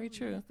Very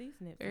true.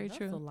 Very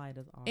true.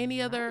 Lighters are Any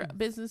other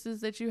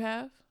businesses that you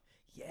have?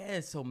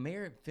 yeah, so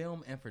Merit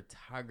Film and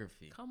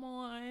Photography. Come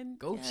on.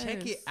 Go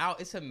check it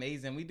out. It's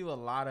amazing. We do a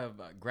lot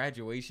of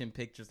graduation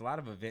pictures, a lot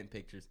of event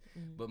pictures,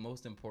 but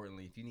most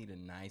importantly, if you need a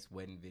nice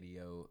wedding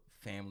video,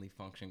 family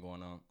function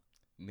going on,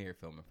 Merit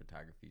Film and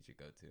Photography you should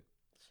go to.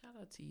 Shout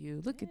out to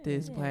you. Look at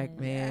this black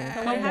man.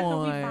 So Come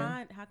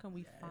on. How can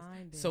we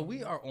find it? So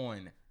we are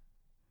on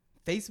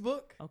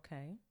Facebook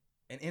Okay.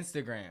 and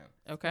Instagram.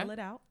 Okay. Spell it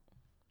out.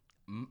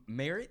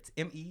 Merit,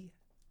 MERRITT,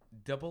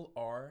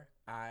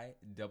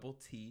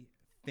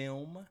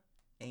 Film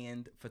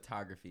and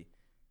Photography.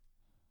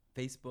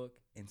 Facebook,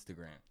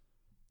 Instagram.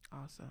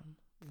 Awesome.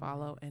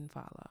 Follow and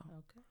follow.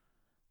 Okay.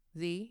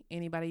 Z,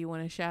 anybody you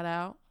want to shout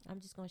out? I'm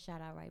just gonna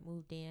shout out Right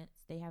Move Dance.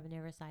 They having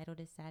their recital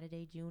this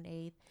Saturday, June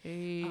 8th.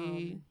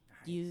 Hey.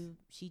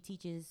 She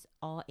teaches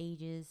all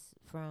ages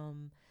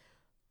from,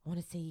 I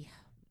want to say,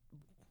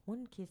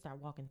 when kids start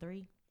walking?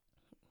 3,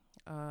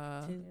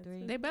 2,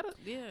 3. They better,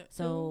 yeah.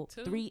 So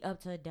two, 3 up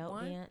to adult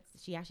 1. dance.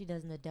 She actually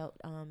does an adult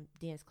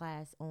dance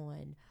class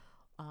on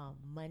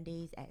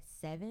Mondays at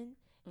 7.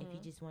 If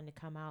you just want to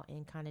come out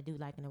and kind of do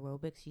like an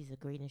aerobics, she's a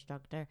great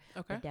instructor.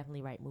 Okay. But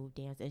definitely Right Move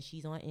Dance, and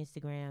she's on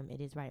Instagram.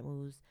 It is Right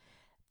Moves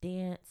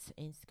Dance,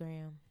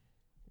 Instagram,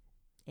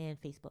 and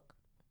Facebook.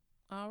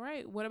 All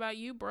right. What about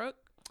you, Brooke?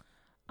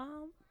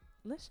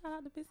 Let's shout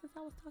out the business I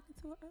was talking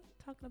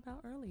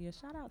about earlier.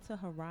 Shout out to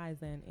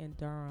Horizon in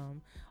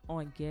Durham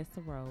on Guest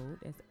Road.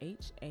 It's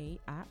HAIR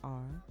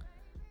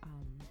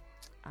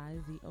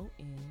IZON.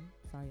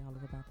 Sorry, y'all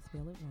was about to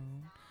spell it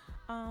wrong.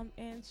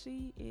 And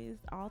she is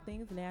all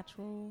things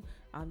natural.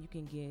 You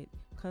can get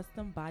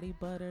custom body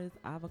butters,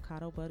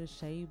 avocado butters,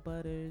 shea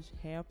butters,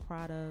 hair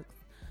products,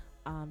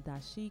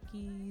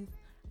 dashikis,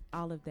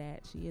 all of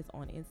that. She is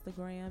on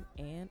Instagram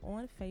and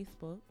on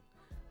Facebook.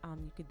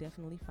 You could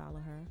definitely follow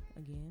her.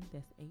 Again,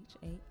 that's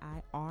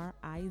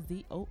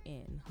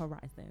HAIRIZON,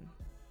 Horizon.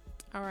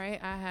 All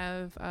right. I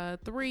have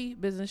 3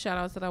 business shout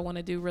outs that I want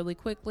to do really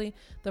quickly.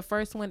 The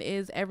first one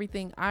is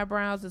Everything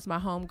Eyebrows. It's my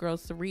homegirl,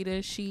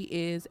 Sarita. She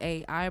is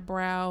a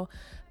eyebrow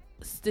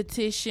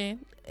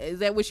statistician. Is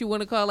that what you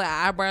want to call it?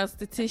 Eyebrow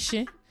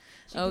statistician?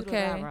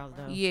 Okay.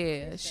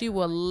 Yeah. She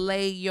will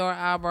lay your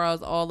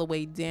eyebrows all the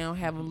way down,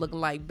 have them look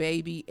like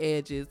baby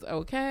edges.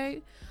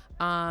 Okay.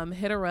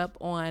 Hit her up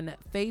on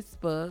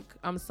Facebook.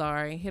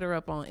 Hit her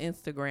up on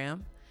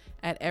Instagram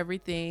at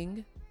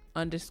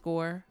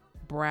everything_brows.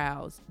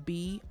 BROWS.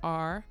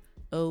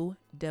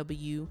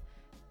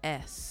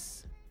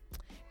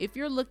 If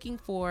you're looking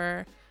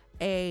for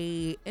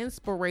a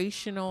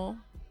inspirational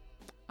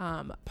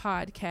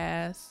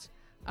podcast,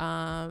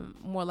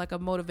 more like a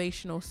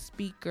motivational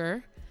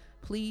speaker,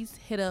 please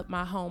hit up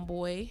my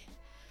homeboy,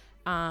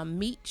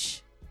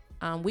 Meech.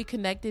 We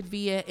connected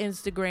via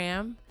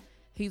Instagram.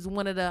 He's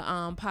one of the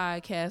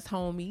podcast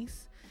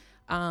homies.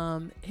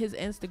 His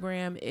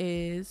Instagram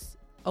is,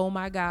 oh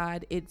my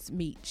God, it's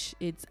Meech.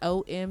 It's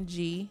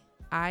OMGITSMEECH.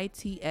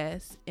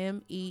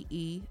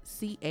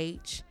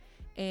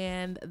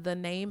 And the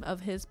name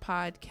of his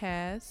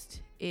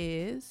podcast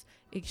is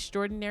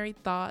Extraordinary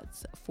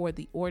Thoughts for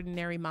the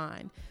Ordinary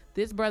Mind.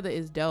 This brother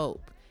is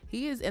dope.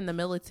 He is in the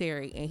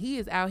military and he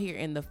is out here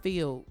in the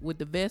field with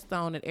the vest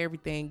on and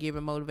everything,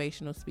 giving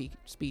motivational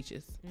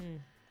speeches.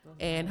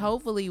 And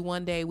hopefully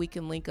one day we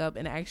can link up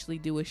and actually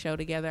do a show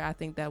together. I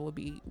think that would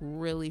be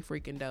really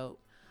freaking dope.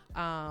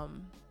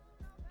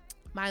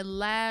 My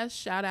last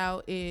shout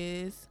out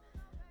is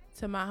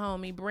to my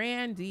homie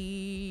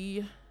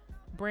Brandy.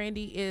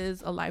 Brandy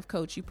is a life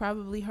coach. You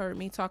probably heard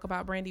me talk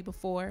about Brandy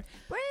before.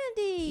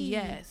 Brandy.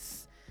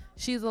 Yes.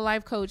 She's a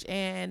life coach,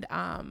 and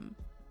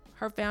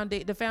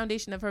the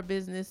foundation of her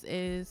business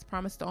is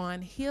premised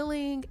on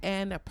healing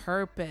and a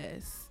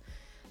purpose.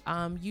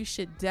 You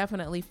should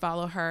definitely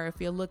follow her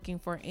if you're looking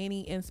for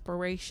any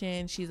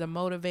inspiration. She's a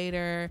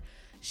motivator.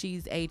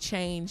 She's a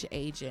change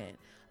agent.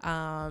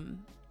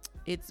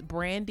 It's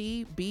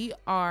Brandy,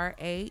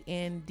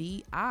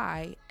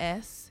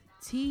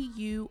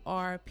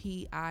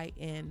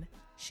 BrandisTurpin.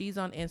 She's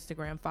on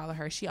Instagram. Follow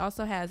her. She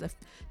also has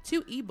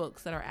 2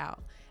 ebooks that are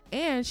out,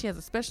 and she has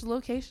a special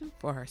location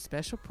for her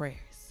special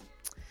prayers.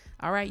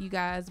 All right, you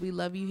guys, we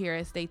love you here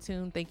at Stay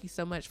Tuned. Thank you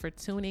so much for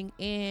tuning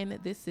in.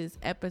 This is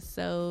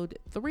episode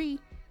 3,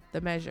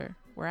 The Measure.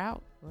 We're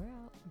out.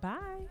 Bye.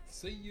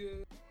 See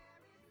you.